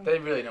 Yeah, they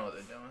really know what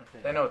they're doing.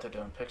 Yeah. They know what they're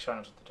doing. Pixar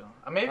knows what they're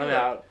doing. Maybe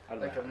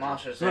like a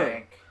Monsters Yeah.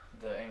 Inc.,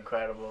 The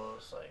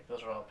Incredibles, like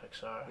those are all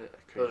Pixar. Yeah,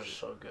 Those are crazy.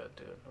 so good,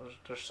 dude.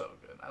 They're so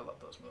good. I love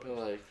those But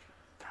movies. like,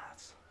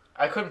 that's.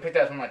 I couldn't pick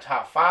that as one of my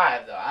top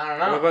 5 though. I don't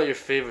know. What about your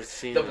favorite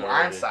scene? The in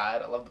Blind movie?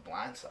 Side. I love The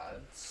Blind Side.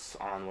 It's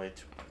on way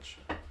too much.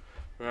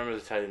 Remember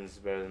the Titans is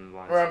better than the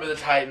Blind Remember Side.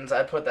 the Titans.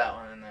 I put that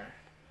one in there.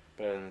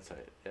 Better than the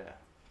Titans, yeah.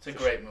 It's a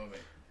great movie.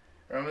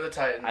 Remember the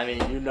Titans. I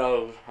mean, you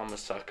know I'm a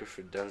sucker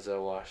for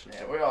Denzel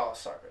Washington. Yeah, we're all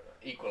sucker.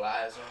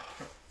 Equalizer.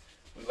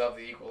 We love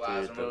the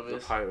Equalizer Dude, movies. the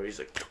part where he's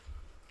like,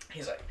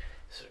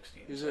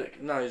 16. he's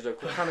like, no, he's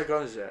like, what kind of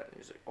gun is that? And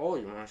he's like, oh,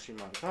 you want to see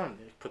my gun?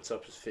 He puts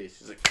up his face.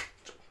 He's like,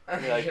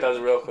 and he like does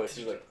it real quick.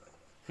 He's like,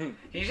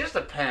 He's just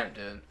a pimp,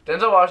 dude.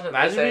 Denzel Washington.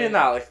 imagine being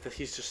that, like,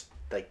 he's just,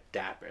 like,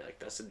 dapper. Like,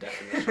 that's the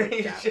definition of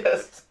He's dapper.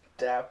 just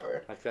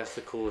dapper. Like, that's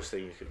the coolest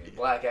thing you could be.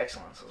 Black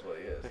excellence is what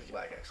he is.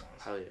 Black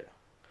excellence. Hell yeah.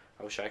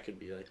 I wish I could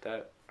be like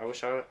that. I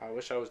wish I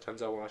was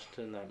Denzel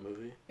Washington in that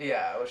movie.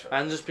 Yeah, I wish.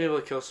 And just be able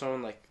to kill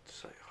someone, like,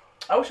 just like.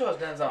 I wish I was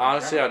Denzel.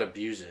 Honestly, I'd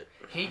abuse it.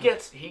 He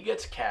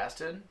gets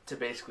casted to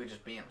basically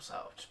just be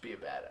himself, just be a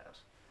badass.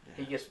 Yeah.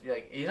 He gets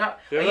like he's not.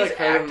 You ever, like, like, he's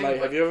heard him, acting, like,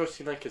 but- have you ever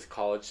seen like his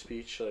college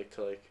speech? Like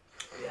to like.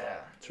 Yeah.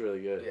 It's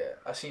really good. Yeah,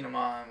 I seen him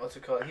on what's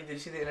it called? Did you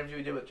see the interview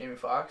he did with Jamie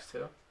Foxx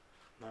too?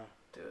 No.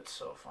 Dude, it's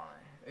so funny.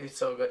 He's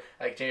so good.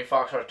 Like Jamie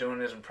Foxx starts doing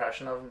his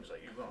impression of him. He's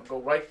like, "You're gonna go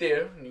right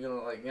there, and you're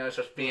gonna like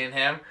starts being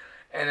him."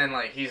 And then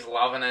like he's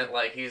loving it.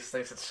 Like he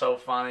thinks it's so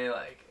funny.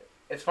 Like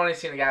it's funny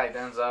seeing a guy like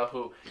Denzel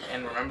who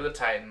and Remember the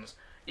Titans,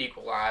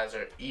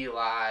 Equalizer,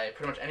 Eli,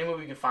 pretty much any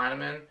movie you can find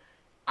him in.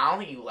 I don't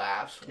think he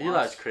laughs once.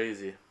 Eli's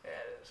crazy. Yeah,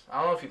 it is. I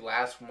don't know if he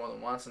laughs more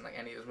than once in like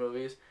any of his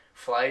movies.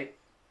 Flight,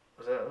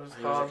 Was that what it was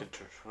He called? was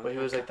like But he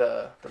was like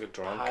the like a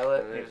drunk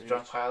pilot. He was a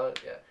drunk pilot.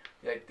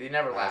 Yeah. Like they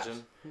never laughed.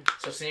 Imagine.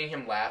 So seeing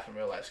him laugh in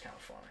real life is kind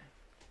of funny.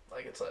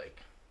 Like it's like.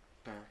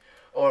 Yeah.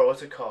 Or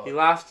what's it called? He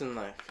laughed in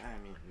like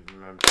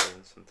remember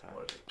it sometime.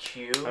 What is it?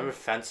 Q. Remember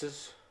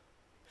Fences?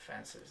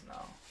 Fences, no.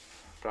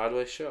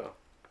 Broadway show.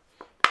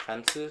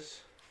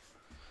 Fences.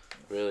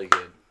 Really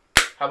good.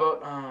 How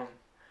about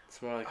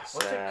It's more like a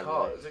what's sad. it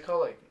called? Like, Is it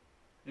called like?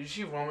 Did you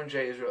see Roman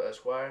J. Israel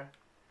Esquire?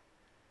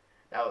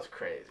 That was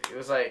crazy. It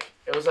was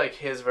like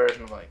his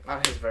version of like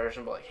not his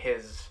version, but like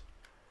his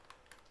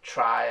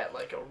try at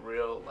like a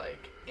real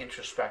like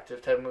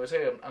introspective type of movie. It's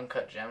like an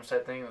Uncut Gems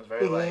type thing. It was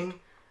very like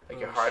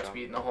your heart's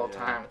beating the whole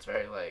time. It's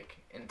very like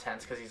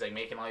intense because he's like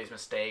making all these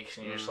mistakes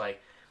and you're just like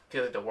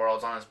feel like the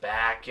world's on his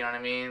back. You know what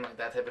I mean? Like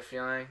that type of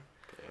feeling.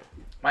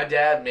 Yeah. My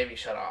dad made me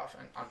shut off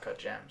in Uncut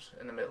Gems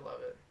in the middle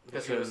of it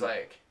because he was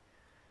like,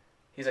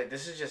 he's like,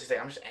 this is just. He's like,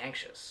 I'm just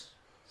anxious.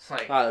 It's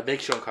like it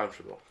makes you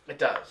uncomfortable. It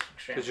does.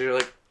 Because you're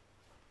like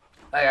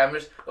I'm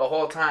just the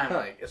whole time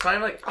like it's not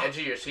even like edge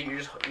of your seat. You're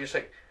just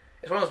like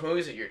it's one of those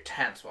movies that you're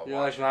tense while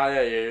watching.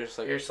 You're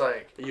just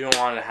like you don't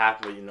want it to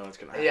happen, but you know it's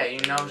gonna happen. Yeah, you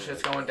know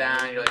shit's going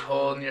down. You're like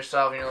holding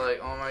yourself, and you're like,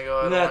 oh my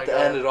god. And then at the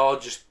end, it all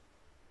just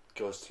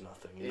goes to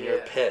nothing. And you're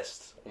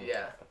pissed.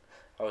 Yeah.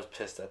 I was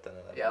pissed at the end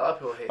of that. Yeah, a lot of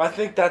people hate. But I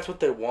think that's what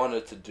they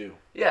wanted to do.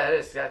 Yeah, it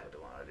is exactly what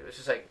they wanted to do. It's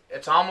just like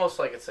it's almost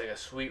like it's like a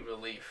sweet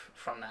relief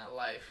from that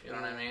life. You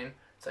know what I mean?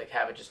 It's like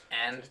have it just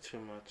end. It's too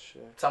much.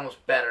 Yeah. It's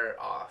almost better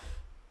off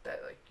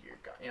that like you're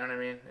gone. You know what I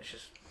mean? It's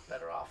just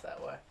better off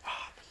that way.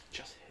 Ah, but you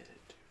just hit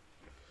it,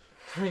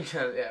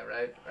 dude. Yeah,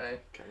 right.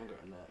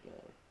 Kindergarten that man.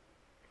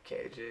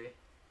 KG,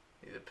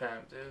 he's a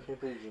pimp, dude.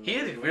 He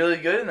did really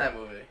good in that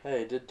movie. Hey,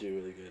 he did do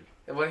really good.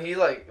 When he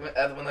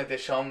when they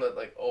show him the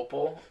like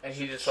opal and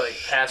he just like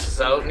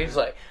passes out and he's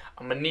like,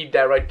 I'm gonna need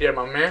that right there,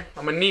 my man.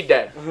 I'm gonna need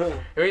that.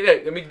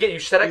 Let me get you.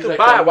 Said I could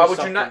buy. Why would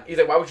you not? He's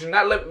like, why would you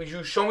not let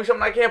you show me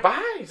something I can't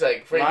buy? He's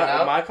like freaking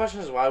out. My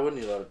question is, why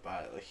wouldn't he let it buy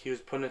it? Like he was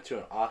putting it to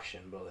an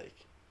auction, but like,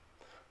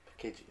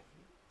 KG.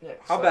 Yeah.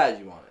 How bad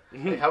you want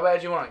it? Like, how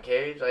bad you want it,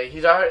 Cage? Like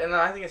he's already, and then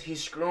I think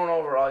he's screwing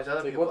over all these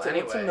other people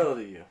anyway. What's a no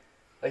to you?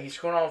 Like he's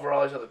screwing over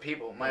all these other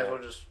people. Might as well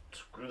just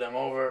screw them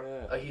over.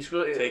 Yeah. Like he's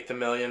screwed. Take the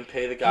million,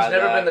 pay the guy. He's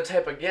never been the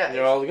type of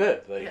You're all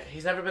good. Like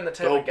he's never been the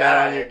type Go of guy.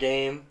 bet on your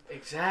game.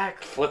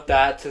 Exactly. Flip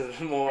that to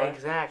more.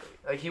 Exactly.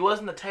 Like he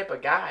wasn't the type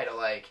of guy to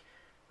like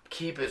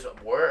keep his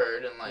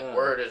word and like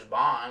word his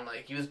bond.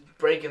 Like he was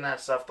breaking that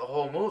stuff the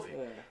whole movie.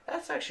 Yeah.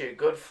 That's actually a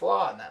good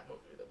flaw in that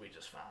movie that we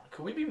just found.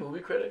 Could we be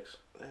movie critics?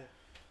 Yeah,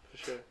 for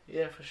sure.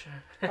 Yeah, for sure.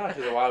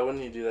 Because why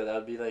wouldn't you do that?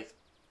 That'd be like.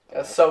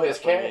 That's so his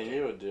character.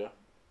 You would do.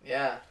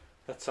 Yeah.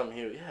 That's something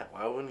he would. Yeah.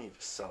 Why wouldn't he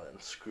just sell it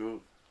and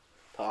screw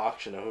the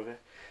auction over?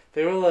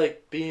 They were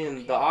like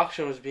the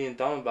auction was being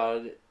dumb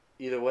about it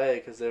either way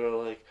because they were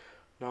like,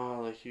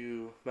 no, like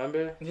you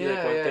remember? Yeah. You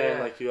like went there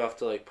and like you have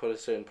to like put a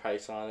certain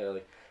price on it. Or,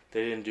 like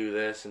they didn't do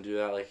this and do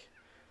that. Like,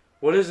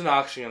 what is an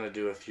auction gonna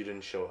do if you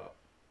didn't show up?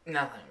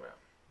 Nothing, bro.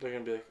 They're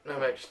gonna be like, no,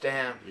 like,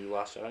 damn. You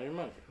lost out on your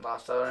money.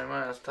 Lost out on your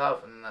money. That's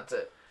tough, and that's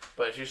it.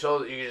 But if you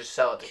sold it, you could just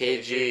sell it to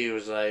KG.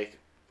 Was like,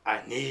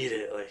 I need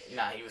it. Like,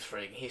 nah, he was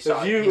freaking. He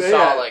saw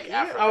like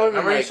Africa.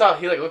 Remember, like,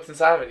 he like looked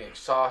inside of it and he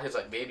saw his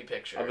like baby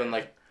picture. I've been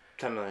like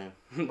 10 million.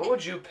 What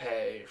would you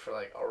pay for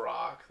like a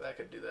rock that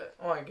could do that?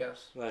 Oh, I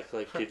guess. Like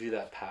give you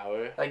that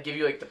power. Like give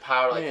you like the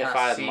power to like if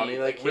I had money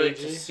like KG, really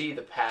just see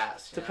the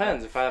past.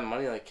 Depends. If I had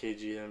money like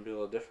KG, then it'd be a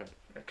little different.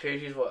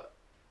 KG's what?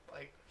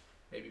 Like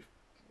maybe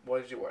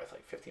what is he worth?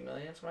 Like 50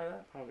 million, something like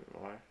that? Probably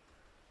more.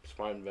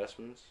 Smart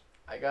investments.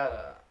 I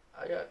got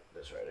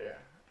this right here.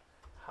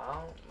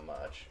 How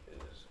much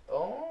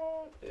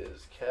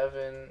is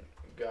Kevin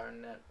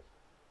Garnett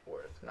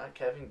worth? Not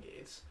Kevin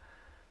Gates.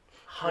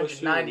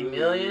 190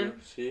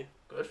 million. See?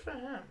 Good for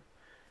him.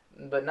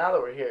 But now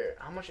that we're here,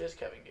 how much is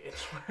Kevin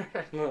Gates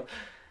worth? No.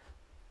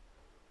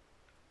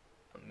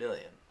 $1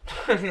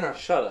 million.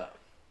 Shut up.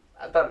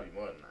 I thought it'd be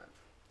more than that.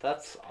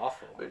 That's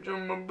awful. Bitch,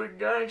 I'm a big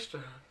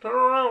gangster. Turn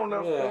around with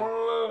that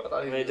phone.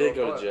 I mean, he did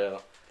go to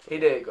jail. He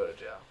did go to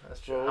jail.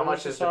 That's true. Well, how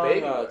much is the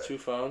baby worth? 2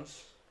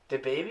 phones. The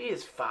baby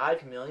is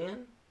 $5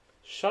 million?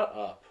 Shut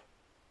up.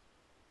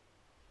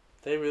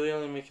 They really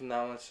only making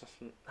that much.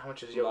 How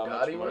much is Yo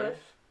Gotti worth?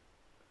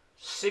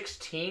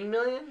 16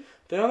 million?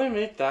 They only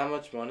make that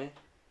much money.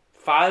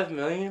 5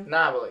 million?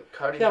 Nah, but like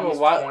Cardi B's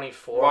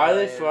 24. Why are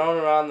they throwing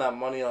around that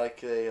money like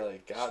they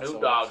like got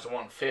Snoop Dogg's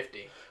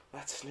 150.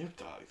 That's Snoop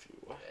Dogg, dude.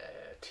 What?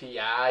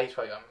 T.I. he's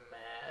probably got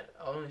mad.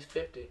 Oh, he's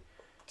 50.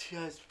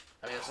 T.I.'s.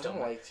 I mean, I don't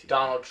like T.I.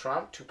 Donald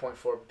Trump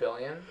 2.4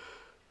 billion.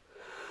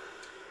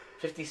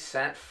 50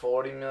 Cent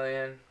 40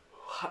 million.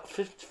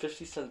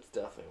 50 Cent's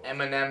definitely.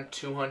 Eminem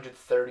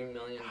 $230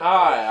 million.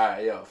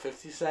 Alright, yo,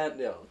 50 Cent,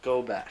 yo,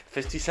 go back.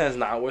 50 Cent is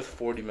not worth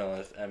 40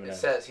 million. Eminem. It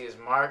says he is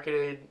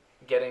marketed,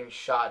 getting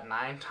shot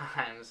 9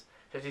 times.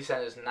 50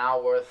 Cent is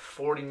now worth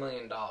 $40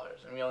 million,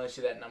 and we only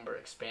see that number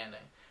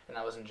expanding, and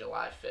that was in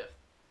July 5th.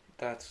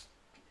 That's.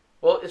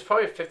 Well, it's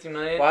probably 50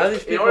 million. Why do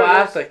these people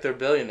act like they're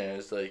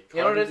billionaires? Like,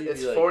 you know what it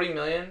is? It's 40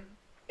 million,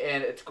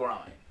 and it's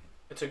growing.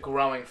 It's a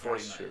growing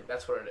 40 million. True.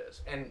 That's what it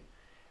is. And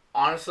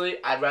honestly,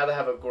 I'd rather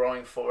have a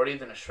growing 40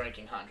 than a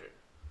shrinking 100.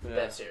 Yeah.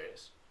 Dead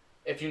serious.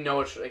 If you know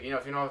it's if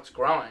you know it's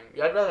growing,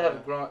 I'd rather have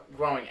it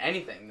growing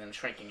anything than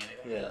shrinking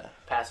anything. Yeah.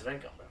 Passive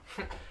income,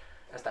 bro.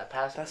 That's that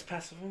passive. That's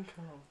passive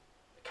income.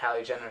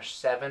 Kylie Jenner,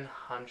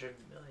 700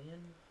 million.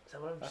 Is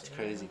that what I'm That's saying?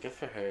 crazy. Good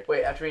for her.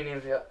 Wait, after he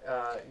named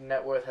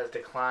net worth has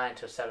declined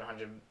to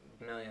 700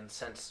 million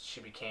since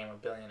she became a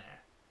billionaire.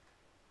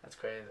 That's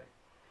crazy.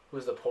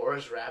 Who's the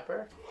poorest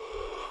rapper?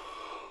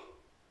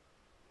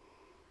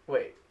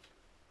 Wait.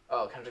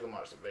 Oh, Kendrick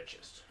Lamar's the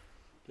richest.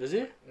 Is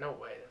he? No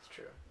way, that's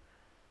true.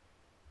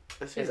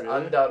 Is he He's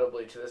really?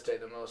 undoubtedly to this day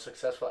the most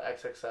successful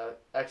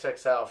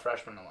XXL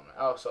freshman alumni.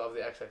 Oh, so of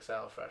the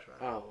XXL freshmen.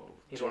 Oh,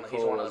 He's one of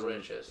the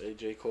richest.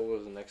 J. Cole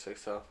was an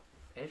XXL.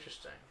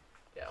 Interesting.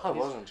 Yeah. I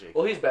Well, wasn't J.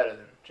 Cole. well, he's better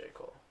than J.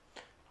 Cole.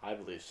 I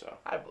believe so.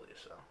 I believe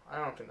so. I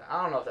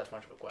don't know if that's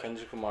much of a question.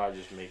 Kendrick Lamar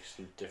just makes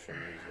some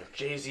different music.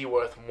 Jay-Z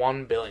worth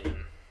 $1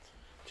 billion.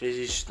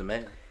 Jay-Z's just the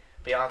man.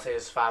 Beyonce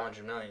is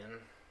 $500 million.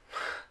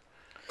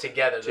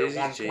 Together, they're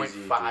Jay-Z's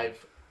 $1.5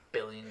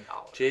 billion.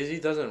 Jay-Z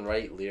doesn't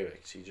write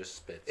lyrics; he just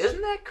spits.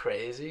 Isn't that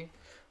crazy?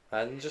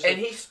 And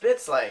he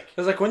spits like.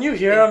 Because like when you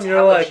hear him,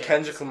 you're like intelligent.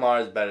 Kendrick Lamar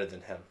is better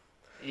than him.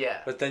 Yeah.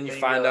 But then you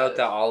find out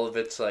that all of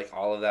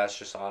that's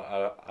just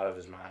out of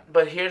his mind.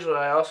 But here's what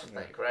I also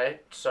think,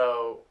 right?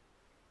 So,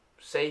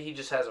 say he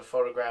just has a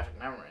photographic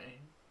memory,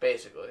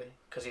 basically,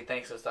 because he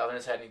thinks of stuff in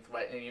his head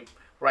and he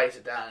writes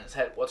it down in his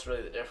head. What's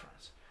really the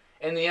difference?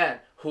 In the end,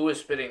 who is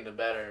spitting the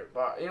better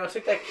bar? You know, it's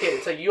like that kid.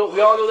 It's like we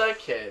all know that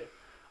kid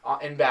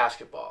in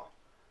basketball,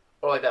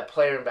 or like that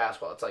player in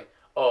basketball. It's like,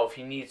 oh, if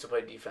he needs to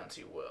play defense,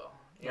 he will.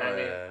 You know what I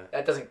mean?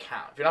 That doesn't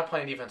count. If you're not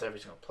playing defense every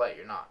single play,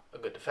 you're not a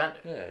good defender.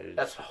 Yeah,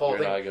 that's the whole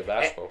thing. You're not a good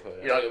basketball player.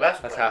 You're not a good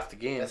basketball player. player. That's half the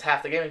game. That's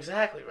half the game.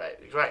 Exactly right.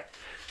 Right.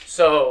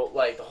 So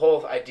like the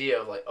whole idea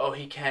of like, oh,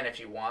 he can if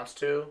he wants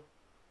to,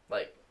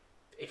 like,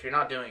 if you're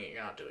not doing it,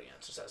 you're not doing it.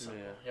 It's just that simple.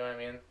 Yeah. You know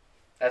what I mean?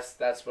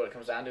 That's what it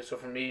comes down to. So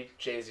for me,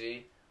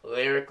 Jay-Z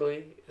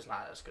lyrically is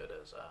not as good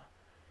as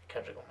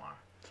Kendrick Lamar,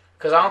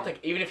 because I don't think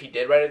even if he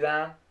did write it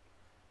down,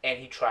 and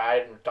he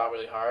tried and thought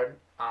really hard,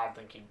 I don't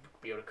think he'd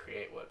be able to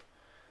create what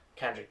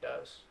Kendrick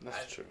does.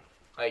 That's true.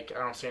 Like, I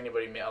don't see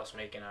anybody else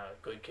making a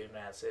Good Kid,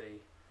 Mad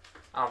City.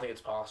 I don't think it's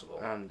possible.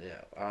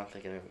 Yeah, I don't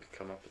think anyone could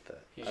come up with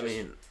that.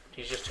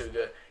 He's just too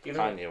good. Even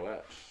Kanye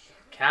West.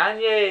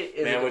 Kanye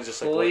is Man would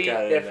just like look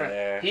at it different. in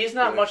the air. He's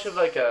not much of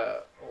like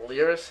a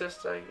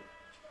lyricist.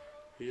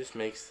 He just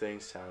makes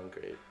things sound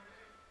great.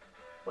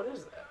 What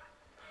is that?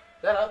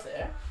 Is that up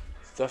there?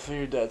 It's definitely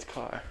your dad's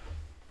car.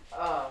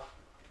 Oh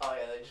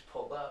yeah, they just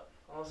pulled up.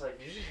 I was like,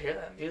 did you just hear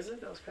that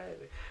music? That was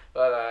crazy.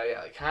 But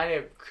yeah, like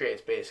Kanye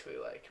creates basically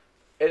like,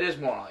 it is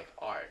more like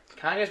art.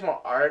 Kanye's more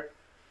art.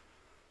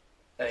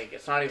 Like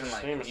it's not even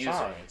like music.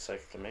 Song. It's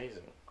like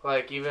amazing.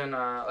 Like even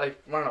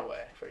like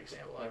Runaway, for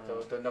example,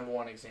 like the number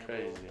one example,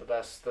 crazy.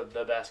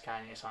 the best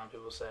Kanye song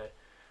people say.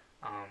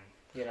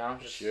 You know,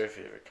 What's your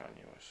favorite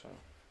Kanye West song?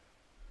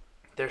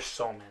 There's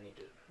so many,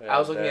 dude. Yeah, I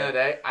was looking the other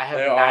day. I have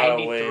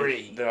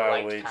 93 there are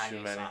liked way Kanye too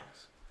many.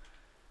 songs.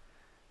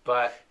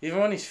 But even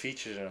when these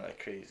features are like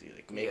crazy,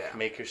 like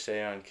make her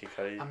say on Kid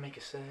Cudi. I make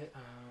her say,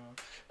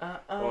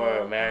 or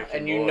American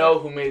and Boy. you know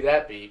who made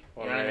that beat.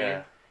 You know what I yeah.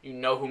 mean? You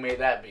know who made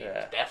that beat. Yeah.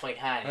 It's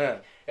definitely Kanye. Yeah.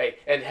 Hey,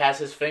 it has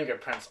his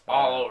fingerprints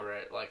all over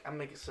it. Like I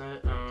make it say.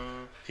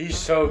 He's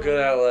so good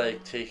at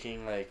like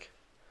taking like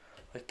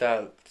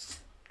that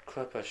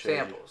clip I showed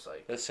samples, you.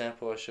 like that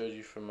sample I showed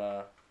you from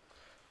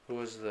who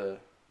was the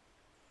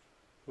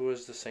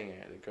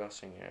singer, the girl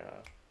singer?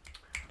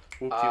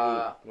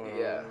 Whoop-de-whoop.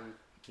 Yeah.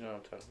 You know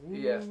what I'm talking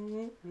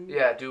about. Yeah.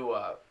 Yeah,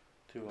 do-wop.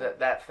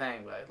 That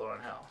thing by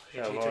Lauryn Hill. He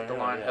took the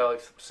Lauryn Hill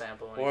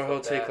sample. Or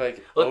he'll take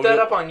like... Look that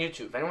up on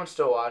YouTube. If anyone's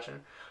still watching.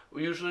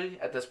 Usually,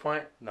 at this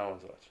point... No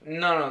one's watching.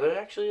 No, there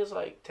actually is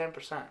like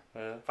 10%.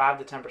 Yeah.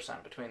 5 to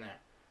 10% between there.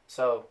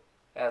 So,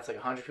 that's like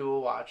 100 people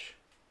will watch.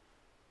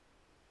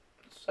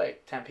 It's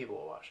like 10 people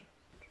will watch it.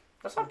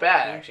 That's not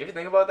bad, actually. If you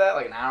think about that,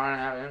 like an hour and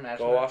a half in,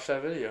 imagine Go watch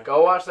that video.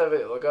 Go watch that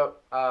video. Look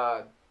up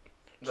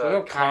look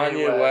up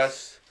Kanye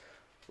West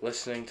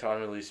listening to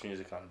unreleased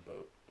music on a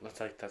boat.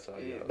 That's all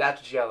you know.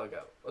 That's what you gotta look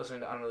up. Listening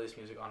to unreleased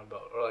music on a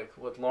boat. Or like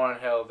with Lauryn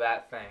Hill,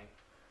 that thing.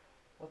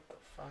 What the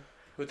fuck?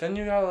 But then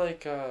you got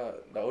like the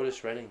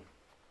Otis Redding.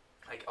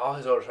 Like all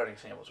his Otis Redding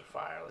samples are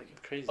fire.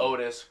 Like crazy.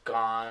 Otis,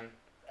 Gone.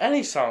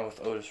 Any song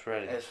with Otis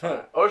Redding. Is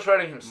fire. Otis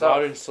Redding himself.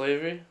 Modern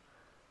Slavery.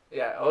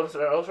 Yeah, Otis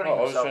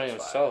Redding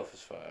himself is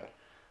fire.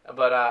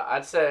 But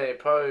I'd say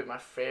probably my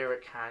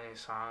favorite Kanye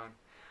song.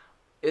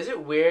 Is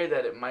it weird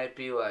that it might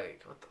be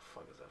like, what the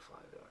fuck is that fly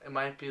doing? It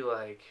might be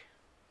like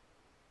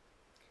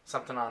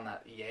something on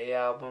that Ye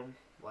album,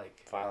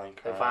 like Violent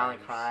Crimes. The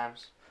Violent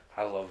Crimes.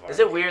 I love Violent Crimes. Is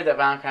it weird that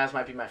Violent Crimes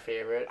might be my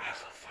favorite? I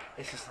love Violent Crimes.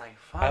 It's just like,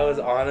 I was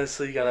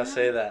honestly gonna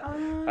say that,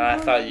 and I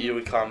thought you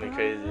would call me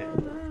crazy.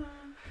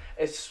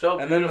 It's so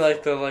beautiful. And then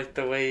like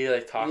the way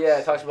he talks. Yeah,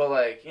 it talks about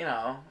like, you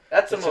know,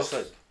 that's the most.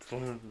 Just,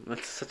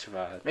 it's such a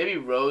vibe. Maybe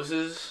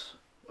Roses.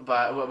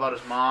 About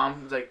his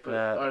mom, like,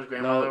 or his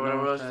grandmother, or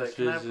whatever. He's like,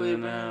 can I play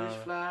with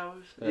these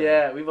flowers?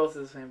 Yeah, we both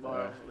did the same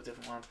bar with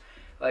different ones.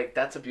 Like,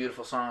 that's a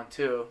beautiful song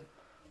too.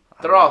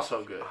 They're all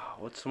so good.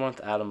 What's the one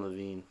with Adam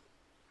Levine?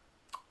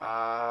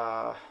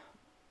 That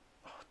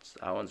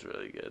one's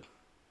really good.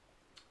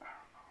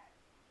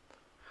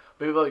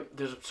 Maybe like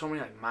there's so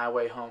many like My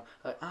Way Home.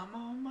 Like I'm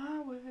on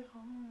my way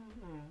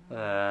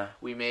home.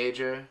 We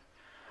Major.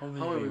 We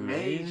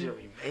Major.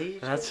 We Major.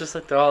 That's just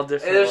like they're all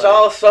different. It's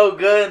all so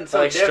good and so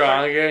like different.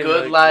 Stronger.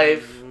 Good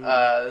Life.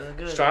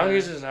 Good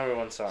Stronger's is number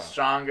one song.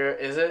 Stronger,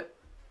 is it?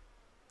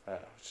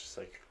 It's just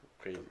like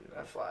crazy.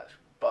 That fly's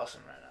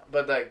busting right now.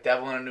 But like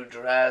Devil in a New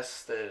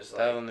Dress, there's like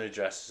Devil in a New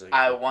Dress is like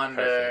I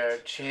Wonder,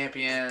 perfect.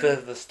 Champion.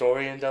 The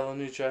story in Devil in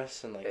a New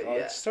Dress and like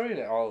the story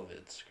in all of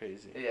it's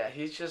crazy. Yeah,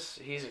 he's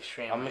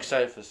extreme. I'm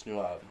excited for this new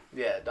album.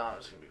 Yeah,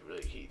 Donna's gonna be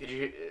really key. Did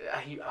you?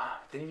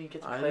 Didn't even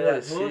get to play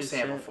that smooth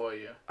sample for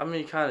you. I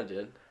mean, he kind of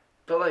did.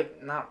 But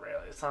like, not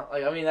really. It's not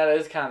like that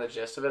is kind of the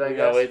gist of it. I guess.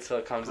 Gotta wait till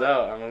it comes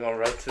out. I'm gonna go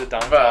right to the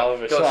Don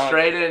Toliver song. Go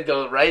straight in,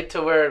 go right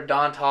to where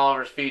Don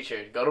Toliver's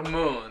featured. Go to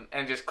Moon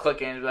and just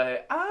click in and be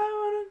like, I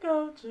wanna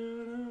go to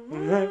the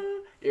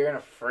moon. You're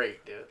gonna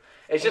freak, dude.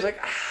 It's just like,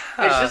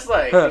 it's just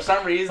like for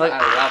some reason like,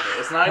 I love it.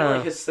 It's not even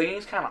like his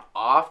singing's kind of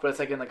off, but it's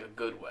like in like a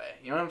good way.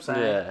 You know what I'm saying?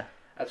 Yeah.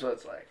 That's what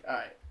it's like. All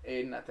right,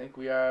 Aidan. I think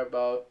we're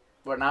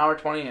an hour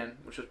 20 in,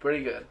 which was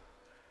pretty good.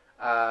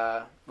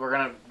 We're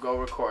gonna go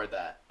record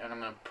that, and I'm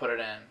gonna put it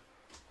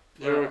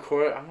in. You're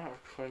recording? I'm not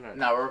recording right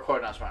now. No, we're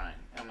recording on Friday.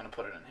 I'm gonna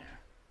put it in here.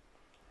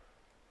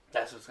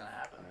 That's what's gonna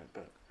happen.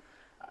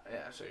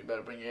 Yeah, so you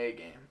better bring your A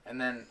game, and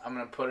then I'm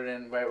gonna put it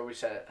in right where we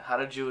said it. How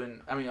did you?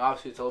 I mean,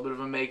 obviously it's a little bit of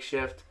a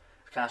makeshift.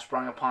 It's kind of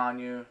sprung upon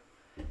you.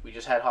 We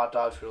just had hot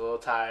dogs. We were a little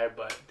tired,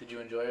 but did you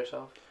enjoy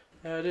yourself?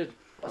 Yeah, I did.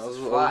 I was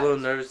a little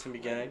nervous in the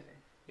beginning.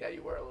 Yeah,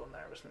 you were a little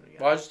nervous in the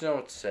beginning. Well, I just didn't know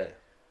what to say.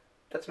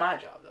 That's my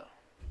job, though.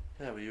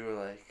 Yeah, but you were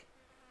like,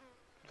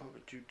 what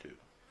would you do?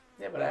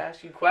 Yeah, but I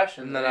ask you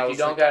questions, and then if you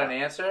don't got an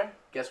answer,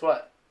 guess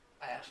what?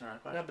 I ask another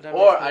question. Yeah,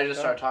 or I just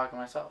start talking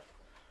myself.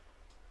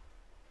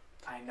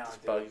 I know, this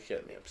bug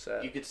getting me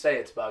upset. You could say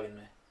it's bugging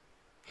me.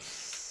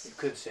 You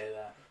could say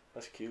that.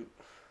 That's cute.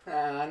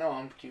 I know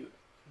I'm cute.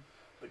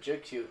 But you're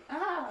cute.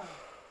 Ah.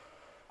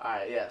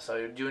 Alright, yeah, so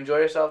did you enjoy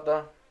yourself,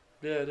 though?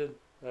 Yeah, I did.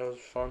 That was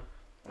fun.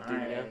 We'll do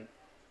it again.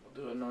 We'll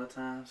do it another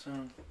time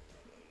soon.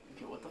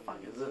 Okay, what the fuck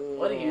is it?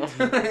 What are you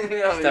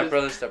doing? Step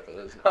brothers.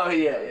 Oh,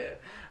 yeah.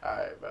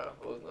 Alright, bro.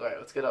 Alright,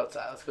 let's get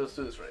outside. Let's go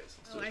do this race.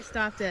 I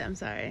stopped it. I'm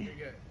sorry.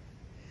 You're good.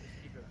 Just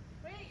keep it.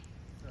 Wait.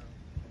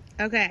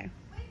 Okay.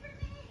 Wait for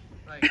me.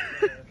 Right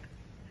here.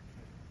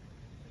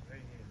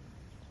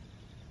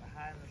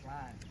 Behind this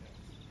line.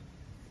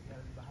 You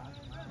gotta be behind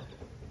the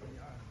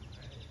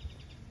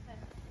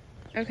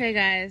line. Okay,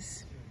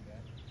 guys.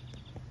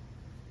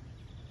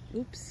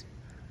 Oops.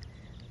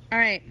 All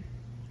right.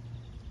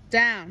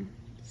 Down.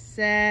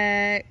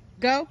 Set.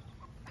 Go.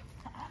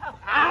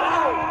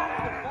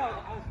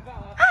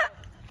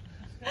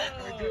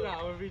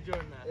 We're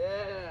redoing that.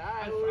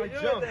 Yeah, alright,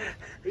 I jumped.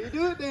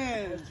 Redo it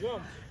then. I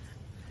jumped.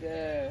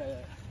 Yeah.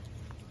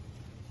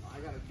 I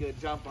got a good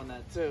jump on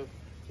that too.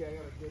 Okay, I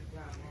got a good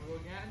jump. Wanna go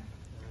again?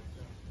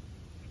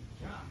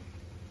 Jump.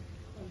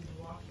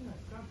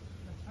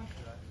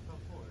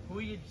 Who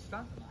are you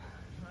stumping?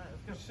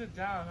 Let's sit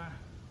down.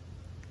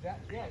 Yeah,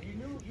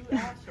 you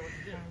asked her what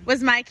to do.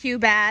 Was my cue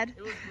bad?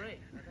 It was great.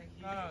 I think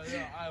no,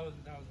 I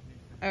wasn't. That was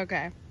me.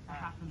 Okay. That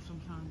happens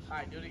sometimes. All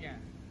right, do it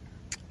again.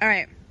 All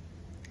right.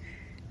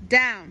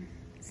 Down.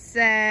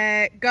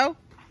 Set. Go.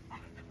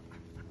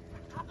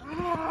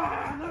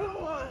 Another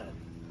one.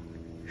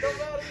 Come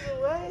out of the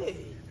way.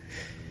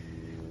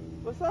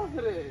 What's up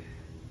with it?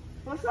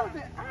 What's up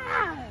there?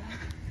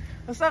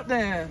 What's up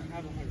there?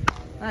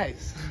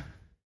 Nice.